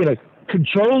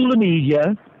 control the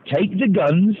media, take the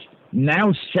guns,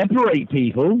 now separate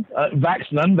people, vax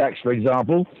and unvax, for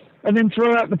example, and then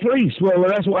throw out the police. Well,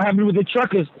 that's what happened with the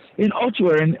truckers in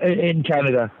Ottawa in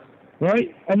Canada,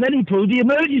 right? And then he pulled the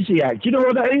Emergency Act. You know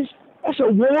what that is? That's a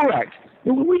war act.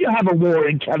 We don't have a war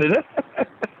in Canada.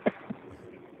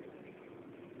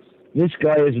 This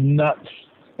guy is nuts,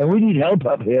 and we need help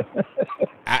up here.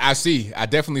 I see. I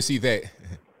definitely see that.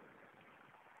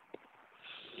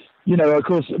 Of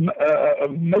course,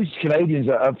 most Canadians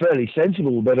are fairly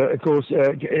sensible, but of course,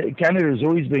 Canada has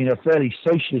always been a fairly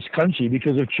socialist country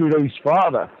because of Trudeau's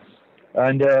father.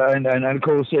 And of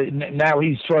course, now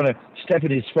he's trying to step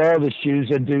in his father's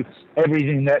shoes and do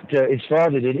everything that his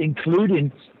father did,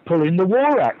 including pulling the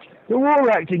War Act. The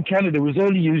War Act in Canada was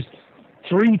only used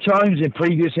 3 times in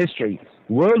previous history: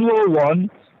 World War I,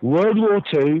 World War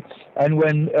II, and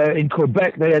when in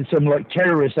Quebec they had some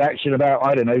terrorist action about,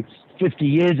 50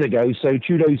 years ago. So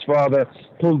Trudeau's father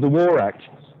pulled the War Act.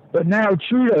 But now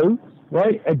Trudeau,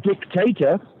 right, a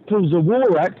dictator, pulls the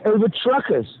War Act over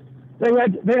truckers. They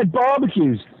had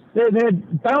barbecues. They had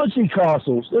bouncy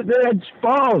castles. They had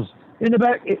spas in the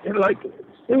back. It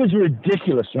was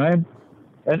ridiculous, man.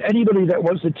 And anybody that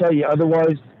wants to tell you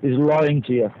otherwise is lying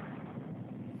to you.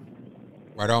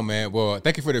 Right on, man. Well,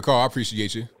 thank you for the call. I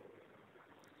appreciate you.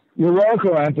 You're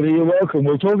welcome, Anthony. You're welcome.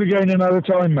 We'll talk again another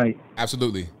time, mate.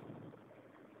 Absolutely.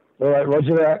 All right,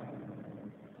 roger that.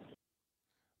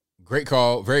 Great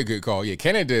call. Very good call. Yeah,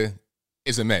 Canada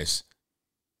is a mess.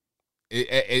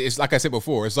 It's like I said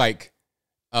before, it's like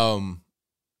a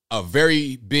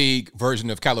very big version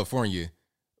of California,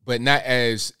 but not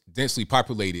as densely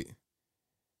populated.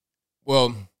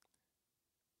 Well,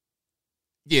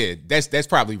 yeah, that's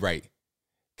probably right.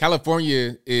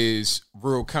 California is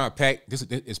rural compact.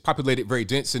 It's populated very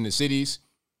dense in the cities,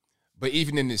 but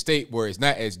even in the state where it's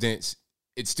not as dense,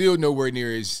 it's still nowhere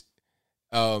near as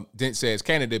dense as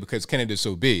Canada because Canada is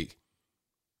so big.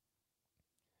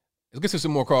 Let's get to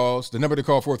some more calls. The number to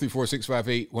call,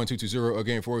 434-658-1220.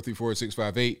 Again,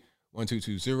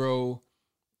 434-658-1220.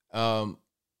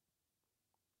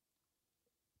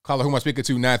 Caller, who am I speaking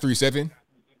to? 937.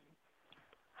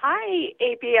 Hi,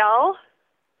 APL.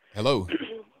 Hello.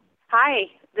 Hi,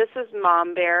 this is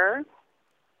Mom Bear.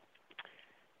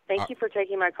 Thank you for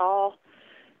taking my call,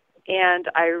 and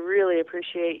I really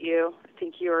appreciate you. I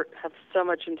think you have so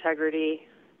much integrity,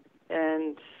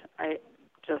 and I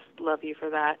just love you for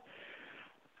that.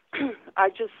 I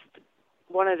just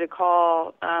wanted to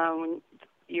call when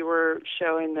you were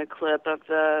showing the clip of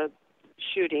the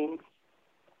shooting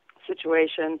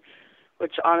situation,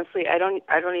 which honestly I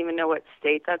don't even know what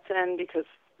state that's in, because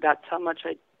that's how much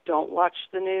I don't watch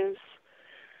the news.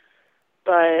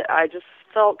 But I just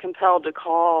felt compelled to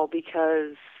call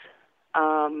because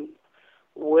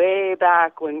way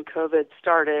back when COVID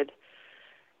started,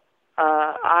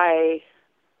 I,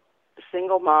 a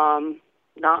single mom,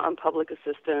 not on public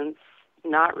assistance,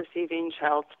 not receiving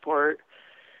child support,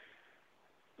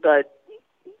 but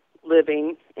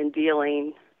living and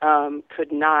dealing,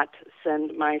 could not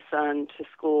send my son to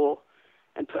school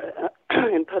and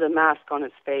put a mask on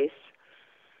his face.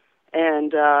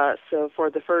 And so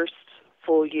for the first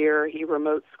full year, he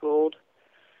remote schooled.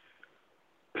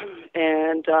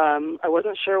 And I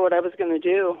wasn't sure what I was going to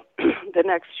do the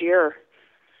next year.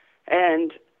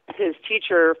 And his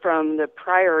teacher from the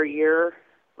prior year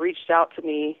reached out to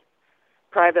me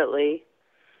privately.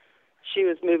 She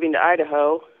was moving to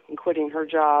Idaho and quitting her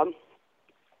job.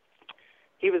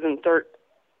 He was in third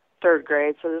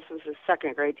grade, so this was his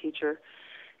second grade teacher.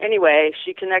 Anyway,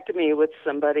 she connected me with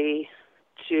somebody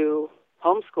to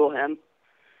homeschool him.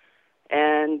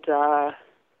 And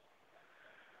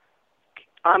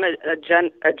I'm a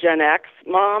Gen X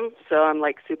mom, so I'm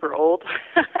like super old.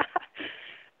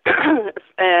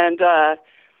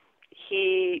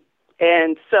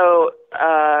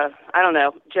 I don't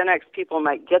know, Gen X people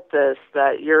might get this,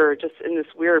 that you're just in this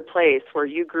weird place where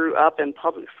you grew up in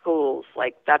public schools,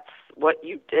 like that's what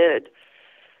you did.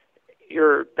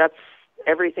 That's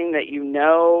everything that you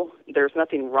know. There's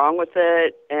nothing wrong with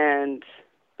it,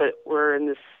 but we're in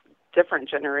this different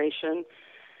generation.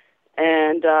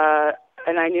 And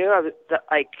I knew I was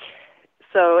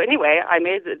so anyway,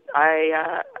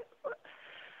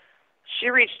 she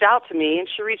reached out to me, and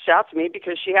she reached out to me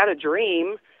because she had a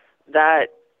dream that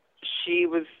she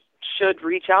should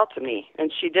reach out to me,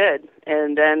 and she did.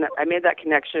 And then I made that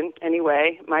connection.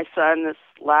 Anyway, my son this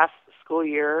last school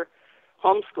year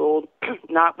homeschooled,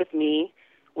 not with me,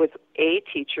 with a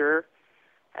teacher.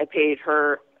 I paid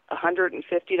her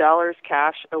 $150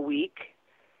 cash a week,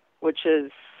 which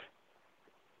is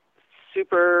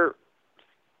super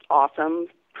awesome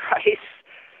price,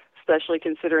 especially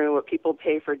considering what people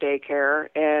pay for daycare.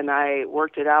 And I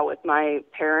worked it out with my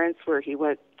parents where he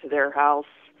went to their house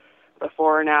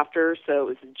before and after, so it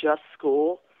was just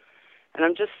school. And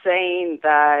I'm just saying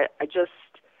that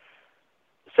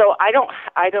so I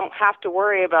don't have to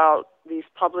worry about these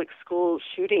public school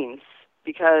shootings,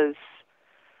 because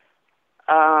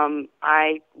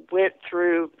I went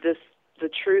through the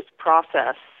truth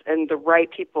process, and the right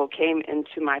people came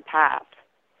into my path,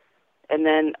 and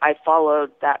then I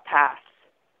followed that path.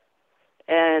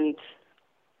 And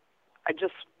I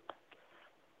just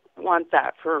want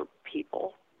that for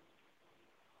people.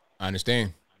 I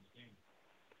understand.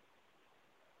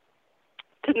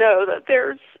 To know that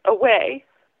there's a way.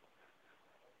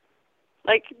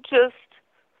 Like,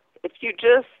 if you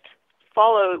just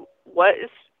follow what is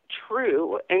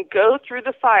true and go through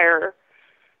the fire,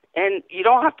 and you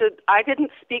don't have to, I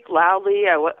didn't speak loudly.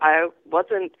 I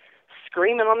wasn't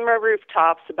screaming on my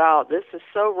rooftops about this is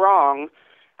so wrong.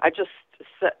 I just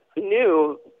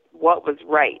knew what was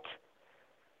right.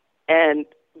 And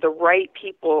the right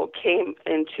people came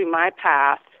into my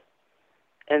path,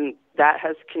 and that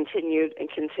has continued and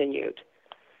continued.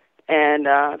 And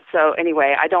so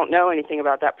anyway, I don't know anything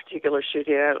about that particular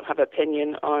shooting. I don't have an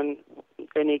opinion on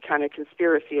any kind of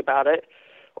conspiracy about it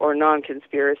or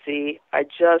non-conspiracy. I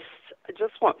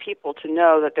just want people to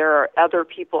know that there are other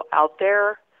people out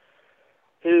there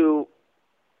who,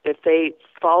 if they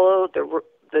follow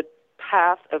the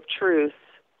path of truth,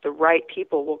 the right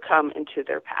people will come into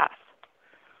their path.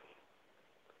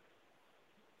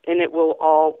 And it will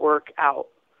all work out.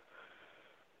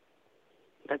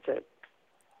 That's it.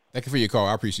 Thank you for your call.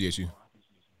 I appreciate you.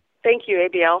 Thank you,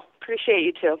 ABL. Appreciate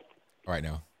you too. All right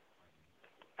now.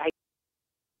 Bye.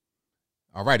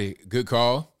 All righty. Good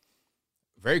call.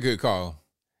 Very good call.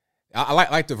 I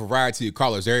like the variety of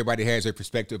callers. Everybody has their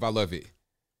perspective. I love it.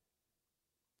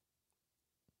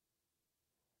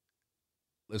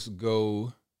 Let's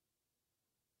go.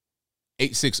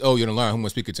 860, you're on the line. Who am I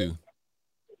speaking to?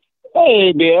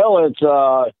 Hey, ABL. It's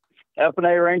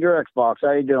F&A Ranger Xbox.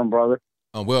 How you doing, brother?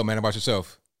 I'm well, man. How about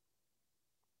yourself?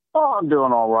 Oh, I'm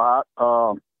doing all right.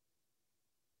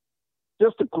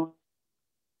 Just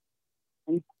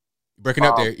breaking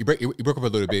up there. You broke up a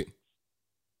little bit.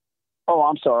 Oh,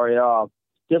 I'm sorry.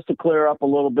 Just to clear up a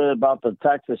little bit about the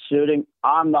Texas shooting,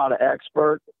 I'm not an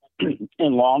expert in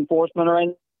law enforcement or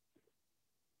anything.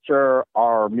 Sure,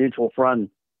 our mutual friend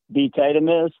D. Tatum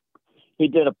is. He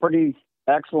did a pretty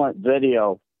excellent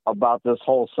video about this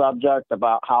whole subject,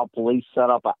 about how police set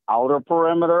up an outer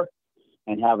perimeter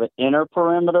and have an inner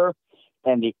perimeter.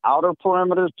 And the outer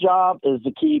perimeter's job is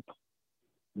to keep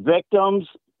victims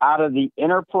out of the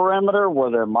inner perimeter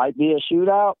where there might be a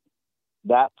shootout.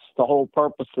 That's the whole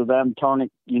purpose of them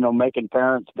making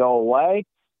parents go away,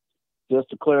 just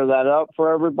to clear that up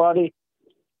for everybody.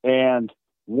 And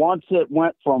once it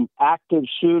went from active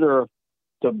shooter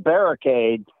to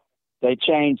barricade, they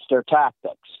changed their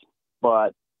tactics.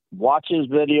 But watch his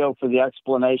video for the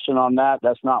explanation on that.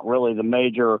 That's not really the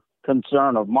major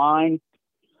concern of mine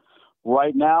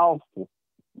right now.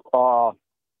 Although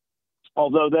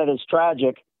that is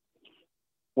tragic,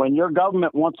 when your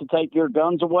government wants to take your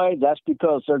guns away, that's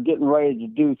because they're getting ready to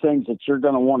do things that you're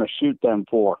going to want to shoot them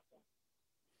for.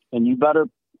 And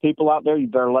people out there, you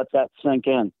better let that sink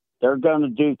in. They're going to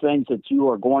do things that you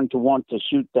are going to want to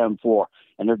shoot them for.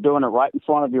 And they're doing it right in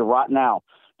front of you right now.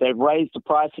 They've raised the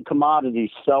price of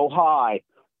commodities so high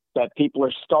that people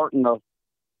are starting to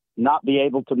not be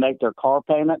able to make their car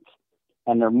payments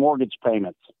and their mortgage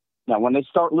payments. Now, when they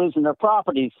start losing their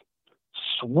properties,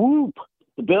 swoop,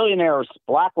 the billionaires,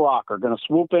 BlackRock, are going to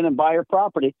swoop in and buy your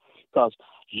property because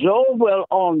you will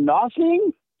own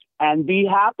nothing and be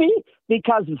happy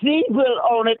because they will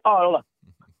own it all.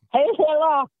 Hey,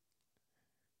 hello.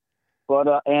 But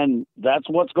and that's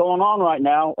what's going on right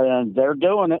now, and they're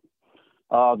doing it.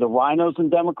 The rhinos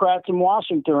and Democrats in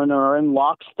Washington are in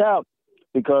lockstep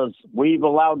because we've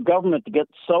allowed government to get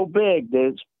so big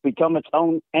that it's become its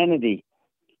own entity.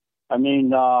 I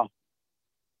mean,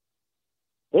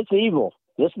 it's evil.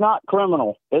 It's not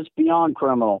criminal. It's beyond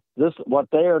criminal. What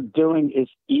they are doing is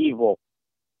evil.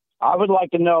 I would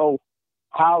like to know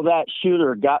how that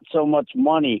shooter got so much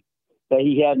money that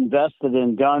he had invested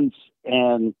in guns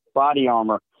and body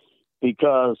armor,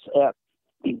 because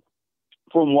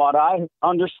from what I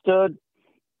understood,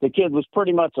 the kid was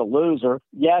pretty much a loser.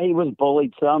 Yeah, he was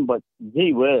bullied some, but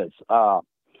gee whiz. Come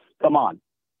on.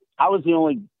 I was the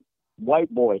only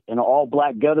white boy in an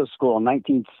all-black ghetto school in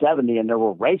 1970, and there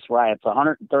were race riots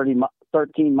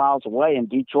 113 miles away in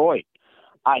Detroit.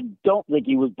 I don't think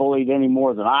he was bullied any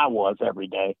more than I was every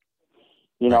day.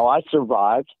 I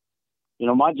survived.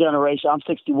 My generation, I'm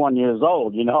 61 years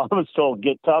old. I was told,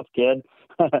 get tough, kid.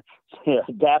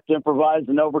 Adapt, improvise,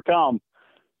 and overcome.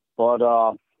 But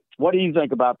what do you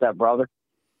think about that, brother?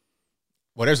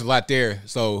 Well, there's a lot there.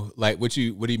 So, like, what do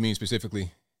you mean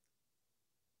specifically?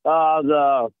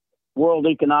 The World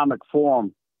Economic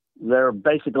Forum. They're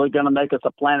basically going to make us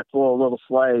a planet full of little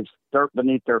slaves, dirt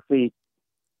beneath their feet.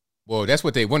 Well, that's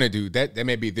what they want to do. That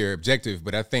may be their objective,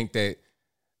 but I think that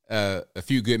a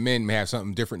few good men may have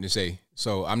something different to say.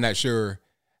 So I'm not sure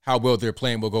how well their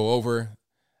plan will go over.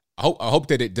 I hope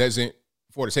that it doesn't,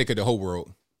 for the sake of the whole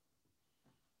world.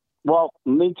 Well,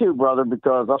 me too, brother,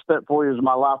 because I spent 4 years of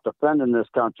my life defending this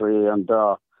country, and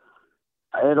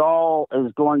it all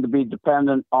is going to be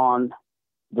dependent on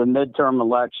the midterm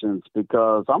elections,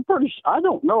 because I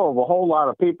don't know of a whole lot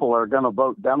of people are going to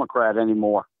vote Democrat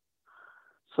anymore.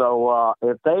 So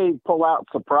if they pull out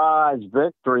surprise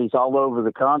victories all over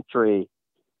the country,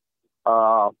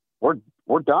 we're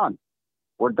done.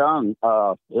 We're done.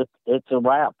 It's a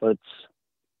wrap.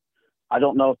 I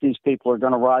don't know if these people are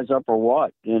going to rise up or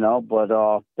what, but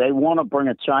they want to bring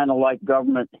a China-like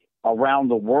government around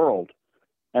the world.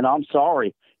 And I'm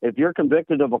sorry, if you're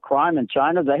convicted of a crime in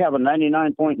China, they have a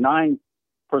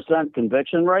 99.9%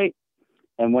 conviction rate.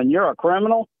 And when you're a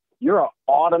criminal, you're an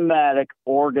automatic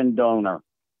organ donor.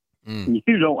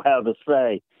 You don't have a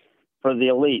say for the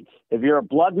elites. If you're a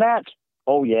blood match,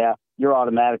 oh yeah, you're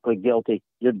automatically guilty.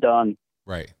 You're done.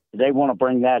 Right. They want to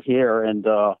bring that here, and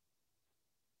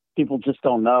people just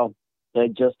don't know. They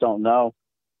just don't know.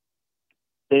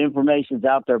 The information's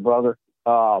out there, brother.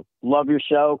 Love your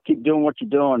show. Keep doing what you're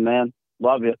doing, man.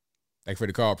 Love you. Thanks for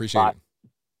the call. Appreciate it.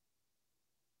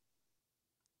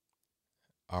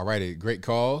 All righty. Great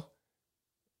call.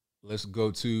 Let's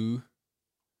go to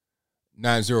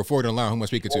 904 on the line. Who am I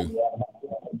speaking to?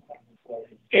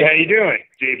 Hey, how you doing?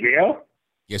 JBL?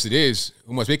 Yes, it is.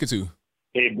 Who am I speaking to?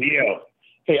 Hey, BL.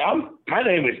 Hey, my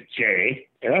name is Jay,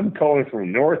 and I'm calling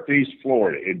from Northeast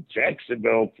Florida, in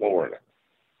Jacksonville, Florida.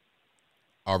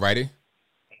 All righty.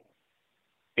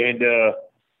 And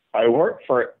I work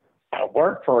for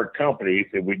a company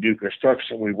that we do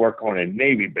construction. We work on a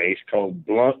Navy base called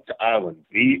Blunt Island,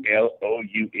 Blount.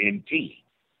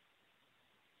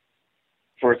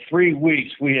 For 3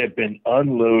 weeks, we have been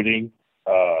unloading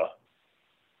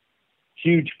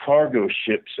huge cargo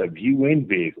ships of UN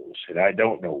vehicles, and I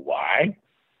don't know why.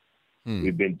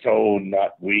 We've been told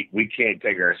we can't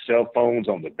take our cell phones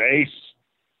on the base.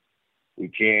 We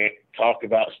can't talk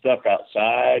about stuff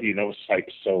outside. It's like,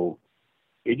 so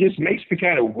it just makes me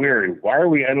kind of weary. Why are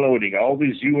we unloading all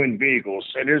these UN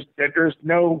vehicles? And there's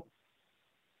no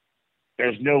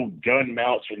gun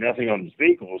mounts or nothing on these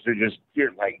vehicles.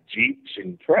 They're like Jeeps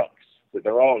and trucks, but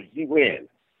they're all UN.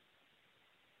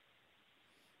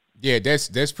 Yeah,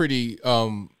 that's pretty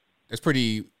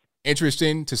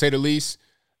interesting to say the least.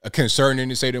 Concerning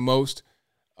to say the most.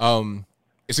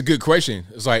 It's a good question.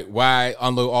 It's like, why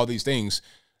unload all these things?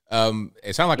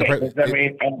 It sounds like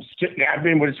I've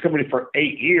been with this company for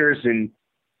 8 years, and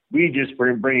we just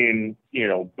been bringing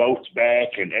boats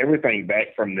back and everything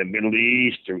back from the Middle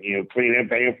East, or cleaning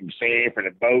everything from sand for the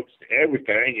boats to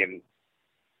everything, and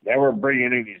now we're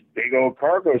bringing in these big old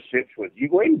cargo ships with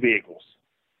UN vehicles.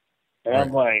 And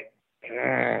I'm like,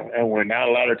 and we're not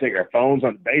allowed to take our phones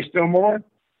on the base no more,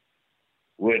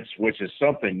 which is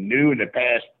something new in the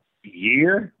past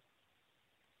year.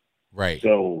 Right.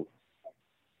 So,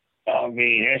 I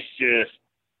mean, it's just,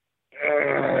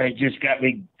 it just got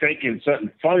me thinking something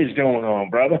funny's going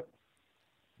on, brother.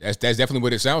 That's definitely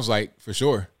what it sounds like, for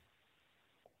sure.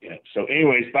 Yeah. So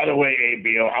anyways, by the way,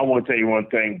 ABL, I want to tell you one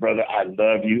thing, brother. I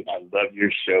love you. I love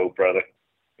your show, brother.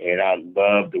 And I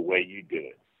love the way you do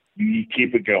it. You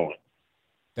keep it going.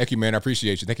 Thank you, man. I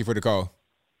appreciate you. Thank you for the call.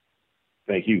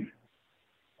 Thank you.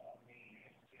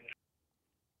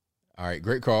 All right,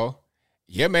 great call.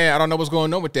 Yeah, man, I don't know what's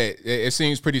going on with that. It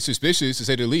seems pretty suspicious, to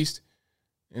say the least.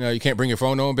 You can't bring your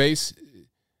phone on base.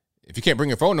 If you can't bring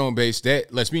your phone on base,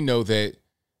 that lets me know that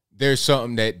there's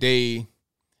something that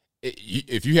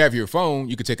if you have your phone,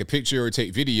 you could take a picture or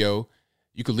take video.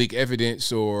 You could leak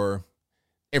evidence or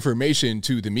information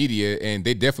to the media, and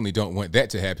they definitely don't want that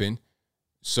to happen.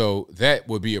 So that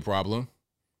would be a problem.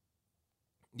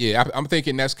 Yeah, I'm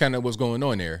thinking that's kind of what's going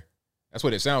on there. That's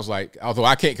what it sounds like. Although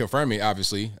I can't confirm it,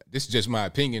 obviously. This is just my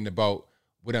opinion about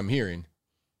what I'm hearing.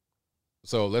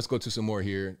 So let's go to some more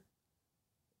here.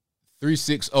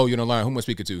 360, you're on the line. Who am I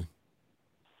speaking to?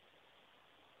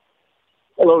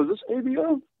 Hello, is this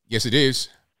ABO? Yes, it is.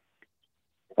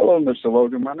 Hello, Mr.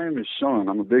 Logan. My name is Sean.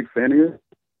 I'm a big fan of you.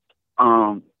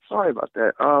 Sorry about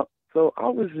that. So I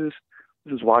was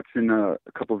just watching a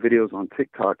couple of videos on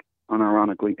TikTok,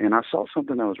 unironically, and I saw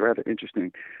something that was rather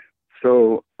interesting.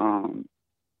 So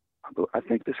I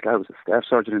think this guy was a staff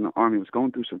sergeant in the Army, was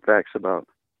going through some facts about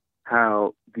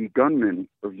how the gunmen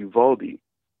of Uvalde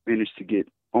managed to get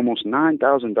almost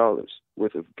 $9,000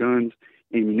 worth of guns,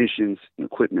 ammunitions, and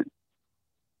equipment.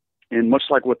 And much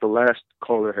like what the last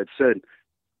caller had said,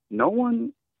 no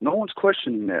one's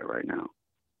questioning that right now.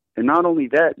 And not only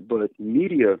that, but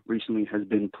media recently has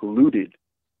been polluted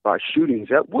by shootings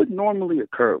that would normally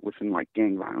occur within like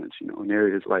gang violence, in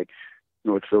areas like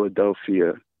North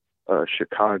Philadelphia,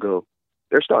 Chicago.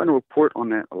 They're starting to report on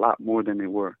that a lot more than they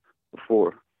were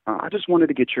before. I just wanted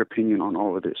to get your opinion on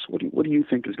all of this. What do you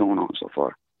think is going on so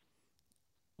far?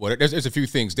 Well, there's a few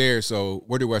things there. So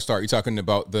where do I start? You're talking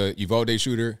about the Uvalde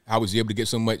shooter. How was he able to get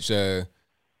so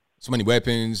many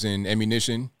weapons and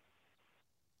ammunition?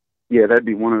 Yeah, that'd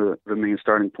be one of the main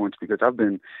starting points, because I've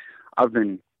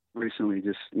been recently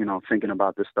just thinking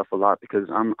about this stuff a lot, because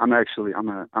I'm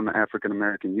an African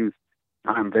American youth.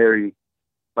 I'm very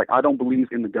I don't believe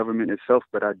in the government itself,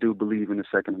 but I do believe in the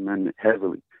Second Amendment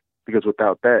heavily, because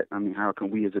without that, I mean, how can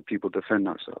we as a people defend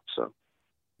ourselves? So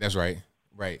that's right.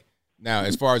 Now,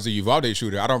 as far as the Uvalde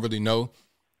shooter, I don't really know.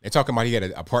 They're talking about he had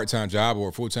a part-time job or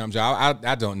a full-time job.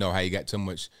 I don't know how he got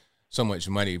so much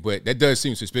money, but that does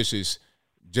seem suspicious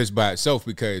just by itself,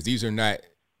 because these are not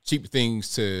cheap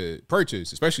things to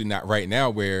purchase, especially not right now,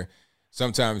 where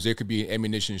sometimes there could be an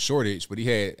ammunition shortage. But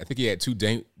I think he had two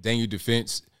Daniel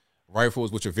Defense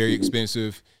rifles, which are very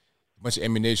expensive, a bunch of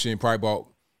ammunition, probably bought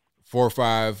 $4 or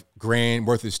 $5 grand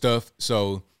worth of stuff.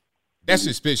 So that's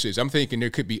suspicious. I'm thinking there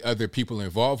could be other people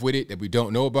involved with it that we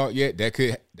don't know about yet.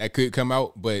 That could come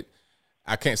out, but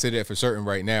I can't say that for certain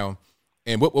right now.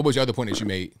 And what was your other point that you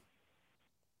made?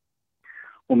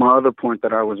 Well, my other point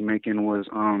that I was making was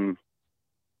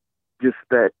just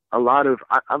that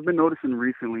I've been noticing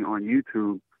recently on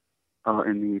YouTube,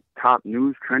 in the top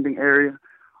news trending area,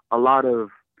 a lot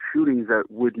of shootings that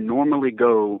would normally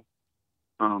go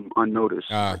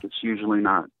unnoticed. Like it's usually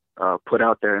not put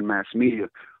out there in mass media.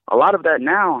 A lot of that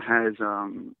now has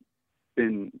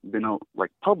been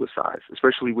publicized,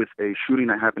 especially with a shooting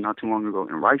that happened not too long ago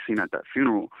in Racine at that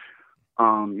funeral.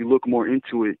 You look more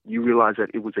into it, you realize that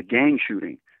it was a gang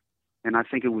shooting. And I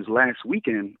think it was last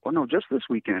weekend, or no, just this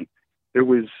weekend, there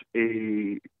was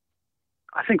 40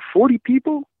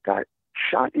 people got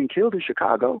shot and killed in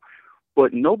Chicago,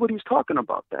 but nobody's talking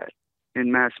about that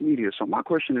in mass media. So my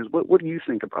question is, what do you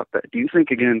think about that? Do you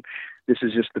think, again, this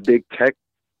is just the big tech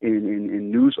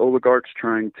in news oligarchs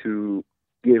trying to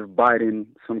give Biden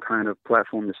some kind of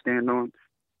platform to stand on?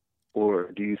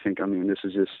 Or do you think, I mean, this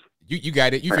is just... You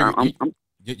got it. You got it.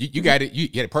 You got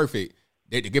it perfect.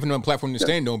 They're giving them a platform to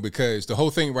stand on because the whole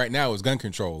thing right now is gun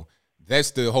control.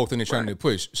 That's the whole thing they're trying to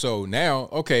push. So now,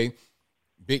 okay,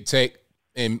 big tech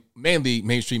and mainly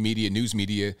mainstream media, news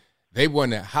media, they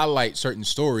want to highlight certain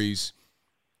stories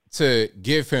to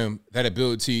give him that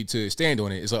ability to stand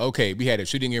on it. It's like, okay, we had a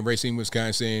shooting in Racine,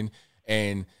 Wisconsin,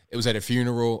 and it was at a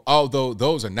funeral. Although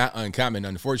those are not uncommon,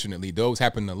 unfortunately. Those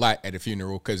happen a lot at a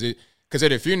funeral because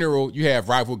at a funeral, you have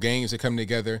rival gangs that come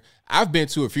together. I've been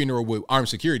to a funeral with armed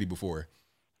security before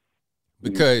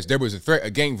because there was a threat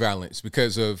of gang violence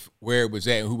because of where it was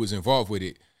at and who was involved with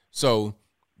it. So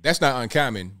that's not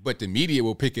uncommon, but the media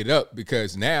will pick it up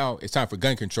because now it's time for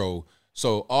gun control.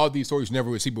 So all these stories you never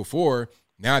would see before,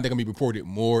 now they're going to be reported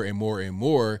more and more and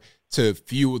more to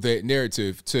fuel that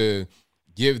narrative, to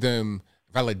give them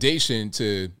validation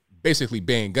to basically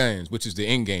ban guns, which is the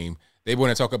end game. They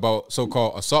want to talk about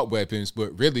so-called assault weapons,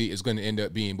 but really it's going to end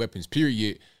up being weapons,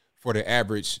 period, for the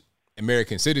average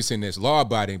American citizen that's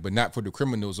law-abiding, but not for the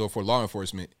criminals or for law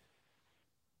enforcement.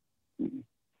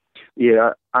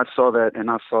 Yeah, I saw that, and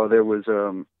I saw there was,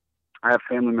 I have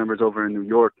family members over in New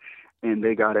York, and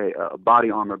they got a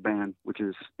body armor ban, which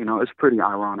is, you know, it's pretty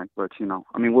ironic, but, you know,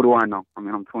 I mean, what do I know? I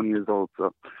mean, I'm 20 years old,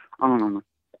 so I don't know.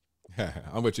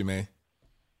 I'm with you, man.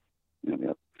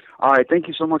 Yep. All right, thank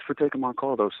you so much for taking my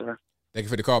call, though, sir. Thank you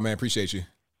for the call, man. Appreciate you.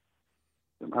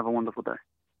 Have a wonderful day.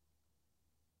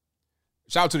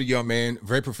 Shout out to the young man.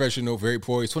 Very professional, very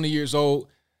poised. 20 years old.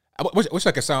 I wish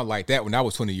I could sound like that when I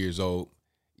was 20 years old.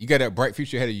 You got a bright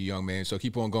future ahead of you, young man, so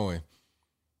keep on going.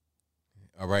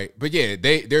 All right. But, yeah,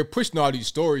 they're pushing all these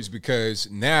stories because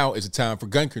now is the time for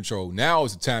gun control. Now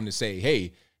is the time to say,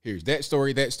 hey, here's that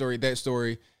story, that story, that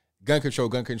story. Gun control,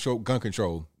 gun control, gun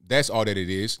control. That's all that it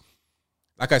is.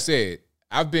 Like I said,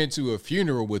 I've been to a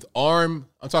funeral with I'm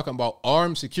talking about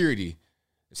armed security.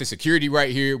 It's a security right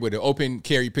here with an open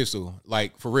carry pistol,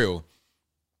 like for real.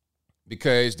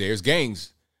 Because there's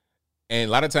gangs. And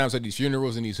a lot of times at these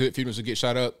funerals and these hood funerals that get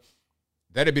shot up,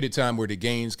 that'll be the time where the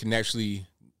gangs can actually,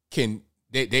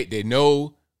 they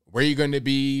know where you're going to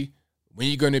be, when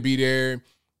you're going to be there.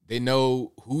 They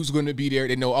know who's going to be there.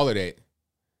 They know all of that.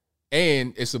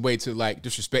 And it's a way to like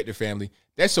disrespect the family.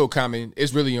 That's so common.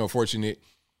 It's really unfortunate.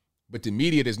 But the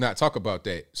media does not talk about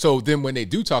that. So then when they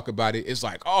do talk about it, it's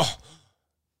like, oh,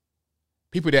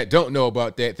 people that don't know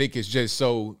about that think it's just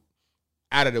so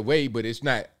out of the way, but it's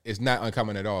not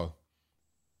uncommon at all.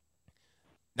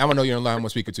 Now I know you're on the line. I'm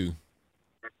speaking to.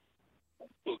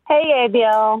 Hey,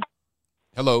 ABL.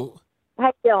 Hello.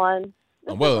 How you doing?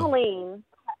 This I'm well. is Helene.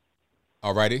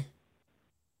 All righty.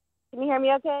 Can you hear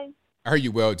me okay? I heard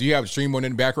you well. Do you have a stream on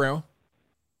in the background?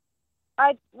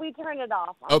 We turned it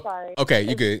off. I'm sorry. Okay,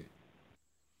 you good.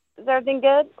 Is everything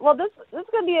good? Well, this is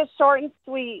going to be a short and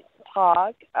sweet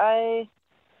talk. I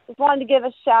just wanted to give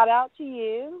a shout out to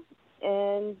you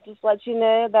and just let you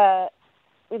know that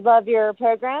we love your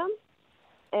program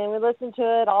and we listen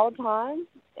to it all the time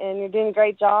and you're doing a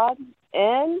great job.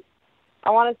 And I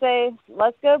want to say,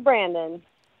 let's go, Brandon.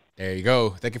 There you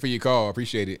go. Thank you for your call. I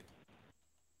appreciate it.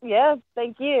 Yes,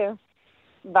 thank you.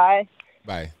 Bye.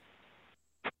 Bye.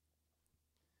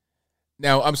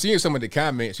 Now, I'm seeing some of the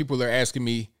comments. People are asking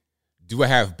me, do I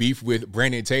have beef with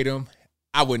Brandon Tatum?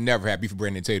 I would never have beef with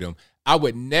Brandon Tatum. I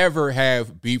would never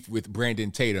have beef with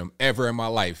Brandon Tatum ever in my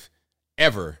life.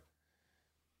 Ever.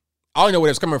 I don't know where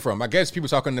that's coming from. I guess people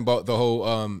talking about the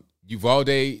whole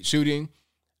Uvalde shooting.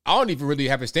 I don't even really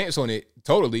have a stance on it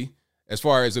totally as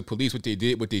far as the police, what they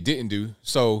did, what they didn't do.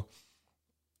 So,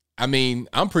 I mean,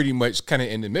 I'm pretty much kind of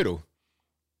in the middle.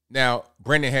 Now,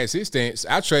 Brandon has his stance.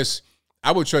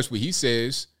 I would trust what he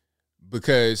says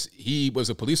because he was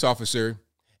a police officer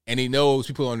and he knows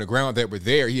people on the ground that were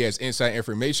there. He has inside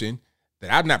information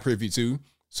that I'm not privy to.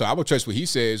 So I would trust what he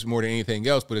says more than anything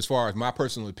else. But as far as my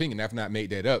personal opinion, I've not made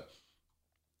that up.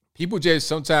 People just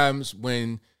sometimes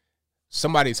when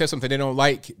somebody says something they don't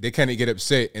like, they kind of get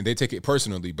upset and they take it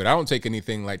personally. But I don't take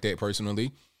anything like that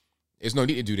personally. There's no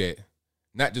need to do that.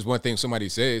 Not just one thing somebody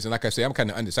says. And like I say, I'm kind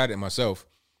of undecided myself.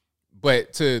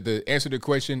 But to the answer to the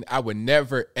question, I would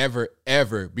never, ever,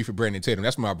 ever be for Brandon Tatum.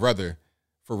 That's my brother,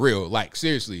 for real. Like,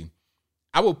 seriously,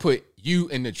 I would put you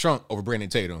in the trunk over Brandon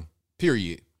Tatum,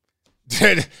 period.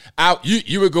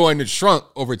 You would go in the trunk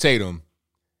over Tatum,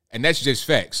 and that's just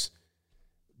facts.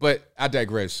 But I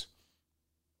digress.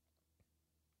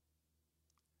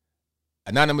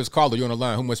 Anonymous caller, you on the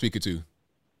line. Who am I speaking to?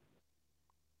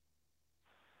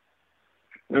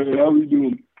 Hey, how you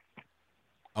doing?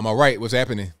 I'm all right. What's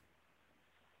happening?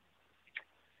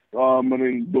 My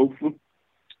name is Bofa.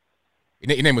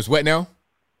 Your name was what now?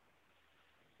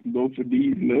 Bofa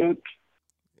D's nuts.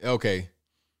 Okay.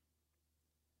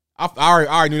 I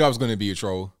already knew that was going to be a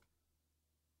troll.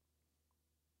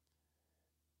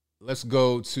 Let's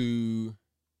go to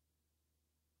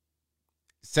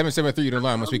 773 to the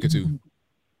line. I'm speaking to.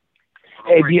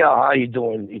 Hey, BL, how you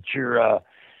doing? It's your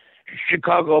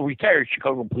retired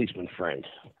Chicago policeman friend.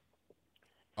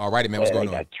 All righty, man. What's going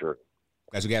on?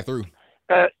 Glad you got through.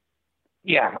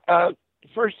 Yeah.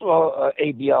 First of all,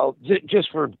 ABL,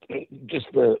 just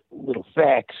the little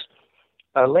facts.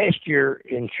 Last year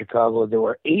in Chicago, there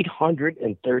were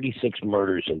 836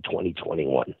 murders in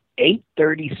 2021.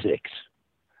 836.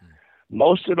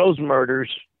 Most of those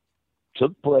murders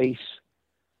took place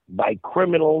by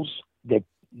criminals that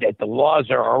the laws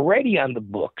are already on the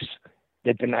books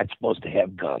that they're not supposed to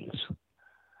have guns.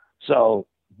 So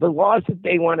the laws that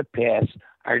they want to pass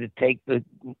are to take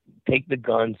the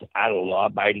guns out of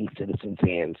law-abiding citizens'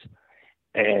 hands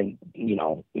and,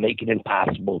 make it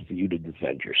impossible for you to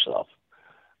defend yourself.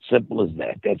 Simple as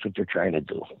that. That's what they're trying to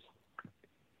do.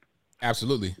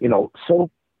 Absolutely.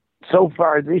 So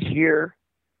far this year,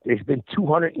 there's been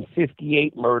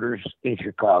 258 murders in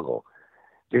Chicago.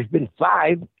 There's been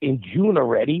 5 in June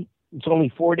already. It's only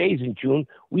 4 days in June.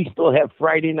 We still have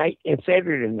Friday night and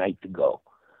Saturday night to go.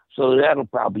 So that'll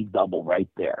probably double right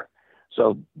there.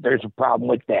 So there's a problem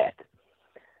with that.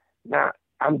 Now,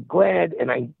 I'm glad, and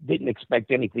I didn't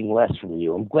expect anything less from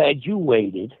you. I'm glad you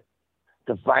waited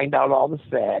to find out all the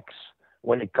facts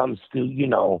when it comes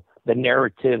to, the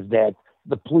narrative that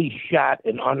the police shot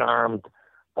an unarmed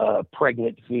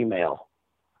pregnant female,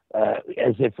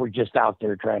 as if we're just out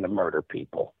there trying to murder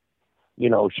people.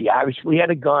 She obviously had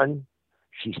a gun.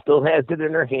 She still has it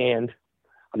in her hand.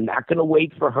 I'm not going to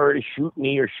wait for her to shoot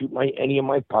me or shoot any of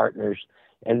my partners,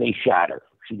 and they shot her.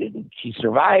 She didn't. She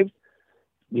survived.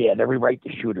 We had every right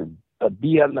to shoot her.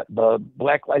 Be on the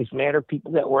Black Lives Matter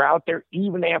people that were out there,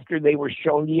 even after they were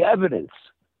shown the evidence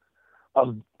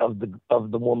of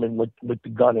the woman with the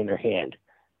gun in her hand.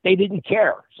 They didn't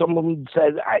care. Some of them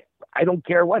said, I don't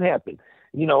care what happened.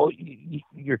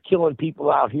 You're killing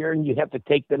people out here and you have to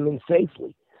take them in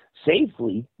safely.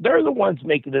 Safely, they're the ones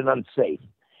making it unsafe.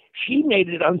 She made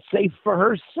it unsafe for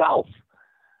herself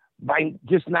by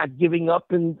just not giving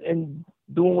up and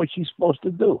doing what she's supposed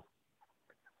to do.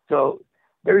 So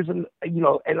there's and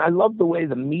I love the way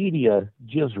the media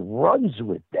just runs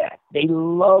with that. They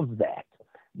love that.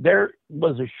 There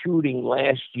was a shooting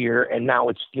last year, and now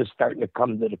it's just starting to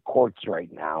come to the courts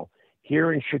right now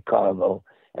here in Chicago.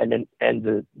 And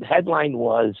the headline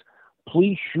was,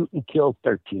 "Police shoot and kill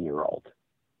 13-year-old,"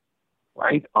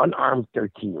 right? Unarmed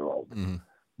 13-year-old. Mm-hmm.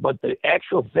 But the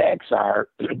actual facts are,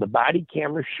 the body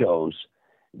camera shows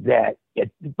that,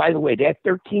 by the way, that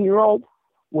 13-year-old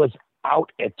was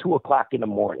out at 2:00 in the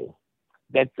morning.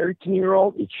 That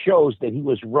 13-year-old, it shows that he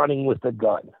was running with a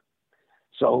gun.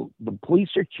 So the police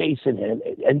are chasing him.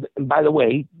 And by the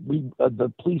way,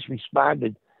 the police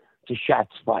responded to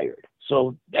shots fired.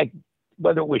 So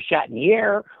whether it was shot in the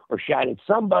air or shot at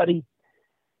somebody,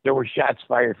 there were shots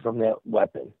fired from that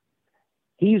weapon.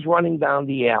 He's running down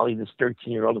the alley, this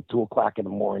 13-year-old, at 2:00 in the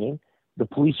morning. The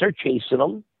police are chasing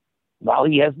him while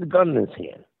he has the gun in his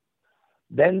hand.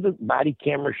 Then the body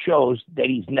camera shows that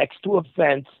he's next to a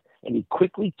fence, and he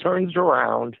quickly turns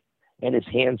around, and his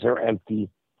hands are empty,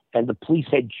 and the police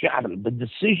had shot him. The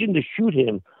decision to shoot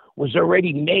him was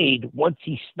already made once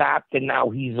he stopped, and now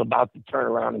he's about to turn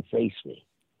around and face me.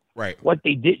 Right. What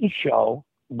they didn't show,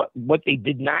 but what they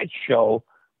did not show,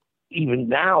 even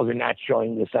now they're not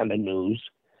showing this on the news,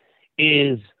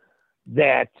 is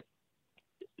that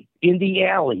in the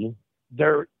alley,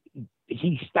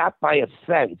 he stopped by a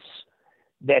fence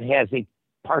that has a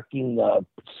parking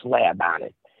slab on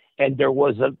it. And there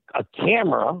was a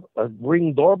camera, a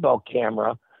Ring doorbell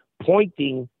camera,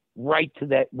 pointing right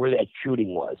to where that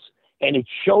shooting was. And it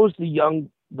shows the young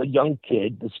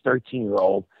kid, this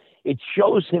 13-year-old, it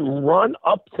shows him run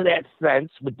up to that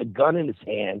fence with the gun in his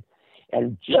hand.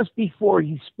 And just before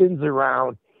he spins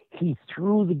around, he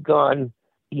threw the gun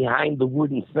behind the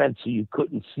wooden fence so you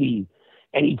couldn't see.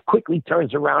 And he quickly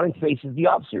turns around and faces the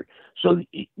officer. So,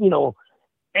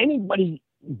 anybody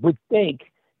would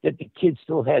think that the kid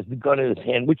still has the gun in his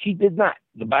hand, which he did not.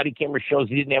 The body camera shows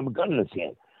he didn't have a gun in his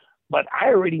hand. But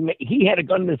he had a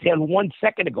gun in his hand 1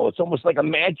 second ago. It's almost like a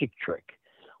magic trick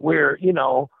where,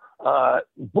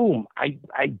 boom, I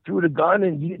threw the gun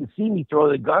and you didn't see me throw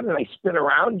the gun, and I spin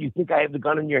around. You think I have the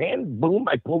gun in your hand? Boom,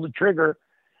 I pull the trigger,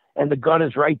 and the gun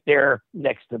is right there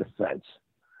next to the fence.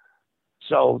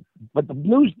 So, but the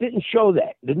news didn't show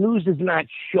that. The news is not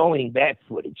showing that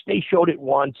footage. They showed it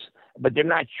once. but they're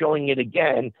not showing it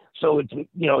again. So it's,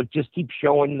 it just keeps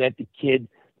showing that the kid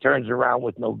turns around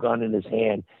with no gun in his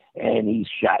hand and he's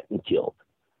shot and killed.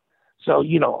 So,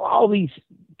 all these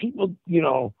people,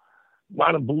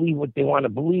 want to believe what they want to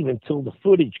believe until the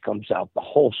footage comes out. The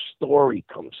whole story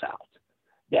comes out.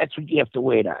 That's what you have to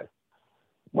wait on.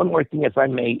 One more thing, if I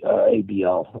may,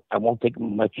 ABL, I won't take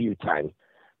much of your time.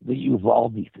 The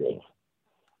Uvalde thing.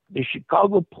 The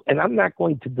Chicago, and I'm not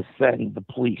going to defend the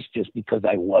police just because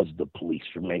I was the police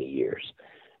for many years.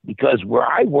 Because where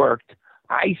I worked,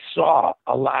 I saw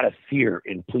a lot of fear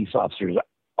in police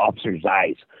officers'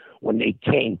 eyes when they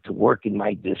came to work in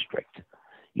my district.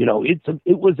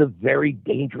 It was a very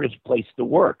dangerous place to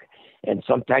work. And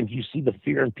sometimes you see the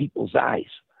fear in people's eyes.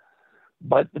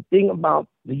 But the thing about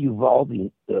the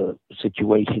Uvalde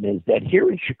situation is that here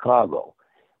in Chicago,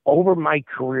 over my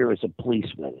career as a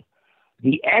policeman,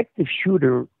 the active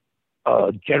shooter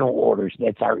general orders,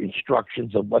 that's our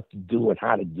instructions of what to do and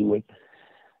how to do it,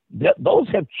 those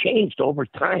have changed over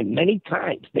time, many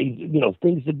times.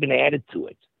 Things have been added to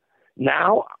it.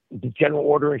 Now, the general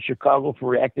order in Chicago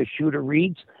for active shooter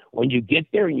reads, when you get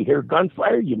there and you hear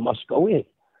gunfire, you must go in.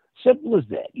 Simple as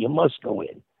that. You must go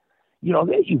in.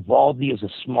 That Uvalde is a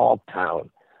small town.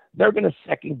 They're going to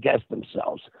second guess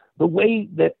themselves. The way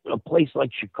that a place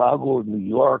like Chicago or New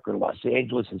York or Los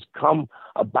Angeles has come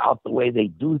about the way they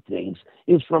do things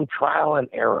is from trial and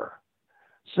error.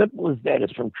 Simple as that.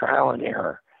 It's from trial and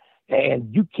error.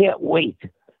 And you can't wait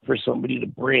for somebody to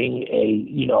bring a,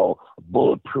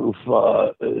 bulletproof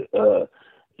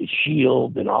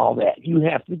shield and all that. You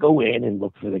have to go in and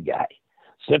look for the guy.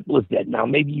 Simple as that. Now,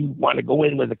 maybe you want to go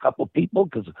in with a couple people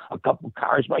because a couple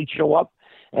cars might show up,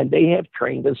 and they have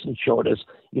trained us and showed us,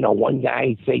 one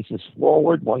guy faces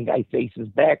forward, one guy faces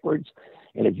backwards.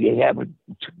 And if you have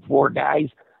 4 guys,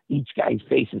 each guy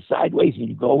faces sideways, and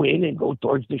you go in and go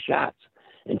towards the shots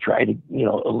and try to,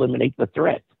 eliminate the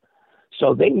threat.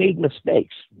 So they made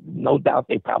mistakes. No doubt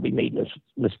they probably made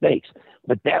mistakes.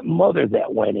 But that mother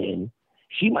that went in,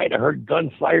 she might have heard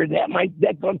gunfire.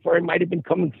 That gunfire might have been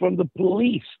coming from the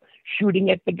police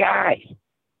shooting at the guy.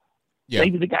 Yeah.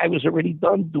 Maybe the guy was already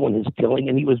done doing his killing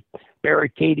and he was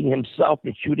barricading himself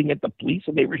and shooting at the police,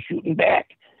 and they were shooting back.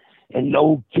 And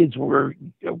no kids were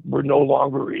no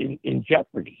longer in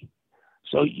jeopardy.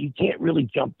 So you can't really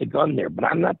jump the gun there. But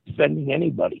I'm not defending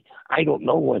anybody. I don't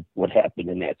know what happened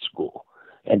in that school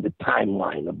and the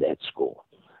timeline of that school.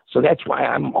 So that's why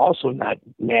I'm also not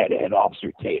mad at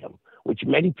Officer Tatum, which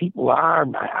many people are.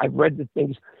 I've read the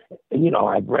things,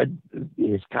 I've read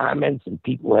his comments, and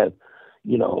people have,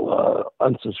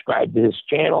 unsubscribed to his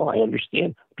channel. I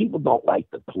understand people don't like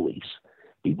the police.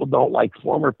 People don't like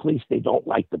former police. They don't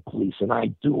like the police. And I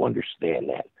do understand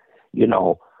that,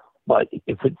 but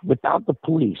without the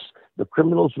police, the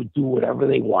criminals would do whatever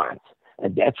they want.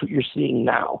 And that's what you're seeing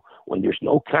now. When there's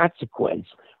no consequence,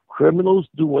 criminals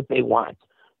do what they want.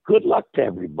 Good luck to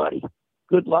everybody.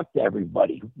 Good luck to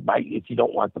everybody if you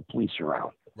don't want the police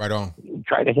around. Right on.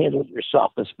 Try to handle it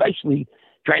yourself, especially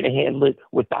try to handle it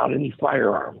without any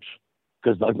firearms,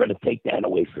 because they're going to take that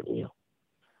away from you.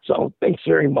 So thanks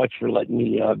very much for letting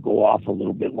me go off a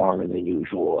little bit longer than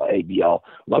usual, ABL.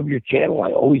 Love your channel.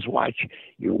 I always watch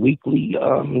your weekly,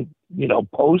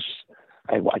 posts.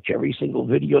 I watch every single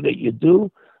video that you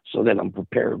do so that I'm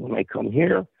prepared when I come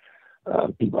here.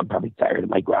 People are probably tired of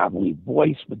my grovelly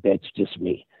voice, but that's just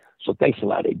me. So thanks a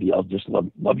lot, ABL. Just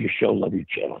love your show, love your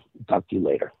channel. Talk to you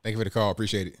later. Thank you for the call.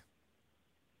 Appreciate it.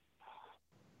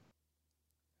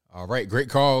 All right. Great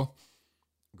call.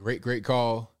 Great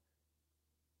call.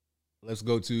 Let's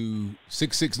go to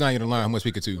 669 on the line. Who am I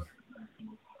speaking to?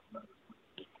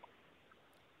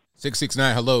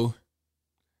 669, hello.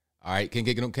 All right, can't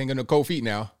get no cold feet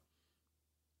now.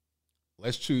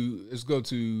 Let's go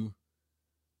to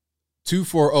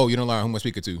 240. You don't lie. Who am I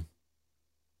speaking to?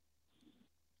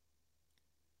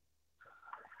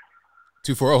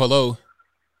 240. Hello.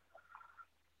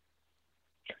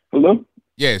 Hello.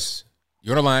 Yes,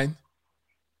 you're on the line.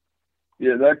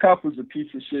 Yeah, that cop was a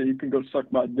piece of shit. You can go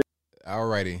suck my dick. All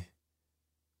righty.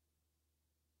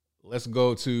 Let's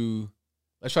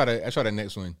try the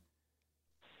next one.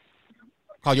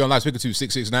 Call you online, speaker to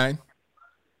 669.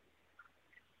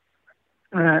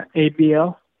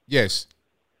 ABL? Yes.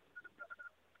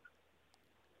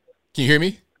 Can you hear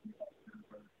me?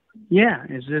 Yeah.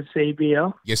 Is this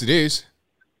ABL? Yes, it is.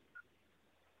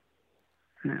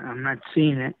 I'm not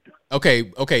seeing it. Okay.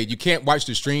 You can't watch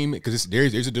the stream because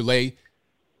there's a delay.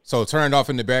 So turn it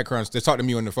off in the background. Just talk to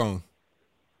me on the phone.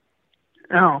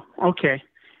 Oh, okay.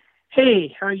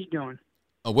 Hey, how are you doing?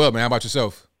 Oh, well, man. How about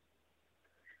yourself?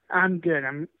 I'm good.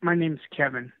 My name's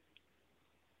Kevin.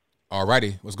 All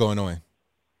righty. What's going on?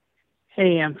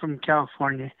 Hey, I'm from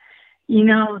California. You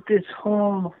know, this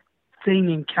whole thing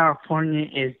in California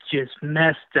is just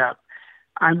messed up.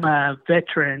 I'm a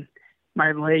veteran.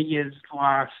 My leg is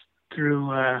lost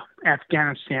through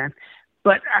Afghanistan,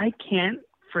 but I can't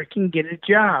freaking get a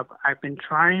job. I've been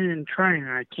trying and trying,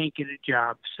 and I can't get a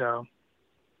job. So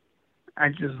I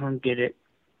just don't get it.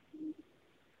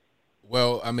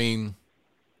 Well, I mean,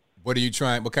 what are you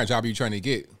trying? What kind of job are you trying to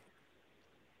get?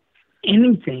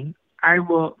 Anything. I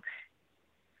will.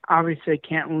 Obviously, I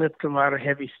can't lift a lot of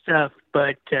heavy stuff,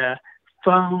 but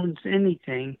phones,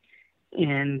 anything.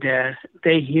 And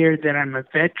they hear that I'm a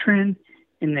veteran,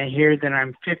 and they hear that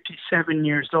I'm 57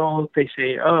 years old. They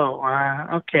say,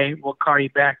 okay, we'll call you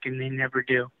back, and they never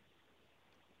do.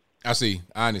 I see.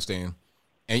 I understand.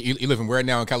 And you live in where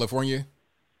now in California?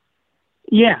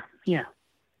 Yeah.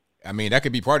 I mean, that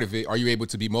could be part of it. Are you able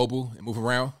to be mobile and move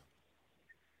around?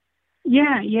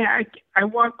 Yeah. I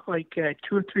walk like 2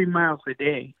 or 3 miles a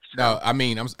day. So. No, I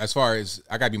mean, as far as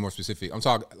I gotta be more specific. I'm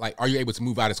talking like, are you able to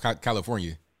move out of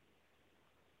California?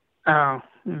 Oh,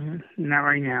 not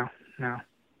right now. No.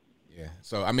 Yeah.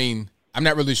 So I mean, I'm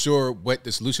not really sure what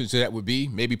the solution to that would be.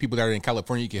 Maybe people that are in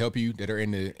California can help you that are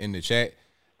in the chat.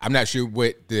 I'm not sure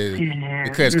what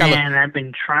because I've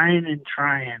been trying and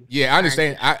trying. Yeah, I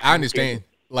understand. I understand.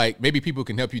 Like maybe people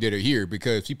can help you that are here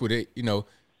because people that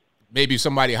maybe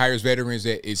somebody hires veterans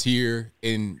that is here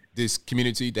in this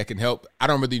community that can help. I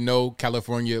don't really know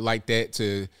California like that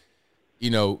to,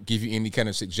 give you any kind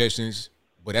of suggestions,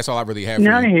 but that's all I really have for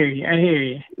you. I hear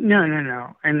you.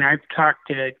 No. And I've talked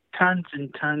to tons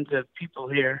and tons of people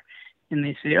here, and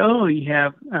they say, you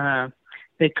have,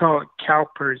 they call it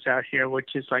CalPERS out here,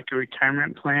 which is like a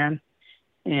retirement plan.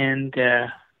 And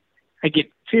I get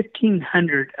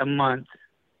 $1,500 a month.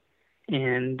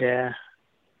 And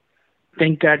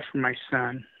thank God for my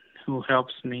son who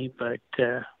helps me, but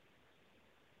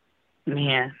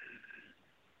man.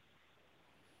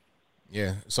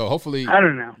 Yeah, so hopefully I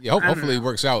don't know. Yeah, hopefully it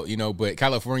works out, but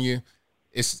California,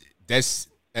 it's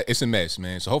a mess,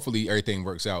 man. So hopefully everything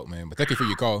works out, man. But thank you for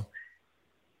your call.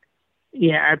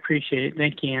 Yeah, I appreciate it.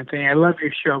 Thank you, Anthony. I love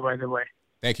your show, by the way.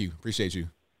 Thank you. Appreciate you.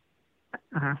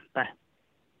 Bye.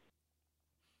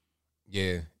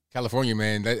 Yeah. California,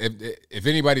 man. If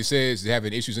anybody says they're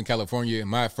having issues in California,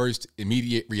 my first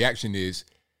immediate reaction is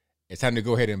it's time to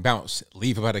go ahead and bounce,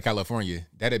 leave out of California.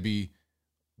 That'd be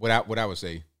what I would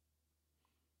say.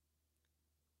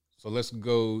 So let's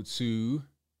go to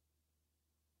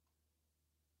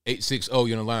 860. You're on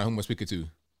the line. Who am I speaking to?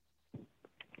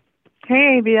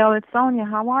 Hey, Bill. It's Sonia.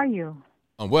 How are you?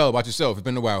 I'm well. About yourself? It's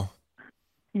been a while.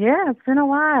 Yeah, it's been a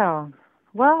while.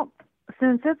 Well,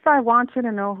 since I want you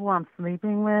to know who I'm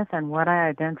sleeping with and what I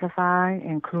identify,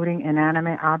 including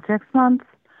inanimate objects month,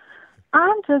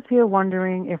 I'm just here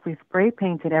wondering if we spray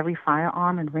painted every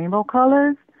firearm in rainbow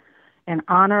colors in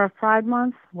honor of Pride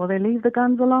Month, will they leave the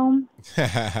guns alone?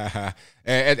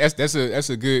 That's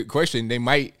a good question. They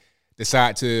might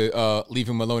decide to leave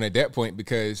them alone at that point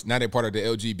because now they're part of the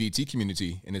LGBT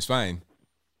community and it's fine.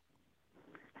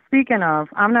 Speaking of,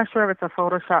 I'm not sure if it's a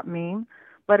Photoshop meme,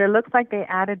 but it looks like they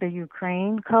added the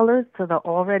Ukraine colors to the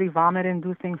already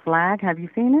vomit-inducing flag. Have you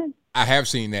seen it? I have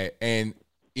seen that. And,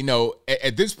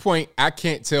 at this point, I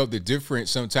can't tell the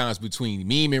difference sometimes between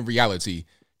meme and reality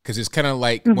because it's kind of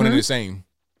like one and the same.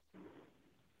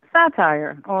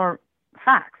 Satire or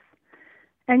facts.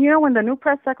 And, when the new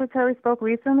press secretary spoke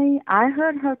recently, I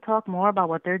heard her talk more about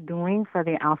what they're doing for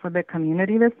the alphabet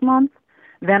community this month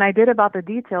than I did about the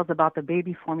details about the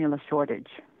baby formula shortage.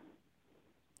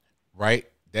 Right.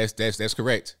 That's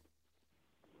correct.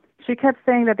 She kept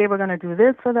saying that they were going to do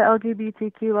this for the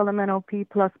LGBTQ elemental P++,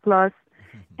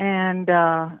 and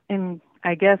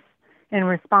I guess in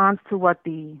response to what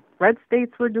the red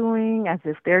states were doing, as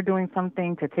if they're doing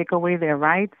something to take away their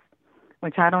rights,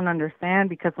 which I don't understand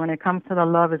because when it comes to the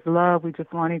love is love, we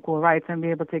just want equal rights and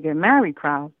be able to get married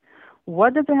crowd.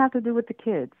 What does it have to do with the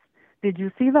kids? Did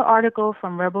you see the article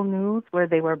from Rebel News where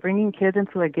they were bringing kids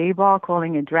into a gay bar,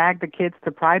 calling it Drag the Kids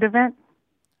to Pride event?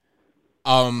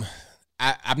 I'm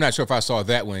not sure if I saw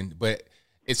that one, but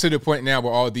it's to the point now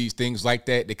where all these things like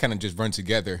that, they kind of just run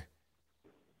together.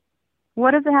 What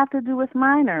does it have to do with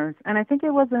minors? And I think it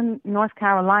was in North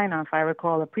Carolina, if I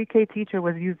recall, a pre-K teacher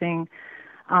was using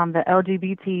the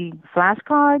LGBT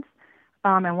flashcards,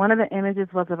 and one of the images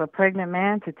was of a pregnant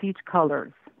man to teach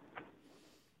colors.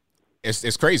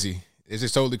 It's crazy. It's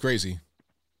just totally crazy.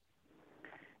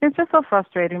 It's just so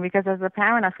frustrating because as a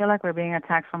parent, I feel like we're being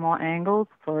attacked from all angles.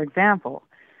 For example,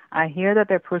 I hear that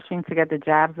they're pushing to get the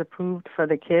jabs approved for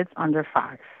the kids under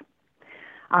 5.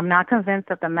 I'm not convinced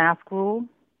that the mask rule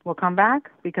will come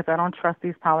back because I don't trust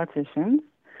these politicians.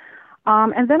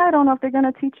 And then I don't know if they're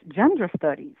going to teach gender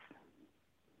studies.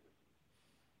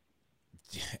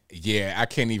 Yeah, I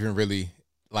can't even really,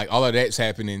 like, all of that's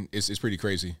happening. It's pretty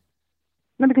crazy.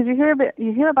 No, because you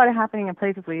hear about it happening in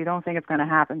places where you don't think it's going to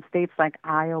happen. States like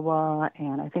Iowa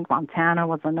and I think Montana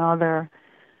was another.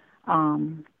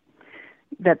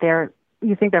 That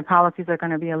you think their policies are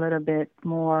going to be a little bit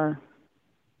more,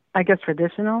 I guess,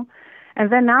 traditional.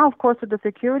 And then now, of course, with the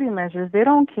security measures, they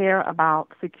don't care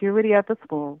about security at the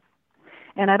schools.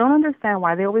 And I don't understand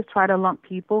why they always try to lump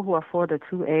people who are for the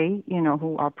 2A,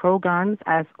 who are pro-guns,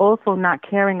 as also not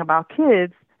caring about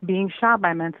kids being shot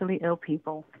by mentally ill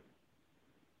people.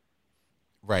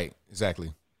 Right,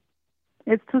 exactly.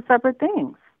 It's two separate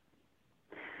things.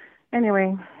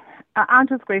 Anyway, I'm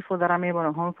just grateful that I'm able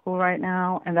to homeschool right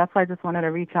now, and that's why I just wanted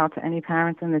to reach out to any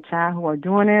parents in the chat who are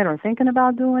doing it or thinking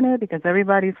about doing it, because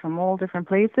everybody's from all different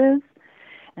places.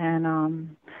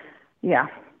 And, yeah,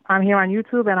 I'm here on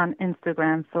YouTube and on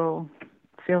Instagram, so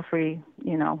feel free,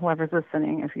 whoever's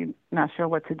listening, if you're not sure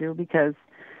what to do, because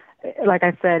like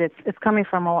I said, it's coming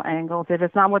from all angles. If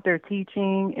it's not what they're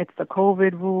teaching, it's the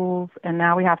COVID rules, and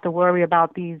now we have to worry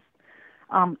about these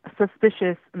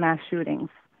suspicious mass shootings.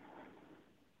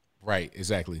 Right,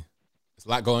 exactly. There's a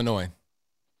lot going on.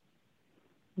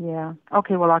 Yeah.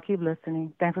 Okay, well, I'll keep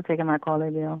listening. Thanks for taking my call,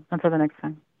 Abiel. Until the next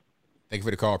time. Thank you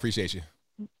for the call. Appreciate you.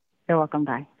 You're welcome.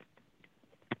 Bye.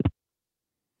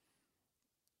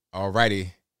 All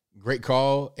righty. Great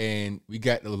call, and we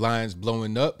got the lines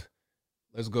blowing up.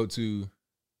 Let's go to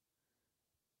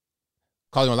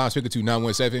calling on line speaker to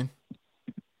 917.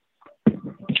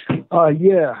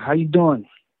 Yeah, how you doing?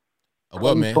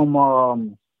 What, man?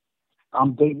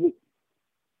 I'm David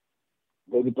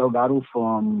Delgado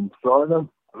from Florida,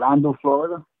 Orlando,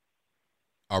 Florida.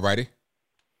 All righty.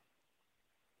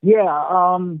 Yeah,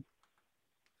 I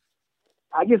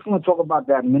just want to talk about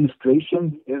the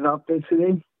administration that's out there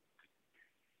today.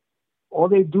 All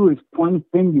they do is point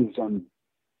fingers and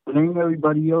blame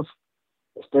everybody else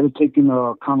instead of taking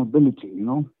accountability,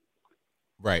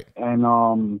 Right. And,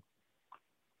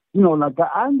 like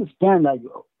I understand, like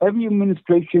every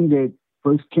administration that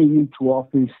first came into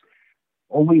office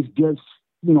always gets,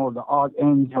 the odd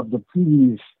ends of the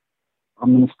previous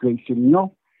administration,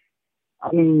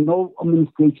 I mean, no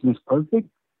administration is perfect,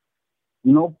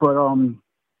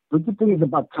 but the thing is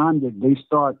about time that they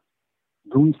start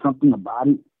doing something about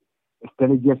it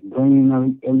instead of just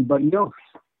blaming everybody else.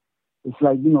 It's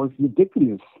like, it's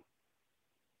ridiculous.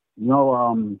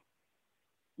 The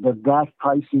gas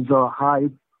prices are high,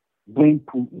 blame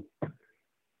Putin.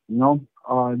 The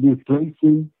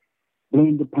inflation,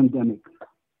 blame the pandemic.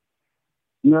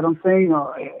 You know what I'm saying?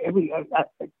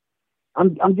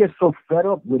 I'm just so fed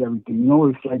up with everything.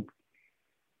 It's like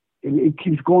it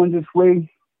keeps going this way.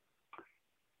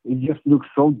 It just looks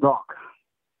so dark.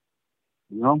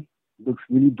 It looks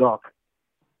really dark.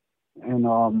 And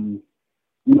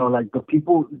like the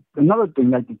people. Another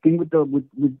thing, like the thing with the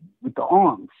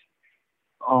arms.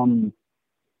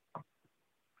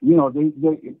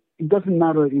 It doesn't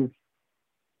matter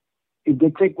if they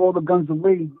take all the guns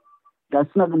away.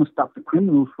 That's not going to stop the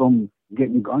criminals from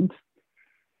getting guns.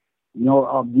 The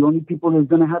only people that's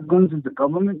going to have guns is the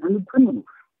government and the criminals.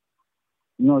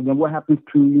 Then what happens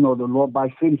to, the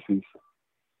law-abiding citizens?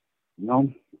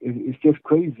 It's just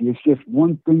crazy. It's just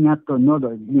one thing after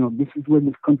another. This is where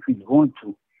this country is going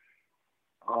to.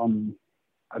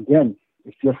 Again,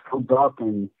 it's just so dark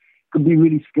and it could be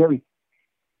really scary.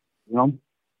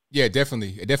 Yeah,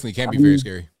 definitely. It definitely can be very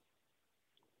scary.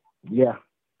 Yeah.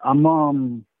 I'm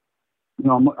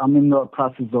in the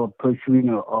process of pursuing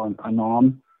an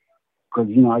arm because,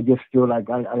 I just feel like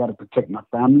I got to protect my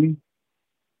family,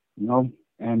 and,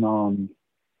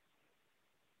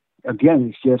 again,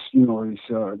 it's just,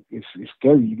 it's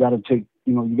scary. You got to take,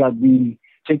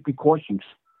 take precautions.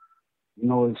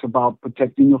 It's about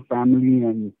protecting your family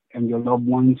and your loved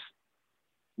ones,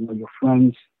 your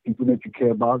friends, people that you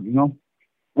care about,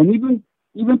 and even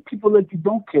people that you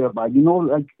don't care about,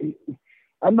 like,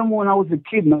 I remember when I was a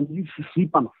kid, man, I used to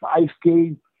sleep on a fire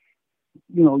escape,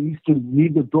 used to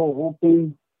leave the door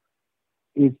open.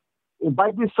 If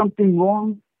I did something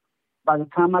wrong, by the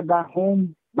time I got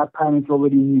home, my parents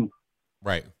already knew.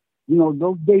 Right.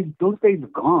 Those days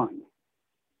are gone.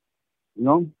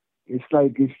 It's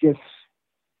like, it's just,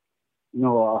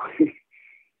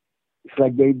 it's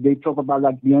like they talk about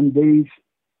like the end days.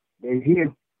 They're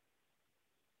here.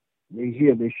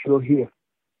 They're sure here.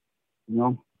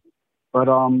 But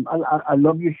I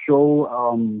love your show.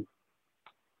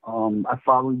 I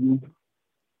follow you.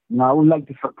 I would like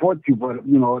to support you, but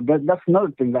that's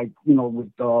another thing. Like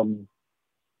with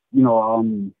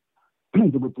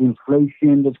with the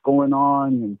inflation that's going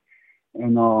on, and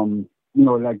And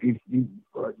like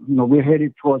we're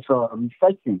headed towards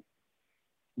recession.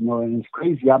 And it's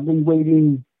crazy. I've been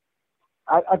waiting.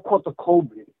 I caught the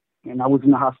COVID, and I was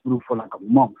in the hospital for like a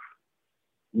month.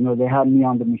 They had me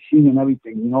on the machine and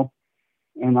everything.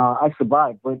 And I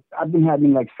survived, but I've been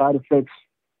having like side effects,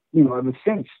 ever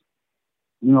since.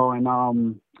 And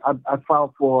I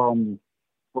filed for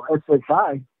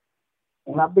SSI,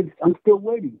 and I'm still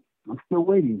waiting. So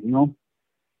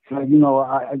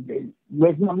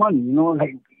where's my money?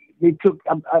 Like they took.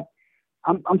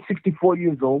 I'm 64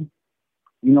 years old.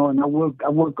 And I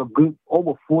work a good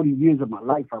over 40 years of my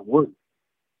life. I work,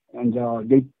 and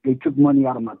they took money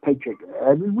out of my paycheck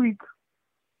every week.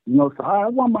 So I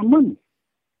want my money.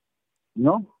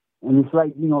 And it's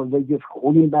like they just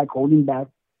holding back,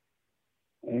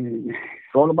 and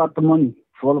it's all about the money.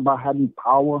 It's all about having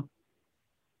power.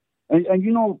 And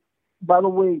by the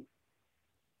way,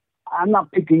 I'm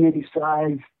not picking any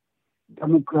sides,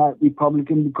 Democrat,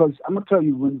 Republican, because I'm gonna tell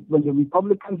you, when the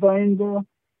Republicans are in there,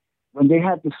 when they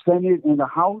had the Senate and the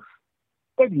House,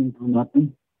 they didn't do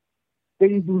nothing. They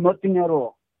didn't do nothing at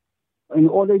all. And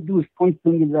all they do is point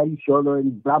fingers at each other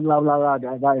and blah, blah, blah,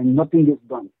 blah, blah, and nothing gets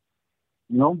done.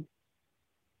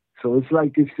 So it's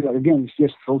like, it's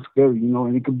just so scary,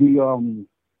 and it could be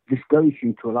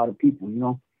discouraging to a lot of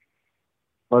people,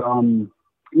 But, I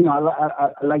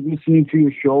like listening to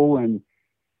your show, and,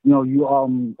 you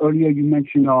earlier you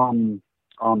mentioned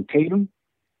Tatum.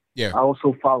 Yeah. I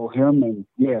also follow him, and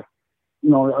yeah.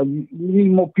 You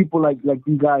need more people like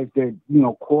you guys that,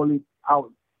 call it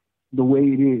out the way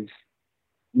it is.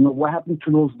 What happened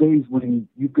to those days when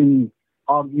you can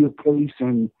argue a case,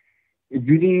 and if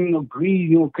you didn't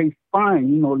agree, okay,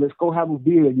 fine, let's go have a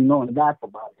beer, and laugh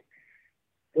about it.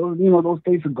 Those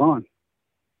days are gone.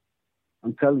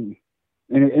 I'm telling you.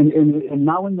 And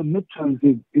now in the midterms,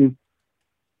 if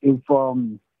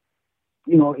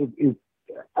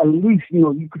at least,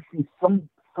 you could see some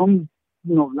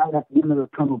light at the end of the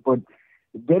tunnel, but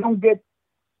if they don't get,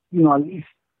 at least,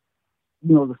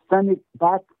 the Senate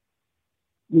back,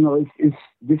 it's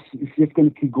just going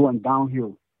to keep going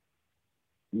downhill.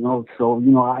 So,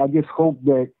 I just hope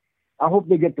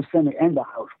they get the Senate and the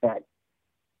House back,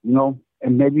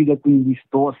 and maybe they can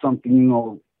restore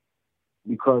something,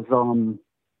 because,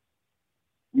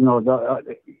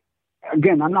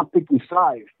 again, I'm not picking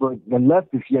sides, but the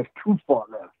left is just too far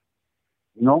left,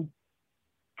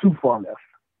 too far left.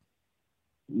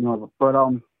 But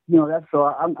that's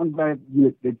all. I'm glad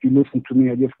that you listened to me.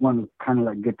 I just want to kind of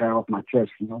like get that off my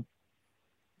chest.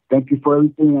 Thank you for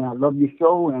everything, and I love your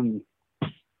show. And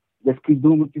let's keep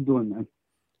doing what you're doing, man.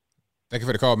 Thank you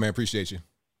for the call, man. Appreciate you.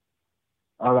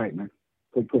 All right, man.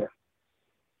 Take care.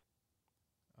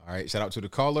 All right. Shout out to the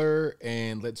caller,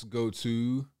 and let's go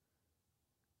to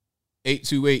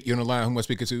 828. You're on the line. Who am I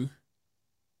speaking to?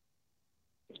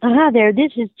 Hi there.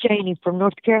 This is Janie from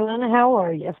North Carolina. How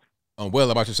are you? I'm well.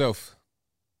 How about yourself?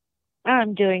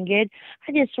 I'm doing good.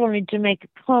 I just wanted to make a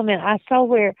comment. I saw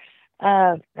where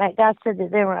that guy said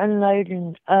that they were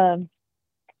unloading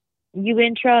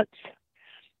UN trucks.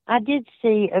 I did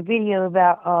see a video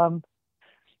about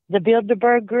the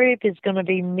Bilderberg Group is going to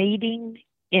be meeting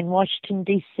in Washington,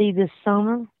 D.C. this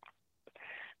summer.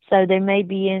 So they may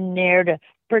be in there to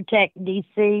protect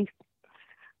D.C.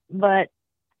 But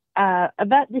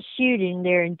about the shooting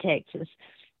there in Texas,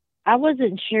 I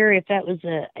wasn't sure if that was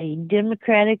a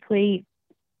democratically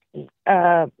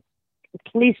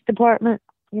police department,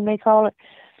 you may call it.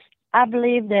 I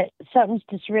believe that something's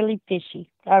just really fishy.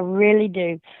 I really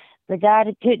do. The guy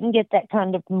that couldn't get that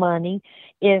kind of money,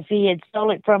 if he had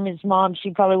stole it from his mom, she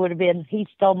probably would have been, he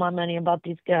stole my money and bought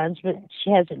these guns, but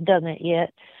she hasn't done that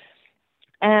yet.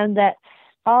 And that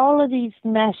all of these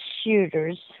mass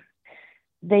shooters,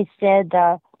 they said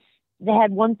they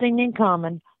had one thing in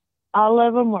common. All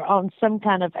of them were on some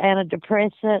kind of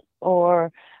antidepressant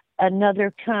or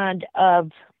another kind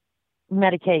of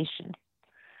medication.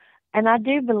 And I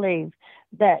do believe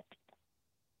that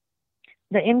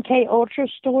the MK Ultra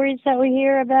stories that we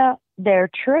hear about, they're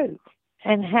true.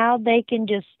 And how they can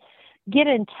just get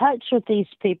in touch with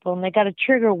these people, and they got a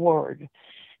trigger word.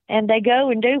 And they go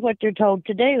and do what they're told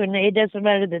to do, and it doesn't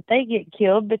matter that they get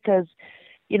killed because,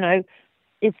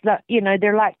 it's not,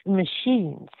 they're like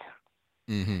machines.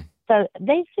 Mm-hmm. So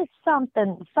there's just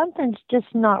something's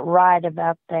just not right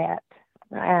about that.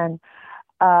 And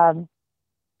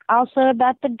also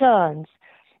about the guns.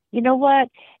 You know what?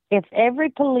 If every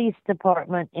police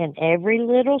department in every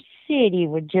little city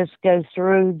would just go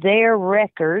through their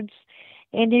records,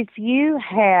 and if you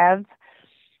have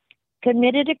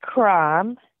committed a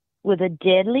crime with a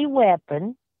deadly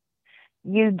weapon,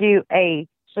 you do a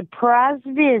surprise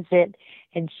visit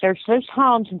and search those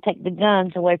homes and take the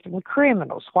guns away from the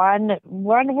criminals. Why in the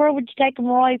world would you take them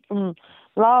away from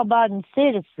law-abiding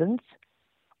citizens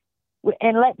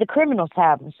and let the criminals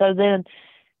have them? So then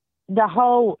the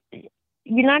whole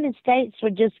United States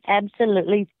would just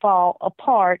absolutely fall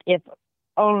apart if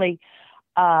only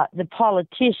the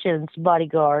politicians'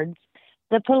 bodyguards,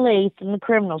 the police, and the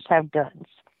criminals have guns.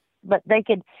 But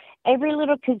every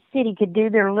little city could do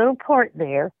their little part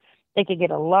there. They could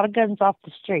get a lot of guns off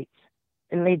the streets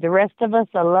and leave the rest of us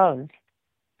alone.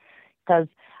 Because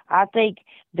I think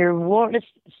they're wanting to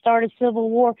start a civil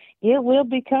war. It will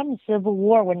become a civil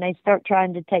war when they start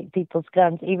trying to take people's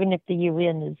guns, even if the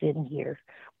UN is in here.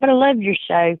 But I love your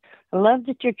show. I love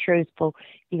that you're truthful.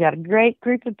 You got a great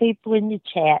group of people in your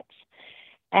chats,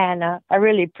 and I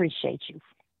really appreciate you.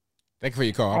 Thank you for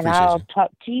your call. I and appreciate I'll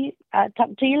you.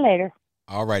 talk to you later.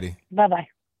 All righty. Bye-bye.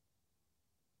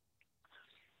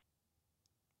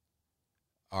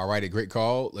 All righty. Great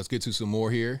call. Let's get to some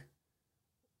more here.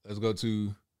 Let's go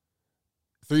to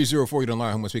 304. You on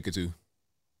line. Who am I speaking to?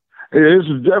 Hey, this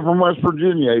is Jeff from West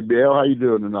Virginia, ABL. How you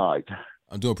doing tonight?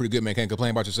 I'm doing pretty good, man. Can't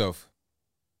complain about yourself.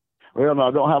 Well, no,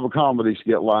 I don't have a comedy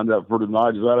skit lined up for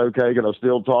tonight. Is that okay? Can I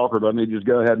still talk, or do I need to just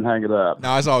go ahead and hang it up?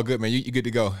 No, it's all good, man. You good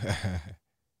to go.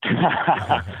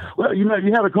 Well, you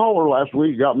had a caller last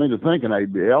week, got me to thinking,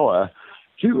 ABL.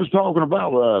 She was talking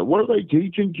about what are they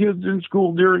teaching kids in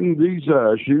school during these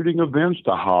shooting events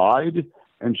to hide?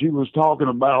 And she was talking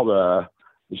about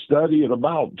the study and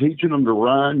about teaching them to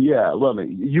run. Yeah,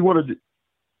 you want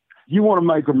to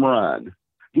make them run.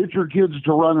 Get your kids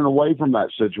to running away from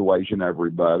that situation,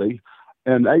 everybody.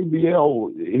 And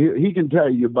ABL, he can tell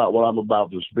you about what I'm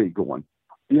about to speak on.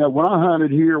 You know, when I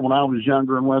hunted here, when I was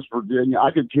younger in West Virginia,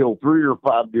 I could kill 3 or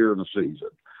 5 deer in a season.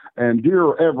 And deer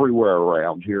are everywhere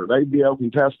around here. ABL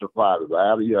can testify to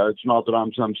that. Yeah, it's not that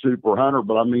I'm some super hunter,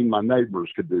 but I mean my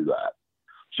neighbors could do that.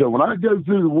 So when I'd go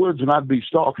through the woods and I'd be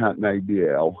stalk hunting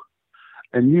ABL,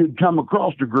 and you'd come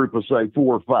across a group of, say,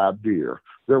 4 or 5 deer,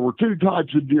 there were 2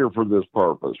 types of deer for this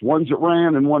purpose, ones that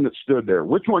ran and one that stood there.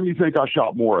 Which one do you think I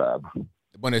shot more of?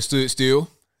 The one that stood still?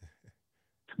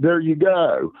 There you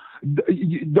go.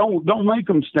 Don't make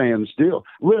them stand still.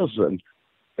 Listen,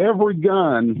 every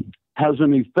gun has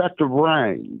an effective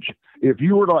range. If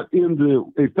you are not in the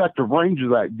effective range of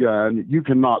that gun, you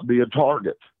cannot be a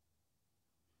target.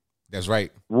 That's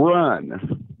right.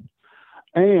 Run.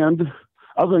 And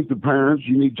I think the parents,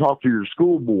 you need to talk to your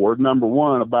school board, number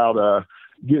one, about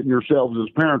getting yourselves as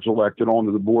parents elected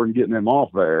onto the board and getting them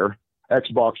off there.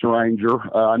 Xbox Ranger,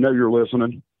 I know you're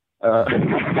listening.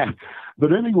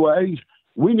 But anyways,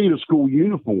 we need a school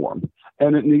uniform,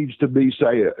 and it needs to be,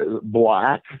 say,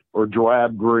 black or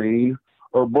drab green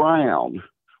or brown,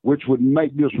 which would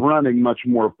make this running much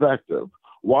more effective.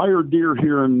 Why are deer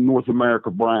here in North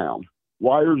America brown?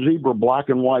 Why are zebra black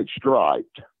and white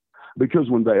striped? Because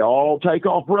when they all take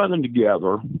off running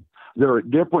together, they're at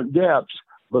different depths,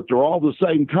 but they're all the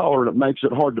same color, and it makes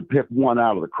it hard to pick one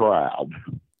out of the crowd.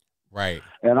 Right.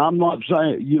 And I'm not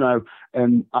saying,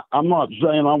 I'm not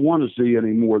saying I want to see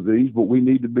any more of these, but we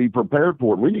need to be prepared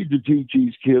for it. We need to teach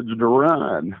these kids to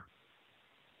run.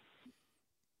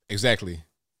 Exactly.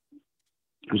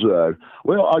 So,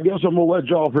 well, I guess I'm going to let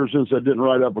you off here since I didn't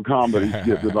write up a comedy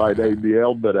skit tonight,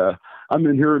 ABL, but I'm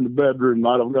in here in the bedroom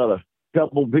tonight. I've got a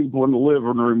couple of people in the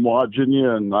living room watching you,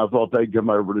 and I thought they'd come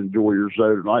over and enjoy your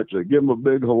show tonight. So give them a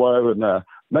big hello, and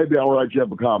maybe I'll write you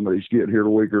up a comedy skit here in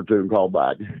a week or two and call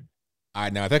back. All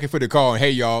right, now, thank you for the call. Hey,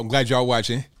 y'all, I'm glad y'all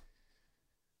watching.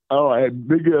 All right,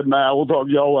 be good, now. We'll talk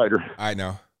to y'all later. All right,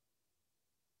 now.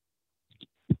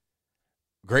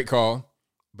 Great call.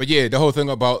 But, yeah, the whole thing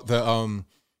about the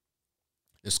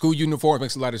school uniform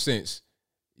makes a lot of sense.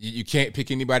 You can't pick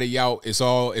anybody out.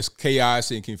 It's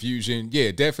chaos and confusion.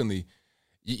 Yeah, definitely.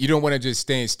 You don't want to just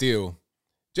stand still.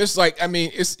 Just like,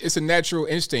 it's a natural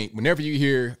instinct. Whenever you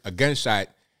hear a gunshot,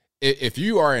 if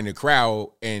you are in a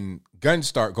crowd and guns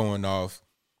start going off,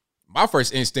 my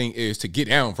first instinct is to get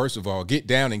down, first of all. Get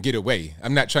down and get away.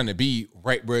 I'm not trying to be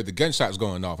right where the gunshot's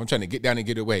going off. I'm trying to get down and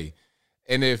get away.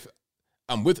 And if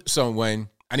I'm with someone,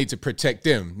 I need to protect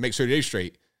them, make sure they're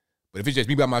straight. But if it's just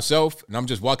me by myself and I'm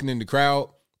just walking in the crowd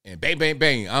and bang, bang,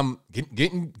 bang, I'm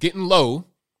getting low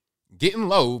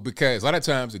because a lot of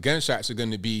times the gunshots are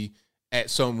going to be at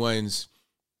somebody's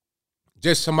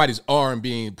arm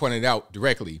being pointed out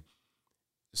directly.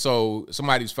 So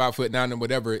somebody's 5'9" or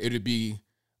whatever, it'd be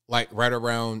like right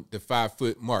around the 5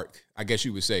 foot mark, I guess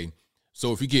you would say.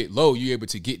 So if you get low, you're able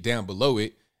to get down below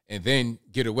it and then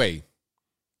get away.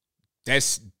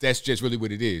 That's just really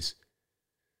what it is.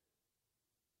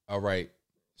 All right.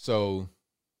 So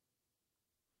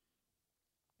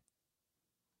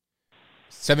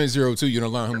 702, you're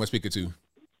on the line. Who am I speaking to?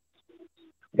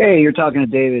 Hey, you're talking to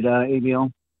David,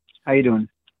 ABL. How you doing?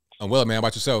 I'm well, man. How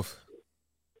about yourself?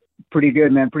 Pretty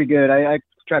good, man. Pretty good. I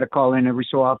try to call in every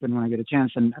so often when I get a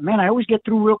chance, and man, I always get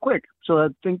through real quick. So I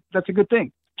think that's a good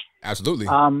thing. Absolutely.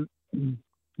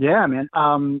 Yeah, man.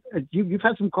 You've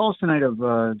had some calls tonight of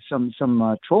some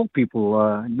troll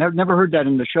people. Never heard that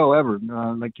in the show ever,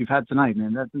 like you've had tonight,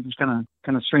 man. That was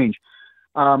kind of strange.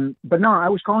 But no, I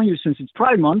was calling you since it's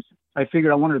Pride Month. I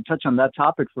figured I wanted to touch on that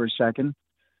topic for a second.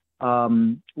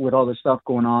 With all the stuff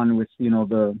going on with,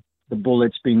 the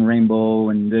bullets being rainbow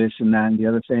and this and that and the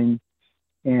other thing.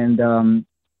 And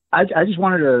I just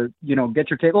wanted to, get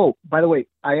your take. Oh, by the way,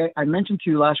 I mentioned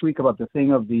to you last week about the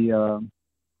thing of the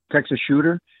Texas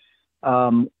shooter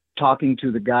talking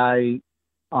to the guy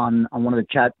on one of the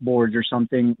chat boards or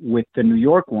something with the New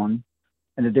York one,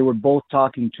 and that they were both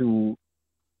talking to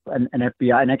an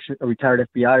FBI, a retired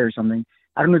FBI or something.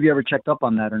 I don't know if you ever checked up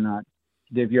on that or not.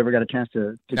 Have you ever got a chance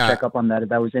to check up on that? If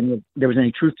there was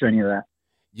any truth to any of that?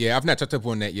 Yeah, I've not checked up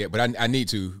on that yet, but I need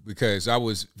to, because I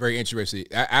was very interested.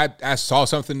 I saw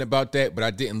something about that, but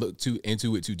I didn't look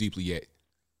into it too deeply yet.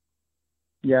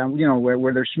 Yeah,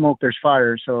 where there's smoke, there's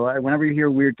fire. So whenever you hear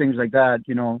weird things like that,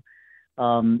 you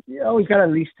always got to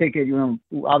at least take it.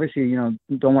 Obviously,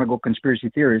 don't want to go conspiracy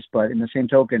theorist, but in the same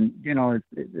token,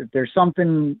 if there's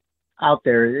something out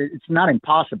there, it's not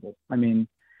impossible. I mean,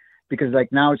 because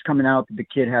like now it's coming out that the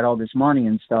kid had all this money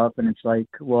and stuff, and it's like,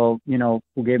 well,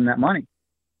 who gave him that money?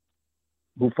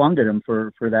 Who funded him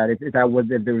for that? If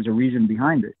there was a reason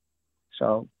behind it.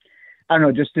 So I don't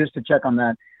know, just to check on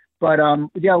that. But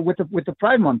yeah, with the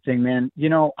Pride Month thing, man,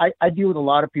 I deal with a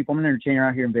lot of people. I'm an entertainer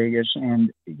out here in Vegas,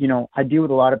 and I deal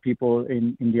with a lot of people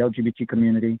in the LGBT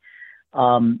community.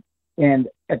 And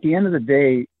at the end of the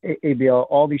day, ABL,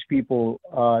 all these people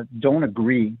don't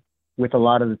agree with a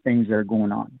lot of the things that are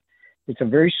going on. It's a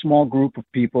very small group of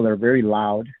people that are very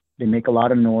loud. They make a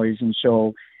lot of noise, and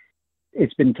so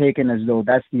it's been taken as though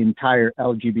that's the entire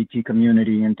LGBT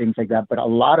community and things like that. But a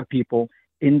lot of people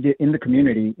in the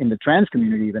community, in the trans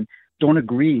community even, don't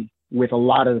agree with a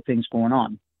lot of the things going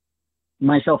on,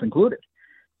 myself included.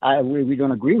 We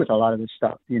don't agree with a lot of this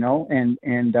stuff,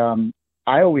 and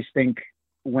I always think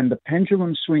when the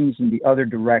pendulum swings in the other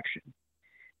direction,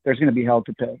 there's going to be hell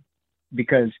to pay,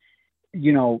 because,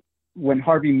 when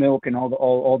Harvey Milk and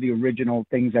all the original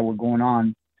things that were going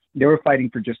on, they were fighting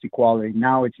for just equality.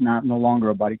 Now it's no longer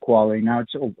about equality. Now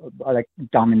it's like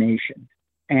domination.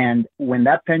 And when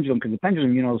that pendulum, because the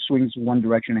pendulum, swings one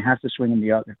direction, it has to swing in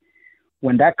the other.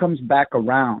 When that comes back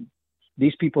around,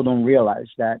 these people don't realize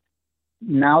that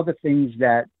now the things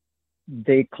that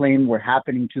they claim were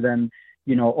happening to them,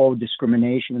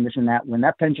 discrimination and this and that, when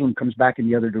that pendulum comes back in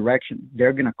the other direction,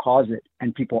 they're going to cause it,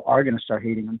 and people are going to start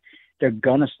hating them. They're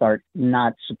going to start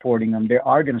not supporting them. They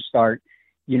are going to start,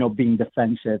 being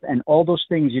defensive, and all those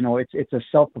things, it's a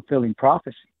self-fulfilling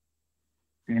prophecy.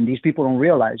 And these people don't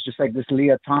realize, just like this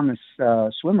Leah Thomas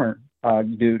swimmer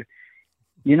dude,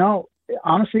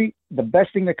 honestly, the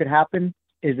best thing that could happen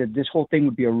is that this whole thing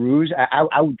would be a ruse.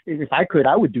 I would, if I could,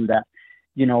 I would do that.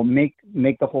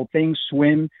 Make the whole thing,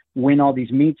 swim, win all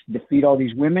these meets, defeat all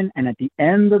these women, and at the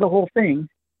end of the whole thing,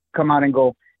 come out and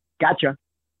go, gotcha.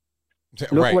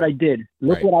 Look what I did.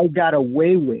 Look what I got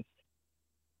away with.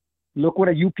 Look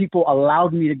what you people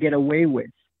allowed me to get away with.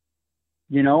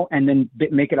 And then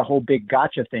make it a whole big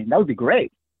gotcha thing. That would be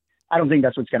great. I don't think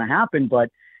that's what's going to happen, but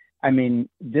I mean,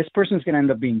 this person's going to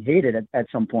end up being hated at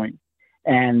some point.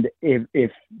 And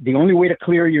if the only way to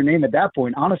clear your name at that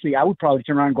point, honestly, I would probably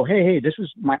turn around and go, hey, this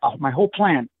was my whole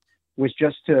plan was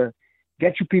just to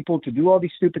get you people to do all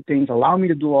these stupid things, allow me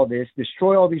to do all this,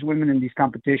 destroy all these women in these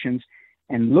competitions,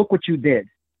 and look what you did.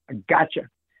 I gotcha.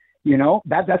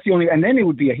 That's the only, and then it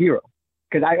would be a hero.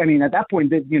 Because I mean, at that point,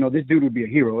 this dude would be a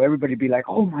hero. Everybody would be like,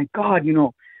 oh my God,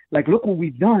 like, look what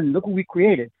we've done. Look what we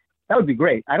created. That would be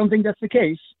great. I don't think that's the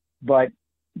case, but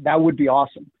that would be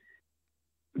awesome.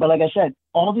 But like I said,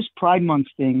 all this Pride Month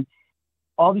thing,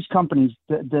 all these companies,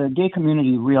 the gay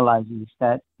community realizes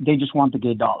that they just want the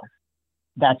gay dollar.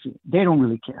 That's it. They don't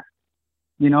really care.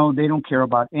 They don't care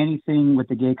about anything with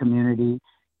the gay community.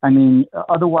 I mean,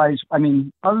 otherwise,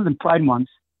 other than Pride Month,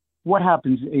 what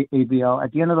happens, ABL?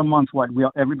 At the end of the month,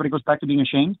 everybody goes back to being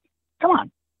ashamed? Come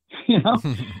on.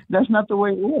 That's not the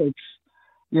way it works.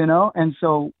 And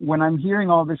so when I'm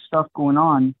hearing all this stuff going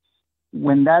on,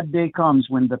 when that day comes,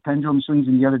 when the pendulum swings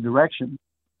in the other direction,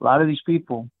 a lot of these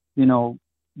people,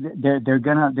 they're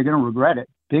gonna regret it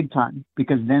big time,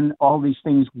 because then all these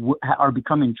things are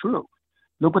becoming true.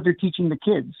 Look what they're teaching the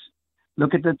kids.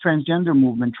 Look at the transgender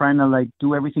movement trying to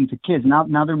do everything to kids.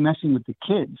 Now they're messing with the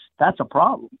kids. That's a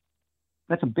problem.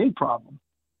 That's a big problem.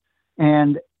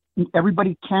 And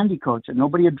everybody candy coats it.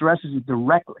 Nobody addresses it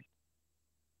directly.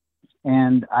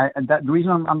 And the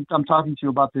reason I'm talking to you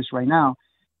about this right now,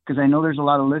 because I know there's a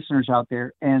lot of listeners out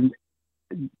there, and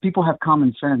people have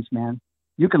common sense, man.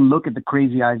 You can look at the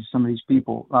crazy eyes of some of these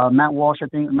people. Matt Walsh, I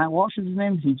think Matt Walsh is his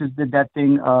name. He just did that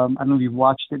thing. I don't know if you've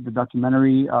watched it, the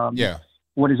documentary.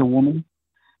 What is a Woman?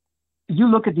 You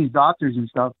look at these doctors and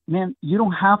stuff, man. You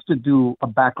don't have to do a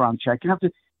background check. You have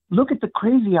to look at the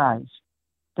crazy eyes.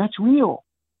 That's real.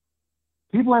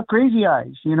 People have crazy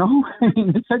eyes, you know. I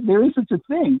mean, it's like there is such a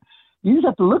thing. You just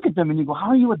have to look at them and you go, "How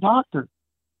are you a doctor?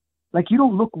 Like you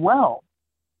don't look well."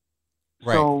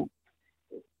 Right. So,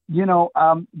 you know,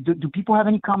 do people have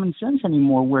any common sense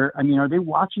anymore? Where, I mean, are they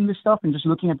watching this stuff and just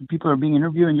looking at the people that are being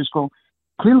interviewed and just go,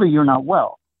 "Clearly, you're not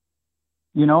well."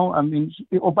 You know, I mean,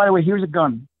 oh, by the way, here's a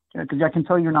gun, because I can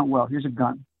tell you're not well. Here's a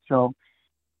gun. So,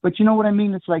 but you know what I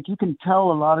mean? It's like you can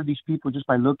tell a lot of these people just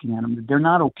by looking at them that they're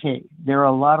not okay. There are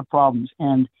a lot of problems,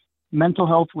 and mental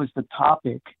health was the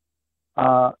topic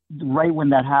right when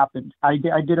that happened. I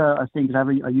did a thing, because I have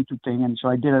a YouTube thing, and so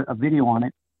I did a video on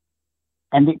it.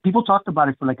 And people talked about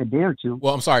it for like a day or two.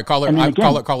 Well, I'm sorry, caller.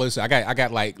 Caller. I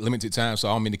got like limited time, so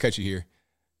I don't mean to cut you here.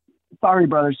 Sorry,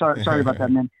 brother. Sorry about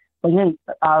that, man. But hey,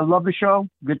 I love the show.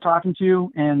 Good talking to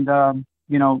you, and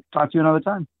you know, talk to you another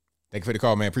time. Thank you for the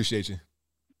call, man. Appreciate you.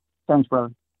 Thanks,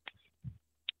 brother. All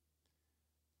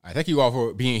right, thank you all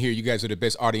for being here. You guys are the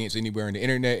best audience anywhere on the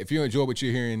internet. If you enjoy what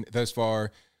you're hearing thus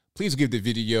far, please give the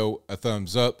video a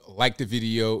thumbs up, like the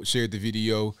video, share the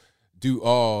video, do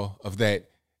all of that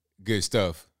good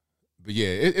stuff. But yeah,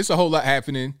 it's a whole lot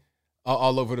happening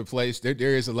all over the place. There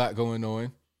is a lot going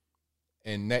on,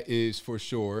 and that is for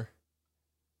sure.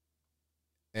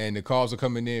 And the calls are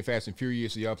coming in fast and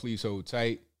furious, so y'all please hold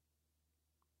tight.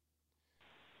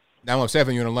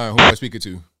 917, you're on the line. Who am I speaking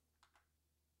to?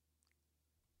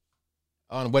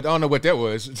 I don't know what that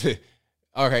was.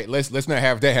 All right, let's not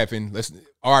have that happen. Let's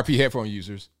RIP headphone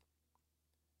users.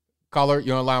 Caller,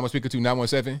 you're on the line. I'm speaking to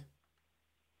 917.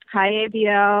 Hi,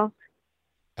 ABL.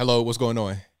 Hello, what's going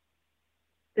on?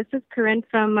 This is Corinne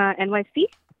from NYC.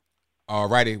 All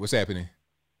righty, what's happening?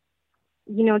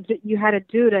 You know, you had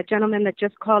a gentleman that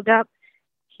just called up.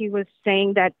 He was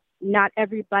saying that not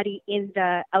everybody in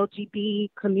the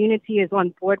LGBT community is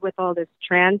on board with all this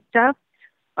trans stuff,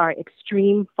 or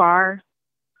extreme, far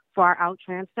out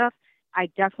trans stuff. I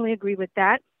definitely agree with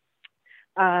that.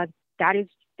 That is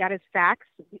facts.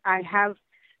 I have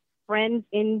friends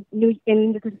in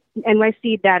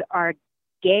NYC that are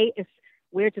gay. It's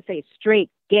weird to say straight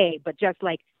gay, but just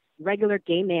like regular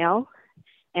gay male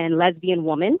and lesbian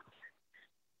woman.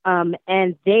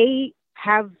 And they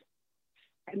have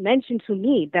mentioned to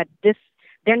me that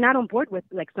they're not on board with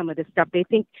like some of this stuff. They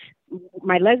think,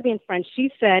 my lesbian friend,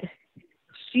 she said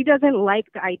she doesn't like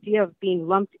the idea of being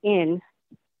lumped in,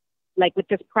 like with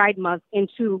this Pride Month,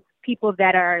 into people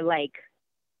that are like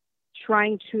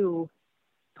trying to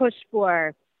push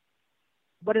for,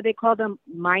 what do they call them?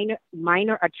 Minor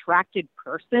attracted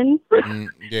person.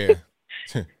 Yeah.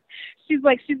 She's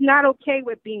like, she's not okay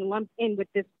with being lumped in with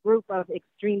this group of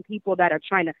extreme people that are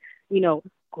trying to, you know,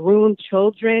 groom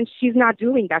children. She's not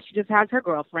doing that. She just has her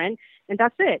girlfriend, and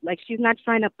that's it. Like, she's not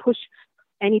trying to push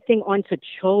anything onto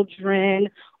children,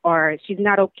 or she's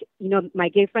not okay. You know, my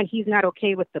gay friend, he's not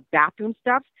okay with the bathroom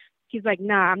stuff. He's like,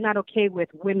 nah, I'm not okay with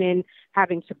women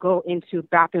having to go into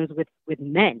bathrooms with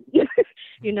men.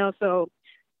 You know, so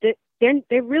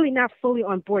they're really not fully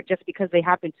on board just because they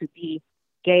happen to be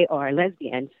gay or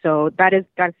lesbian. So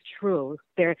that's true.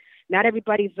 Not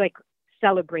everybody's like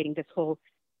celebrating this whole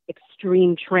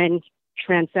extreme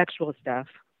transsexual stuff.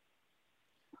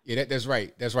 Yeah, that's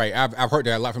right. That's right. I've heard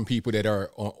that a lot from people that are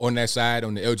on that side,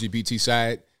 on the LGBT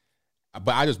side.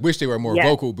 But I just wish they were more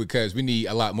vocal, because we need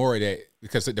a lot more of that.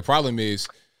 Because the problem is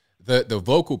the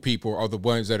vocal people are the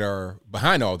ones that are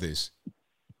behind all this.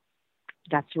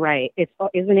 That's right.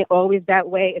 Isn't it always that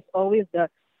way? It's always the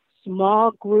small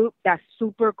group that's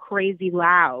super crazy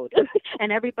loud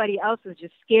and everybody else is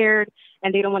just scared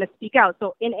and they don't want to speak out.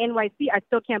 So in NYC, I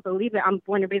still can't believe it. I'm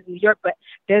born and raised in New York, but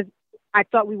I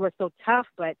thought we were so tough,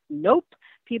 but nope.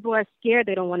 People are scared.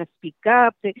 They don't want to speak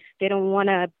up. They don't want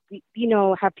to, you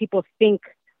know, have people think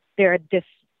they're this,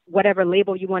 whatever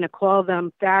label you want to call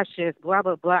them, fascist, blah,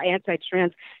 blah, blah,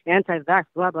 anti-trans, anti-vax,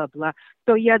 blah, blah, blah.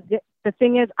 So yeah, the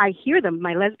thing is, I hear them,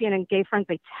 my lesbian and gay friends,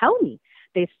 they tell me,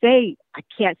 they say, I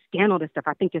can't stand all this stuff.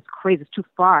 I think it's crazy. It's too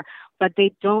far. But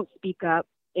they don't speak up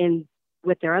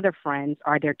with their other friends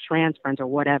or their trans friends or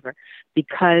whatever,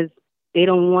 because they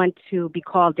don't want to be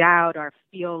called out or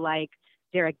feel like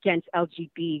they're against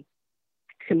LGBT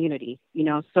community, you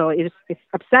know. So it's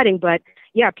upsetting, but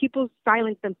yeah, people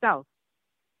silence themselves.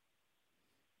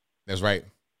 That's right.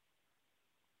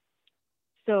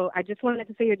 So I just wanted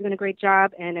to say you're doing a great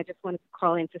job, and I just wanted to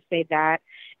call in to say that.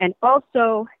 And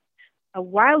also, a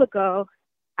while ago,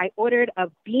 I ordered a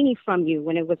beanie from you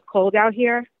when it was cold out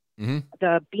here. Mm-hmm.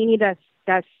 The beanie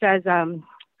that says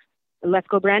 "Let's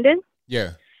Go Brandon."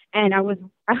 Yeah. And I was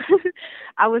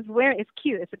wearing. It's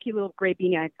cute. It's a cute little gray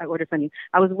beanie I ordered from you.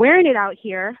 I was wearing it out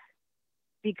here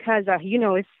because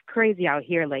it's crazy out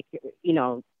here. Like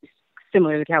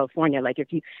similar to California. Like if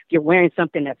you're wearing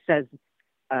something that says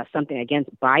something against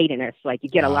Biden, it's like you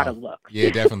get a lot of looks. Yeah,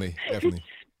 definitely.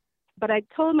 But I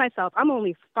told myself I'm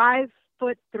only 5'3".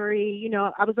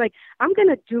 I was like, I'm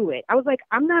gonna do it. I was like,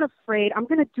 I'm not afraid. I'm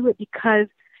gonna do it because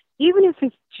even if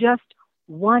it's just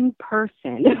one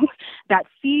person that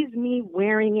sees me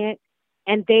wearing it,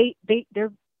 and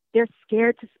they're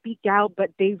scared to speak out,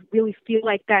 but they really feel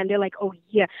like that, and they're like, oh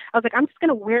yeah. I was like, I'm just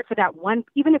gonna wear it for that one,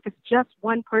 even if it's just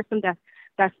one person that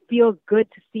feels good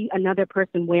to see another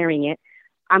person wearing it.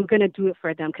 I'm going to do it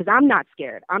for them because I'm not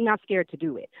scared. I'm not scared to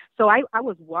do it. So I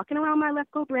was walking around my Let's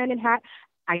Go Brandon hat.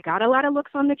 I got a lot of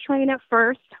looks on the train at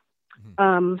first.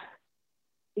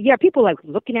 Yeah, people like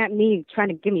looking at me, trying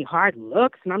to give me hard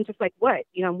looks. And I'm just like, what?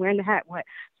 I'm wearing the hat. What?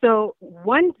 So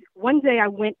one day I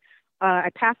went, I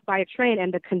passed by a train,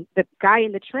 and the guy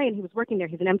in the train, he was working there.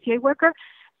 He's an MTA worker,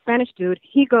 Spanish dude.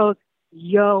 He goes,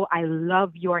 yo, I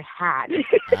love your hat.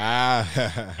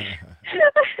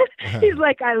 He's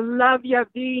like, I love your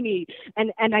beanie.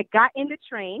 And I got in the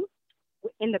train,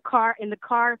 in the car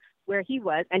where he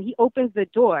was, and he opens the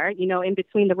door, in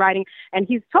between the riding, and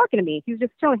he's talking to me. He's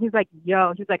just chilling. He's like,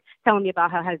 yo, he's like telling me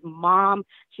about how his mom,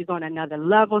 she's on another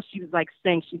level. She was like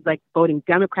saying she's like voting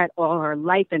Democrat all her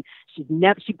life, and she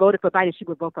voted for Biden. She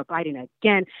would vote for Biden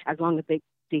again as long as they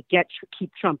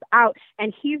keep Trump out.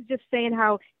 And he's just saying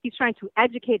how he's trying to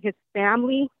educate his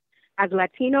family as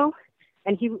Latino.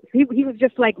 And he was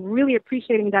just like really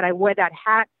appreciating that I wore that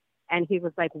hat. And he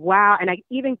was like, wow. And I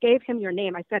even gave him your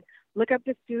name. I said, look up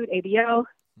this dude, ABL,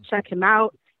 check him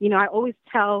out. I always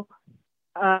tell,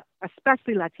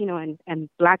 especially Latino and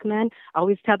Black men, I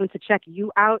always tell them to check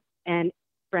you out, and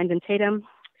Brandon Tatum,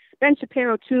 Ben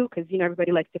Shapiro too, because,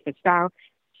 everybody likes different style.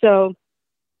 So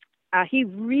he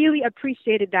really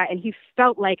appreciated that, and he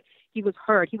felt like he was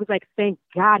heard. He was like, thank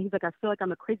God. He's like, I feel like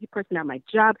I'm a crazy person at my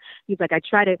job. He's like, I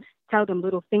try to tell them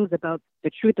little things about the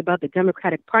truth about the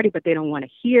Democratic Party, but they don't want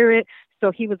to hear it.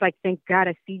 So he was like, thank God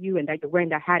I see you and that you're wearing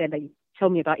that hat and that you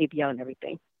told me about ABL and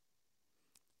everything.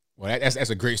 Well, that's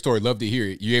a great story. Love to hear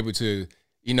it. You're able to,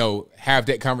 have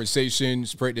that conversation,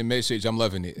 spread the message. I'm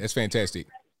loving it. That's fantastic.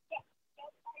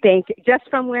 Thank you. Just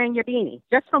from wearing your beanie,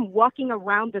 just from walking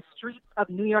around the streets of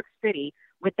New York City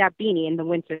with that beanie in the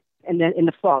winter, and then in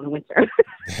the fall and winter.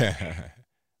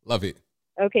 Love it.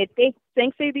 Okay.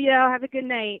 Thanks, ABL. Have a good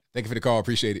night. Thank you for the call.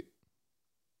 Appreciate it.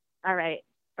 All right.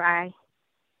 Bye.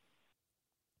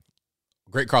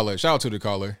 Great caller. Shout out to the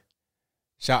caller.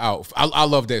 Shout out. I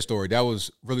love that story. That was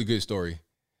a really good story.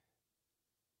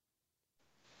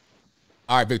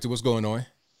 All right, Victor, what's going on?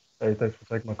 Hey, thanks for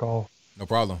taking my call. No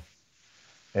problem.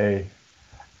 Hey,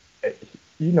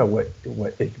 you know what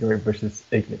ignorant versus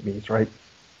ignorant means, right?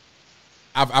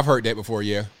 I've heard that before,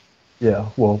 yeah. Yeah,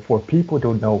 well, for people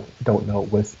who don't know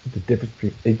what's the difference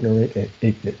between ignorant and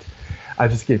ignorant, I'll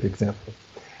just give an example.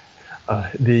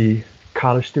 The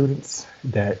college students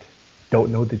that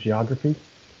don't know the geography,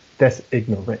 that's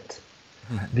ignorant.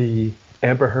 Mm-hmm. The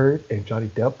Amber Heard and Johnny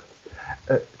Depp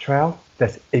trial,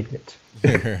 that's ignorant.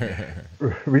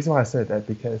 Reason why I said that,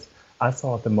 because I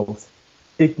saw the most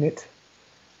ignorant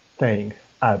thing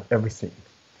I've ever seen.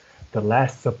 The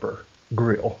Last Supper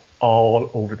grill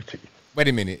all over the teeth. Wait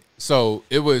a minute. So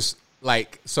it was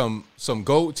like some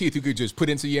gold teeth you could just put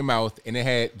into your mouth, and it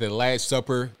had the Last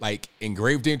Supper like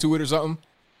engraved into it or something?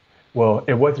 Well,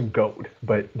 it wasn't gold,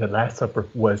 but the Last Supper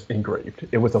was engraved.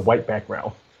 It was a white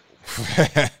background.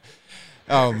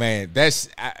 Oh man, that's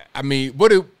I mean,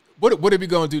 what are we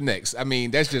gonna do next? I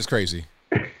mean, that's just crazy.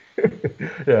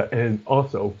 Yeah, and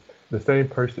also the same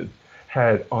person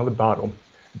had on the bottom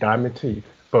diamond teeth,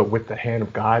 but with the hand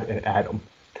of God and Adam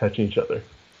touching each other.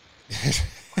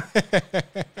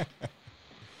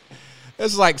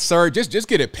 It's like, sir, just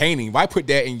get a painting. Why put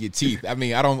that in your teeth? I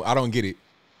mean, I don't get it.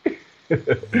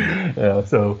 Yeah.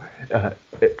 So,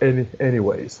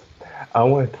 anyways, I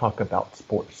want to talk about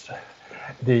sports.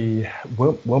 The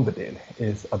Wimbledon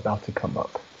is about to come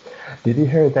up. Did you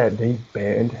hear that they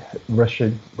banned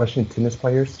Russian tennis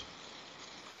players?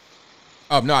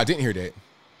 No, I didn't hear that.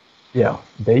 Yeah,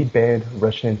 they banned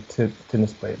Russian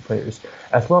tennis players,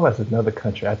 as well as another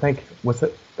country. I think, what's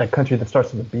it? That country that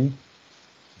starts with a B?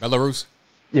 Belarus?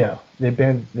 Yeah, they've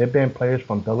been players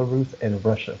from Belarus and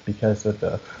Russia because of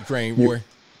the Ukraine war.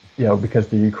 Because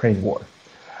of the Ukraine war.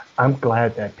 I'm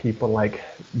glad that people like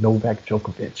Novak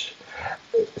Djokovic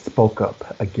spoke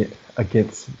up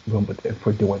against Wimbledon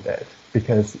for doing that,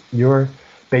 because you're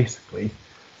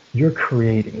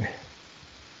creating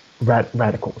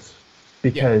radicals,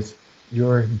 because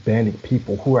you're banning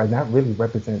people who are not really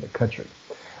representing the country.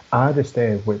 I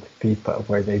understand with FIFA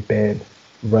where they banned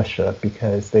Russia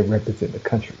because they represent the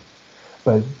country,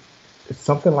 but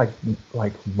something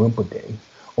like Wimbledon,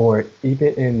 or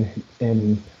even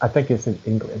in I think it's in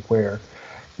England, where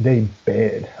they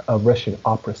banned a Russian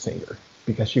opera singer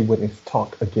because she wouldn't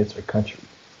talk against her country.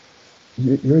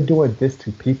 You're doing this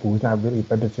to people who's not really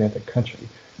representing the country.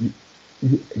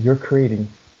 You're creating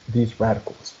these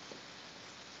radicals.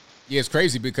 Yeah, it's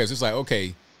crazy because it's like,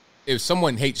 okay, if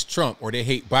someone hates Trump or they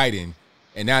hate Biden,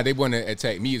 and now they want to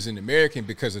attack me as an American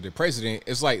because of the president,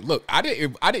 it's like, look, I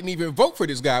didn't even vote for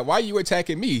this guy. Why are you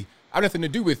attacking me? I have nothing to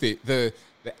do with it. The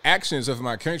actions of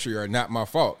my country are not my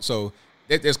fault. So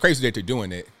it's crazy that they're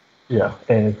doing it. Yeah,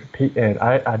 and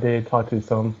I did talk to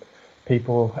some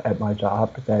people at my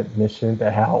job that mentioned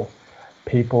that how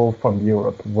people from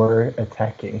Europe were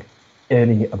attacking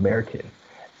any American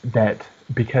that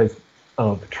because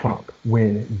of Trump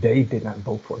when they did not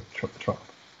vote for Trump.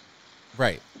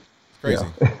 Right. Crazy.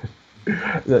 Yeah.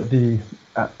 the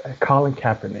Colin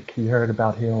Kaepernick, you heard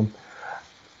about him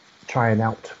trying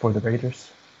out for the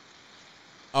Raiders?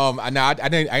 I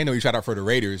didn't know he tried out for the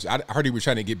Raiders. I heard he was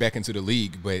trying to get back into the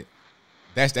league, but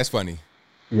that's funny.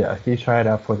 Yeah, he tried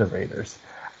out for the Raiders.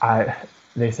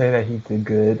 They say that he did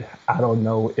good. I don't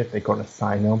know if they're going to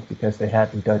sign him because they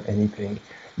haven't done anything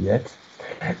yet.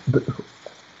 But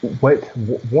what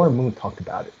Warren Moon talked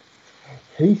about it,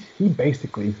 he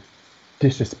basically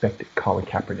disrespected Colin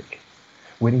Kaepernick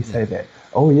when he said that,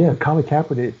 oh yeah, Colin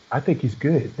Kaepernick, I think he's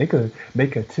good. They could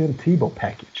make a Tim Tebow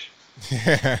package.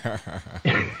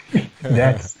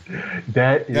 That's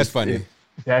funny.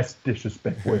 That's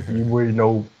disrespectful. If you really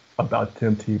know about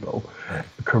Tim Tebow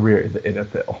career in the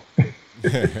NFL.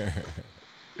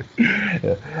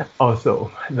 Yeah.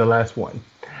 Also, the last one.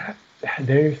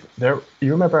 You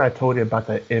remember I told you about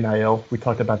the NIL? We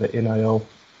talked about the NIL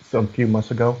some few months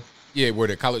ago. Yeah, where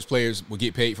the college players will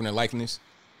get paid from their likeness.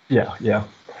 Yeah.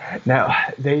 Now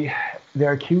they're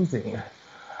accusing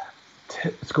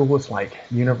schools like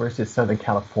University of Southern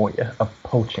California of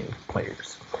poaching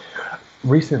players.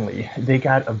 Recently, they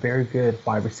got a very good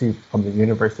wide receiver from the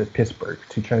University of Pittsburgh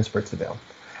to transfer to them.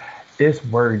 It's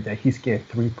word that he's getting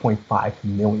 $3.5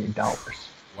 million.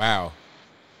 Wow.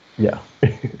 Yeah.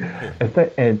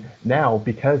 And now,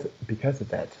 because of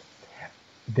that,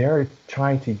 they're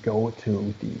trying to go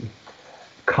to the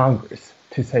Congress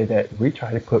to say that we need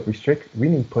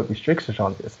to put restrictions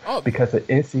on this because the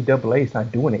NCAA is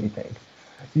not doing anything.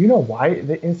 You know why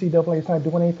the NCAA is not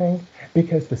doing anything?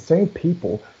 Because the same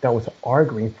people that was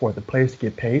arguing for the players to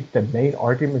get paid, the main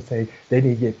argument say they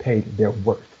need to get paid their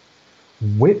worth,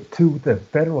 went to the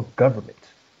federal government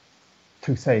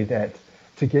to say that,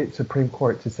 to get Supreme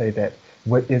Court to say that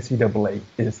what NCAA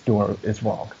is doing is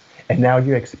wrong. And now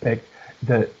you expect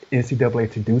the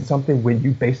NCAA to do something when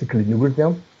you basically neutered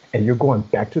them, and you're going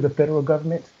back to the federal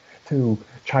government to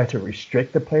try to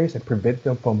restrict the players and prevent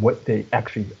them from what they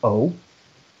actually owe.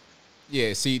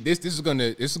 Yeah, see, this is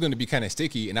gonna be kind of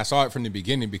sticky, and I saw it from the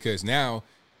beginning because now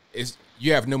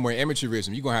you have no more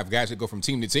amateurism. You're gonna have guys that go from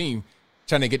team to team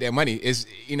trying to get that money. It's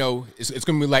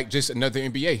gonna be like just another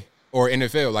NBA or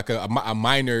NFL, like a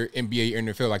minor NBA or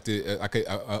NFL, like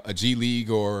a G League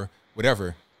or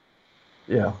whatever.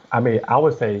 Yeah, I mean, I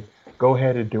would say go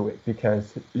ahead and do it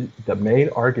because the main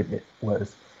argument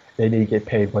was they need to get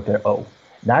paid what they owe.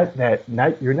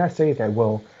 You're not saying that,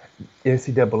 well,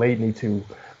 NCAA need to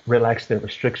relax their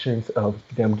restrictions of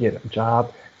them getting a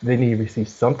job. They need to receive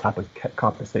some type of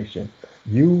compensation.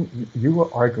 You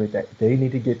were arguing that they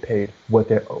need to get paid what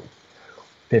they owe.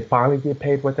 They finally get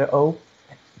paid what they owe.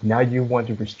 Now you want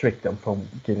to restrict them from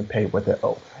getting paid what they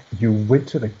owe. You went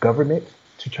to the government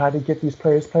to try to get these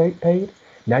players paid.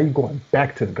 Now you're going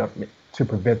back to the government to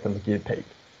prevent them from getting paid.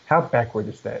 How backward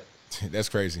is that? That's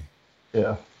crazy.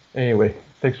 Yeah. Anyway,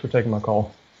 thanks for taking my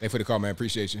call. Thanks for the call, man.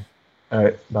 Appreciate you. All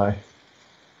right. Bye.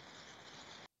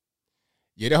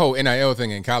 Yeah, the whole NIL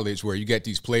thing in college where you get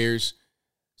these players.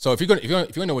 So if you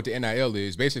don't know what the NIL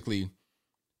is, basically,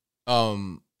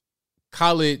 college,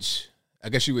 I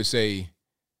guess you would say,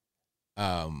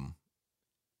 not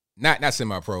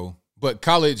semi-pro, but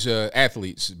college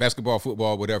athletes, basketball,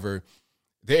 football, whatever,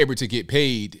 they're able to get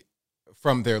paid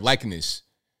from their likeness,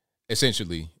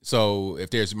 essentially. So if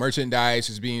there's merchandise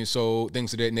is being sold,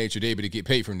 things of that nature, they're able to get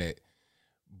paid from that.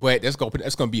 But that's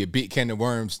gonna be a big can of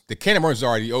worms. The can of worms is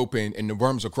already open, and the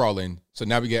worms are crawling. So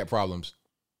now we got problems.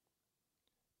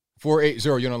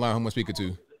 480, you're on the line. Who am I speaking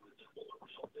to?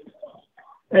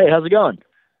 Hey, how's it going?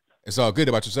 It's all good.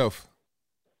 About yourself?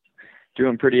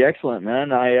 Doing pretty excellent,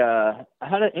 man. I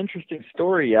had an interesting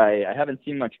story I haven't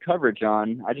seen much coverage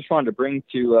on. I just wanted to bring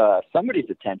to somebody's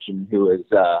attention who is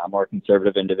a more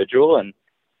conservative individual, and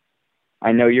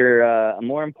I know you're a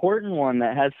more important one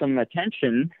that has some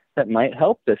attention that might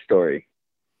help this story.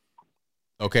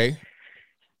 Okay.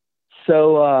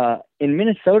 So in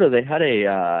Minnesota, they had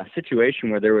a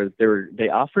situation where they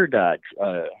offered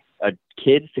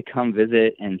kids to come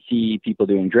visit and see people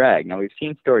doing drag. Now, we've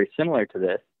seen stories similar to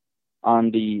this.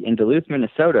 In Duluth,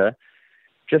 Minnesota,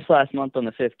 just last month on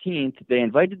the 15th, they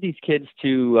invited these kids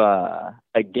to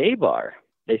a gay bar.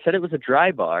 They said it was a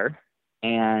dry bar,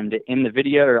 and in the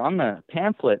video or on the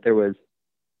pamphlet, there was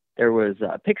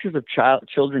pictures of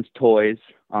children's toys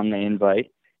on the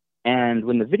invite. And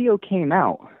when the video came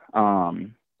out,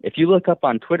 if you look up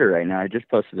on Twitter right now, I just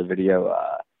posted a video,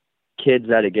 kids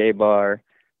at a gay bar.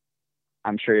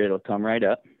 I'm sure it'll come right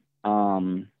up.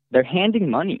 They're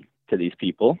handing money to these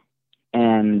people.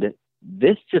 And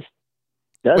this just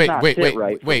does not sit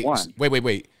right for one.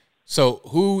 Wait. So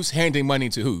who's handing money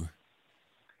to who?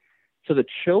 So the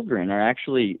children are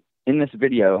actually, in this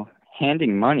video,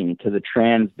 handing money to the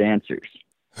trans dancers.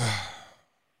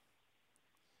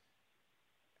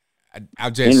 In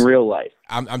real life.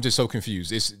 I'm just so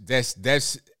confused.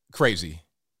 That's crazy.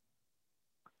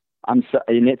 And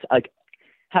it's like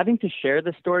having to share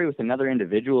the story with another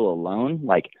individual alone,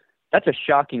 like, that's a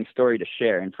shocking story to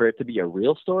share. And for it to be a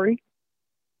real story,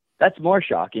 that's more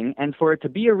shocking. And for it to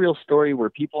be a real story where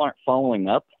people aren't following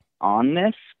up on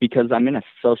this, because I'm in a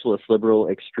socialist, liberal,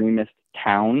 extremist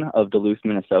town of Duluth,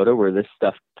 Minnesota, where this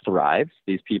stuff thrives.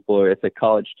 These people it's a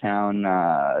college town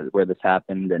where this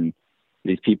happened. And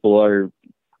these people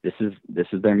this is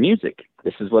their music.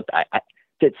 This is what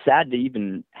it's sad to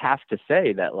even have to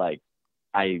say that, like,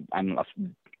 my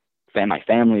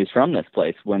family is from this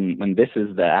place when this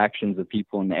is the actions of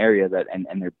people in the area that and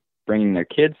they're bringing their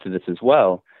kids to this as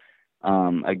well.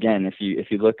 Again, if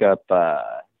you look up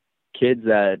kids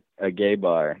at a gay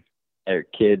bar or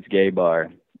kids gay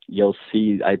bar, you'll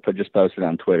see just posted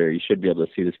on Twitter. You should be able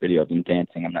to see this video of them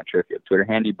dancing. I'm not sure if you have Twitter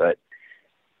handy, but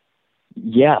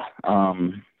yeah,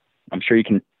 I'm sure you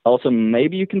can. Also,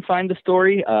 maybe you can find the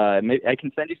story. Maybe I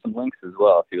can send you some links as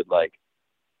well if you would like.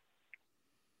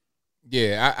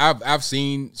 Yeah, I've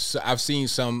seen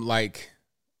some like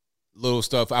little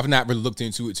stuff. I've not really looked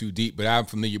into it too deep, but I'm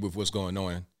familiar with what's going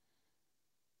on.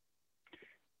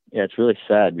 Yeah, it's really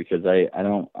sad because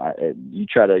you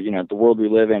try to, the world we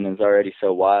live in is already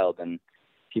so wild, and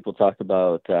people talk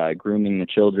about grooming the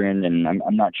children, and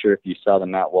I'm not sure if you saw the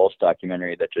Matt Walsh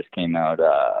documentary that just came out,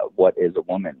 What is a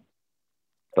Woman?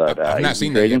 But I've not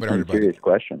seen that yet, but I heard about serious it.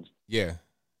 Questions. Yeah,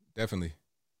 definitely.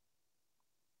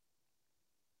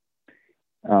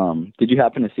 Did you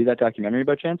happen to see that documentary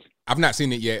by chance? I've not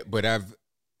seen it yet, but I've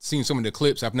seen some of the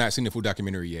clips. I've not seen the full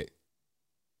documentary yet.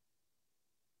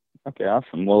 Okay,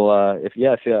 awesome. Well, if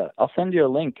I'll send you a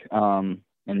link, and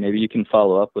maybe you can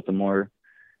follow up with a more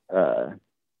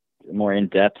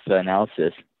in-depth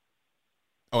analysis.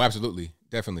 Oh, absolutely,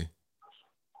 definitely.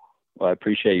 Well, I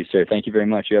appreciate you, sir. Thank you very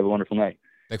much. You have a wonderful night.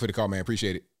 Thanks for the call, man.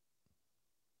 Appreciate it.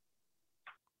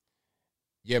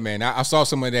 Yeah, man. I saw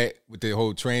some of that with the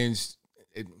whole trans.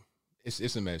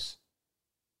 It's a mess.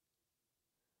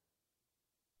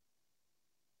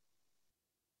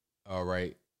 All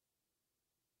right.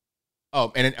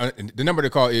 Oh, and the number to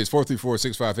call is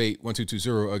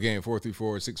 434-658-1220. Again,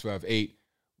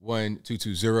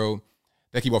 434-658-1220.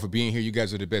 Thank you all for being here. You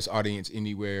guys are the best audience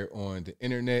anywhere on the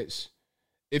internet.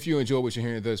 If you enjoy what you're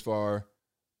hearing thus far,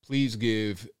 please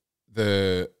give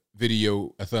the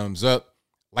video a thumbs up.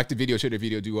 Like the video, share the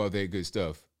video, do all that good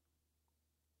stuff.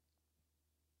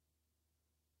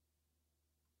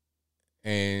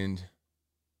 And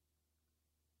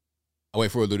I'll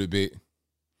wait for a little bit.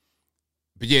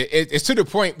 But yeah, it's to the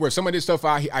point where some of this stuff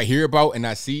I hear about and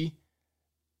I see,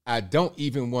 I don't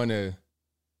even want to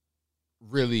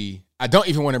really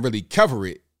cover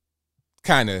it,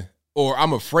 kind of, or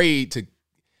I'm afraid to,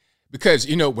 because,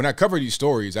 when I cover these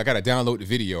stories, I got to download the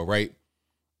video, right?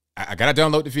 I got to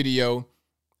download the video,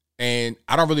 and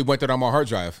I don't really want that on my hard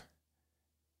drive.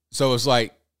 So it's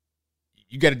like,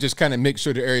 you got to just kind of make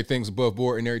sure that everything's above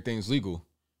board and everything's legal.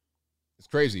 It's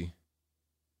crazy.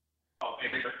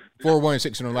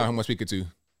 416 on the line. Who am I speaking to?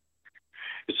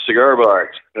 It's Cigar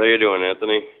Box. How you doing,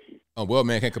 Anthony? Oh, well,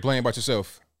 man, can't complain about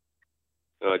yourself.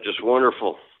 Just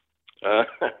wonderful. I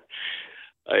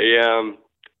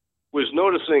was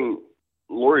noticing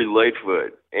Lori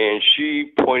Lightfoot, and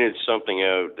she pointed something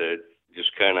out that just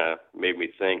kind of made me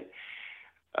think.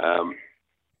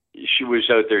 She was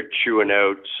out there chewing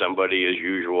out somebody as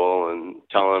usual and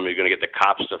telling them you're going to get the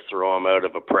cops to throw him out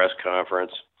of a press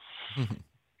conference.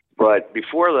 But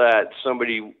before that,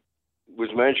 somebody was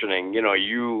mentioning,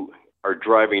 you are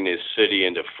driving this city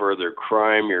into further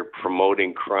crime. You're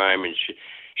promoting crime. And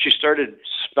she started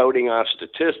spouting off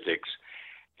statistics.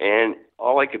 And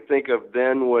all I could think of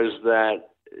then was that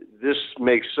this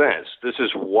makes sense. This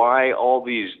is why all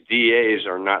these DAs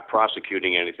are not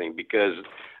prosecuting anything, because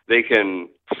they can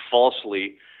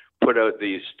falsely put out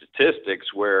these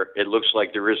statistics where it looks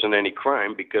like there isn't any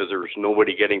crime because there's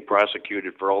nobody getting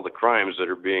prosecuted for all the crimes that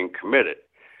are being committed.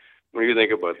 What do you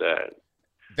think about that?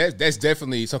 That's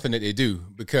definitely something that they do,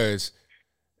 because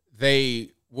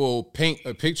they will paint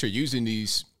a picture using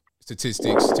these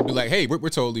statistics to be like, hey, we're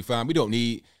totally fine. We don't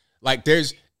need, like,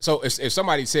 so if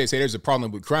somebody says, hey, there's a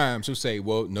problem with crime, she'll say,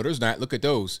 well, no, there's not. Look at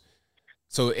those.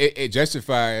 So it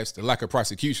justifies the lack of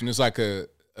prosecution. It's like a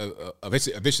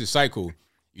vicious cycle.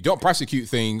 You don't prosecute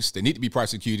things that need to be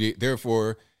prosecuted.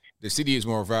 Therefore, the city is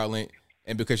more violent.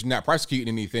 And because you're not prosecuting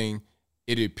anything,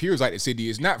 it appears like the city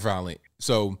is not violent.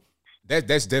 So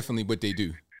that's definitely what they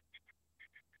do.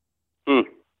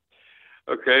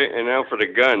 Okay, and now for the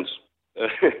guns.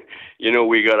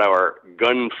 We got our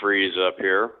gun freeze up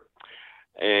here.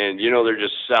 And, they're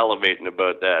just salivating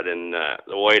about that in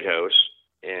the White House.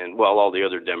 And, well, all the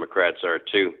other Democrats are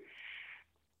too.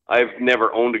 I've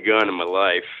never owned a gun in my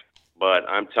life, but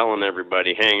I'm telling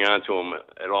everybody, hang on to them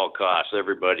at all costs.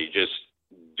 Everybody, just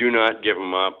do not give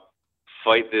them up.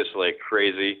 Fight this like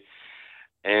crazy.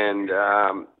 And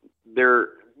they're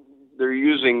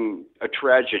using a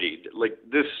tragedy. Like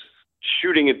this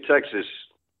shooting in Texas,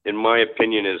 in my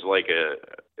opinion, is like a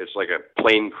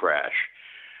plane crash.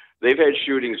 They've had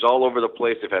shootings all over the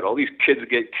place. They've had all these kids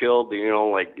get killed.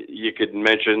 Like you could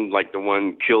mention like the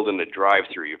one killed in the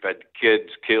drive-thru. You've had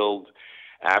kids killed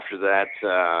after that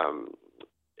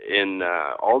in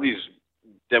all these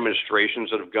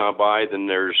demonstrations that have gone by. Then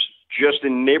there's just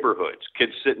in neighborhoods,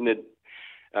 kids sitting at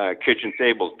kitchen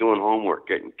tables doing homework,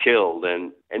 getting killed,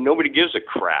 and nobody gives a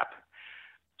crap.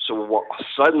 So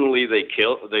suddenly they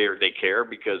care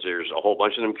because there's a whole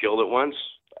bunch of them killed at once.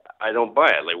 I don't buy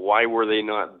it. Like, why were they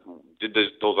not? Did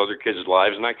those other kids'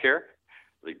 lives not care?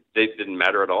 Like, they didn't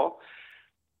matter at all.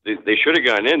 They should have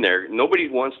gone in there. Nobody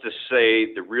wants to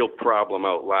say the real problem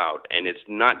out loud, and it's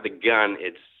not the gun;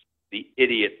 it's the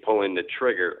idiot pulling the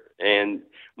trigger. And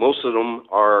most of them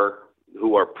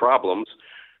who are problems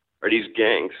are these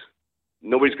gangs.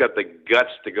 Nobody's got the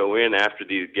guts to go in after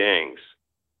these gangs.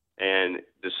 And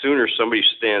the sooner somebody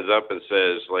stands up and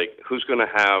says, like, who's going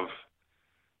to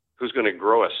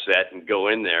grow a set and go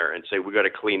in there and say, we got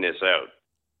to clean this out.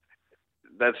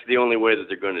 That's the only way that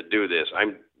they're going to do this.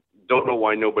 I don't know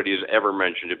why nobody has ever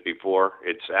mentioned it before.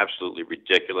 It's absolutely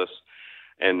ridiculous.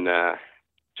 And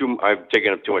I've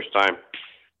taken up too much time.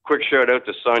 Quick shout out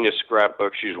to Sonia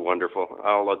Scrapbook. She's wonderful.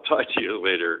 I'll talk to you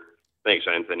later. Thanks,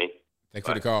 Anthony. Thanks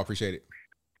for the call. Appreciate it.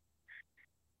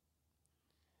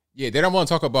 Yeah, they don't want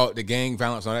to talk about the gang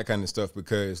violence and all that kind of stuff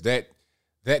because that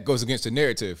goes against the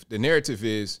narrative. The narrative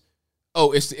is,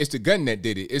 oh, it's the gun that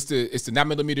did it. It's the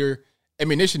 9mm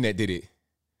ammunition that did it.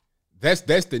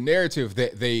 That's the narrative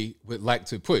that they would like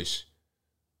to push.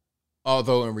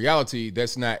 Although in reality,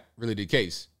 that's not really the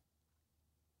case.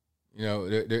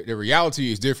 The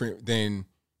reality is different than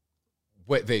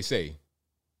what they say.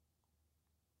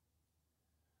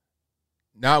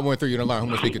 913, you're on the line. Who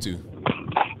am I speaking to?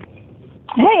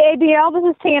 Hey, ABL, this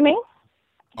is Tammy.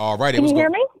 All right. Can you hear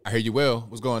me? I hear you well.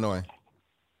 What's going on?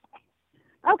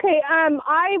 Okay.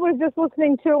 I was just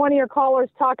listening to one of your callers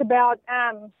talk about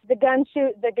the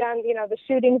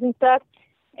shootings and stuff.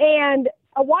 And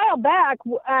a while back,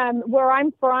 where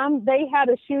I'm from, they had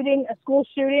a school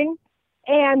shooting,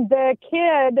 and the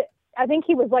kid, I think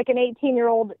he was like an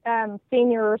 18-year-old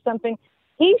senior or something.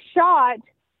 He shot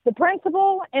the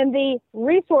principal and the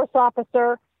resource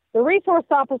officer. The resource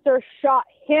officer shot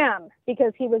him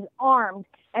because he was armed,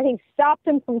 and he stopped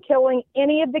him from killing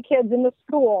any of the kids in the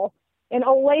school in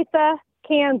Olathe,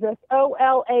 Kansas,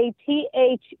 Olathe,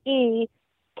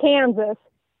 Kansas.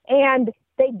 And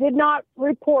they did not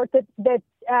report that the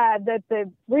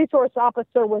resource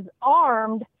officer was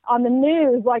armed on the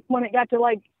news, like when it got to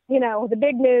the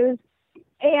big news.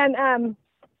 And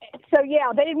so,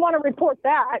 yeah, they didn't want to report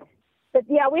that. But,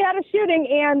 yeah, we had a shooting,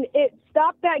 and it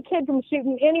stopped that kid from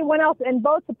shooting anyone else. And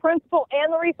both the principal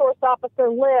and the resource officer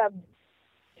lived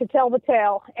to tell the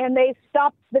tale. And they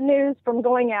stopped the news from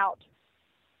going out.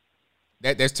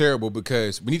 That's terrible,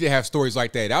 because we need to have stories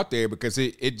like that out there, because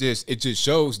it just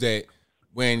shows that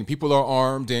when people are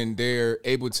armed and they're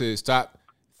able to stop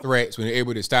threats, when they're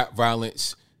able to stop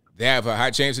violence, they have a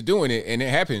high chance of doing it, and it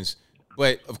happens.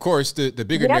 But of course, the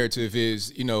bigger narrative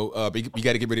is, you got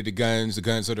to get rid of the guns. The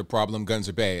guns are the problem. Guns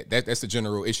are bad. That's the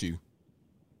general issue.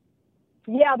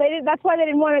 Yeah, they did. That's why they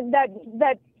didn't want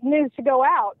that news to go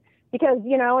out, because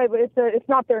it's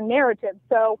not their narrative.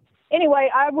 So anyway,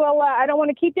 I will. I don't want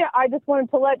to keep you. I just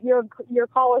wanted to let your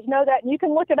callers know that, and you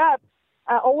can look it up.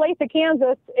 Olathe,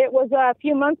 Kansas. It was a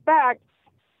few months back.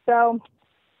 So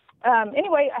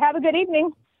anyway, have a good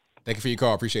evening. Thank you for your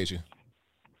call. Appreciate you.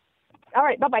 All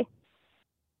right. Bye-bye.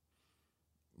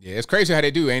 Yeah, it's crazy how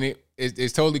they do, ain't it?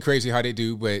 It's totally crazy how they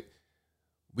do, but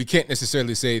we can't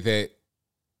necessarily say that.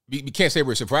 We can't say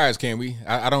we're surprised, can we?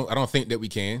 I don't think that we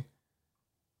can.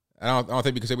 I don't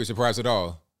think we can say we're surprised at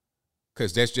all,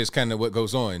 because that's just kind of what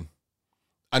goes on.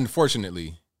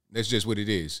 Unfortunately, that's just what it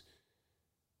is.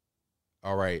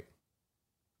 All right.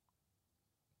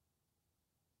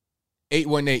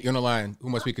 818, you're on the line. Who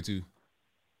am I speaking to?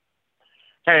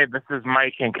 Hey, this is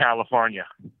Mike in California.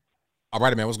 All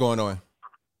right, man. What's going on?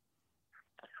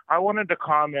 I wanted to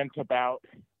comment about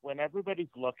when everybody's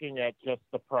looking at just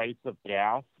the price of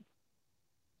gas,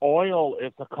 oil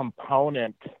is a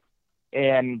component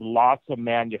in lots of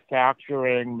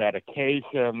manufacturing,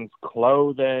 medications,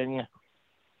 clothing,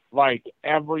 like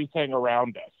everything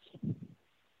around us.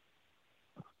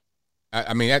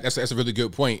 I mean, that's a really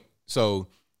good point. So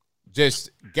just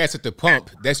gas at the pump,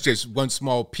 that's just one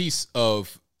small piece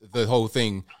of the whole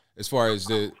thing as far as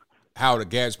how the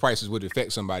gas prices would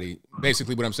affect somebody.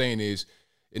 Basically, what I'm saying is,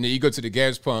 and then you go to the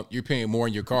gas pump, you're paying more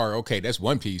in your car. Okay, that's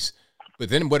one piece. But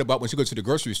then what about when you go to the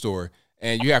grocery store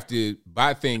and you have to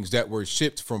buy things that were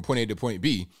shipped from point A to point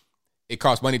B? It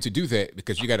costs money to do that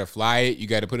because you got to fly it. You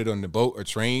got to put it on the boat or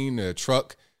train, a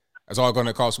truck. That's all going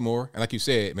to cost more. And like you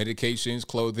said, medications,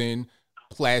 clothing,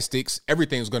 plastics,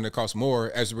 everything's going to cost more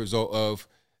as a result of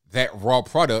that raw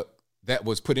product that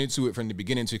was put into it from the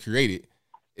beginning to create it.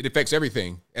 It affects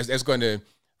everything. That's going to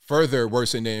further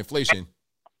worsen the inflation.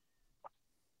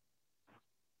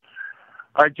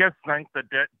 I just think the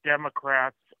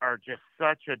Democrats are just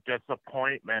such a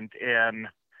disappointment in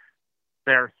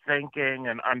their thinking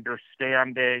and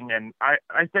understanding. And I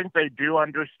think they do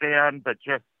understand, but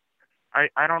just,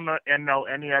 I don't know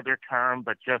any other term,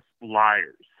 but just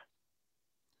liars.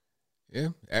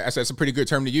 Yeah, that's a pretty good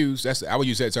term to use. I would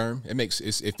use that term.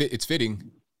 It's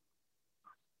fitting.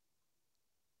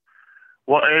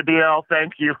 Well, ABL,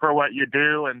 thank you for what you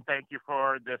do, and thank you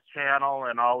for this channel,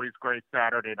 and always great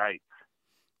Saturday nights.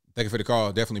 Thank you for the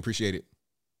call. Definitely appreciate it.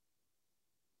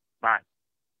 Bye.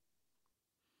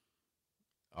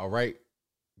 All right.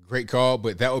 Great call,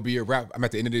 but that will be a wrap. I'm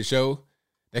at the end of the show.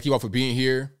 Thank you all for being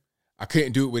here. I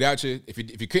couldn't do it without you. If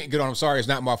you couldn't get on, I'm sorry. It's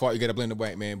not my fault. You got to blame the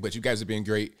white man, but you guys have been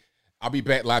great. I'll be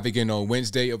back live again on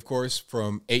Wednesday, of course,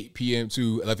 from 8 p.m.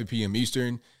 to 11 p.m.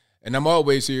 Eastern. And I'm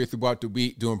always here throughout the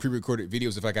week doing pre-recorded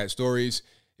videos if I got stories.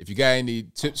 If you got any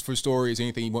tips for stories,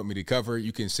 anything you want me to cover,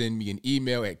 you can send me an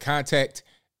email at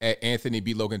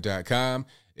contact@anthonyblogan.com.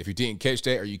 If you didn't catch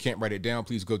that or you can't write it down,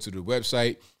 please go to the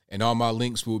website, and all my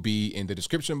links will be in the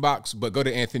description box. But go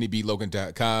to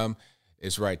anthonyblogan.com.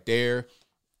 It's right there.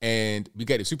 And we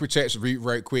got the super chats to read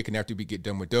right quick, and after we get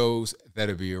done with those,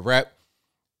 that'll be a wrap.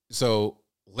 So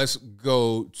let's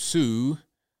go to,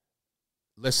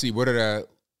 let's see, where did I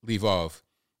leave off?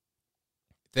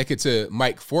 Thank you to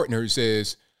Mike Fortner, who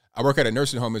says, I work at a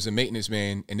nursing home as a maintenance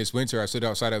man, and this winter I stood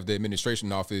outside of the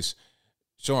administration office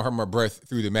showing her my breath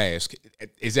through the mask.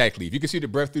 Exactly. If you can see the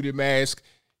breath through the mask,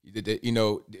 in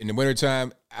the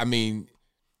wintertime, I mean,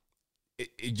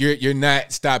 you're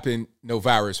not stopping no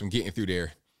virus from getting through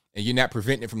there, and you're not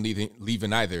preventing it from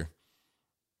leaving either.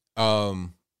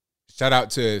 Shout out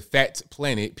to Fat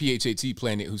Planet, PHAT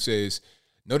Planet, who says,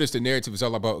 notice the narrative is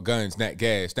all about guns, not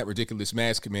gas, not ridiculous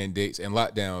mask mandates and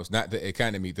lockdowns, not the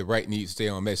economy. The right needs to stay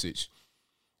on message.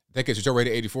 Thank you to Joe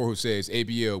Rader 84, who says,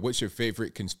 ABL, what's your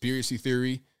favorite conspiracy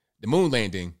theory? The moon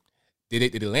landing.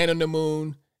 Did it land on the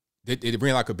moon? Did it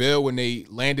ring like a bell when they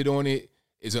landed on it?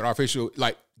 Is it artificial?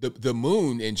 Like the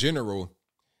moon in general,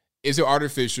 is it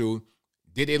artificial?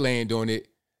 Did it land on it?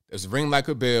 Does it ring like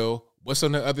a bell? What's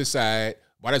on the other side?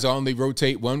 Why does it only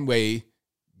rotate one way?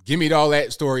 Give me all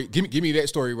that story. Give me that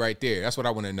story right there. That's what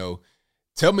I want to know.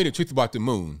 Tell me the truth about the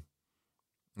moon.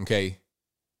 Okay.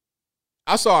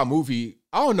 I saw a movie.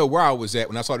 I don't know where I was at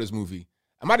when I saw this movie.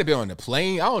 I might have been on the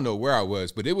plane. I don't know where I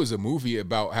was, but it was a movie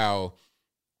about how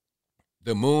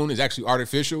the moon is actually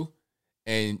artificial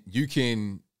and you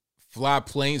can fly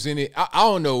planes in it. I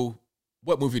don't know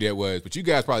what movie that was, but you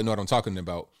guys probably know what I'm talking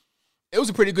about. It was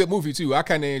a pretty good movie too. I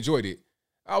kind of enjoyed it.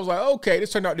 I was like, okay,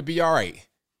 this turned out to be all right.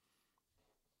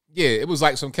 Yeah, it was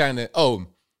like some kind of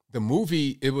the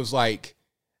movie. It was like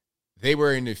they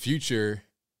were in the future,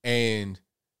 and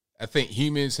I think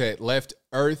humans had left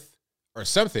Earth or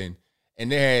something,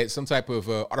 and they had some type of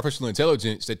artificial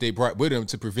intelligence that they brought with them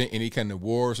to prevent any kind of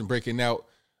wars from breaking out.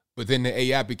 But then the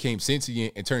AI became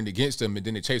sentient and turned against them, and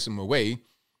then they chased them away.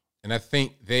 And I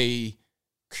think they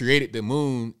created the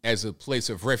moon as a place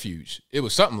of refuge. It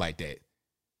was something like that.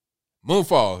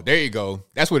 Moonfall. There you go.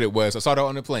 That's what it was. I saw that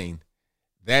on the plane.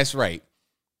 That's right.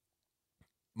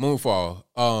 Moonfall.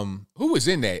 Who was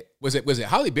in that? Was it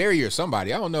Halle Berry or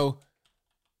somebody? I don't know.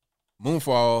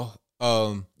 Moonfall.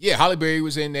 Yeah, Halle Berry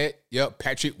was in that. Yep,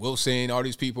 Patrick Wilson, all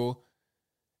these people.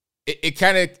 It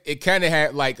kind of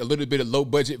had like a little bit of low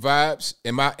budget vibes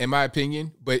in my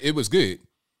opinion, but it was good.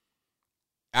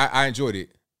 I enjoyed it.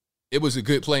 It was a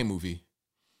good plane movie.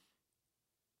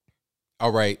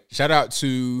 All right, shout out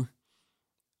to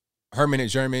Herman and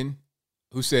German,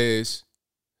 who says,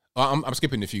 I'm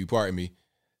skipping a few, pardon me.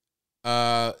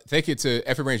 Thank you to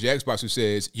FM Ranger Xbox, who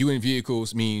says, UN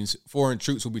vehicles means foreign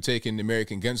troops will be taking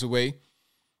American guns away.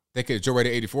 Thank you to Joe Rider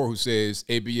 84, who says,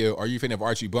 ABL, are you a fan of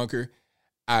Archie Bunker?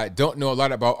 I don't know a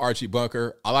lot about Archie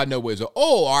Bunker. All I know is,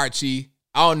 Archie.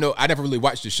 I don't know. I never really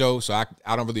watched the show, so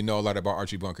I don't really know a lot about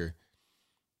Archie Bunker.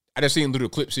 I just seen little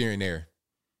clips here and there.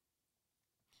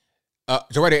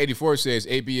 Joe Rider 84 says,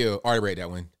 ABL, already read that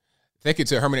one. Thank you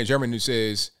to Herman and German, who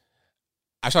says,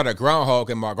 I shot a groundhog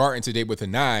in my garden today with a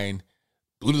 9.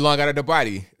 Blew the lung out of the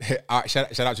body.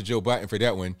 Shout out to Joe Biden for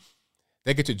that one.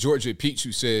 Thank you to Georgia Peach,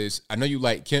 who says, I know you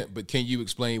like Kemp, but can you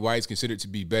explain why he's considered to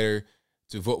be better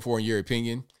to vote for in your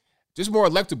opinion? Just more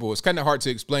electable. It's kind of hard to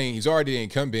explain. He's already the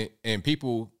incumbent, and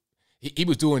people, he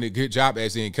was doing a good job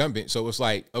as the incumbent. So it's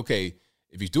like, okay,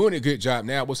 if he's doing a good job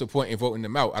now, what's the point in voting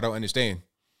him out? I don't understand.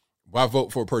 Why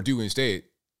vote for Perdue instead?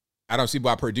 I don't see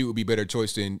why Perdue would be a better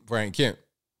choice than Brian Kemp.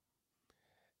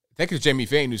 Thank you to Jamie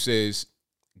Fain, who says,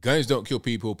 guns don't kill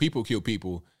people, people kill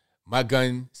people. My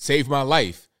gun saved my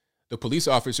life. The police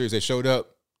officers that showed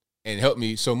up and helped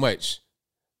me so much,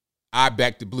 I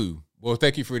backed the blue. Well,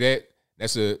 thank you for that.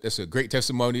 That's a great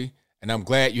testimony, and I'm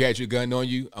glad you had your gun on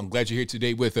you. I'm glad you're here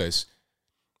today with us.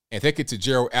 And thank you to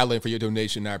Gerald Allen for your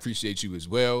donation. I appreciate you as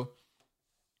well.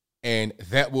 And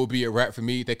that will be a wrap for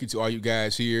me. Thank you to all you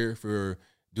guys here for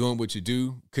doing what you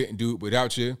do. Couldn't do it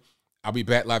without you. I'll be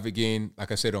back live again,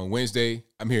 like I said, on Wednesday.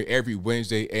 I'm here every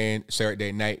Wednesday and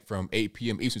Saturday night from 8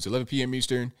 p.m. Eastern to 11 p.m.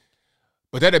 Eastern.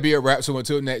 But that'll be a wrap. So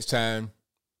until next time,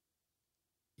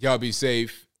 y'all be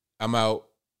safe. I'm out,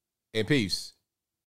 and peace.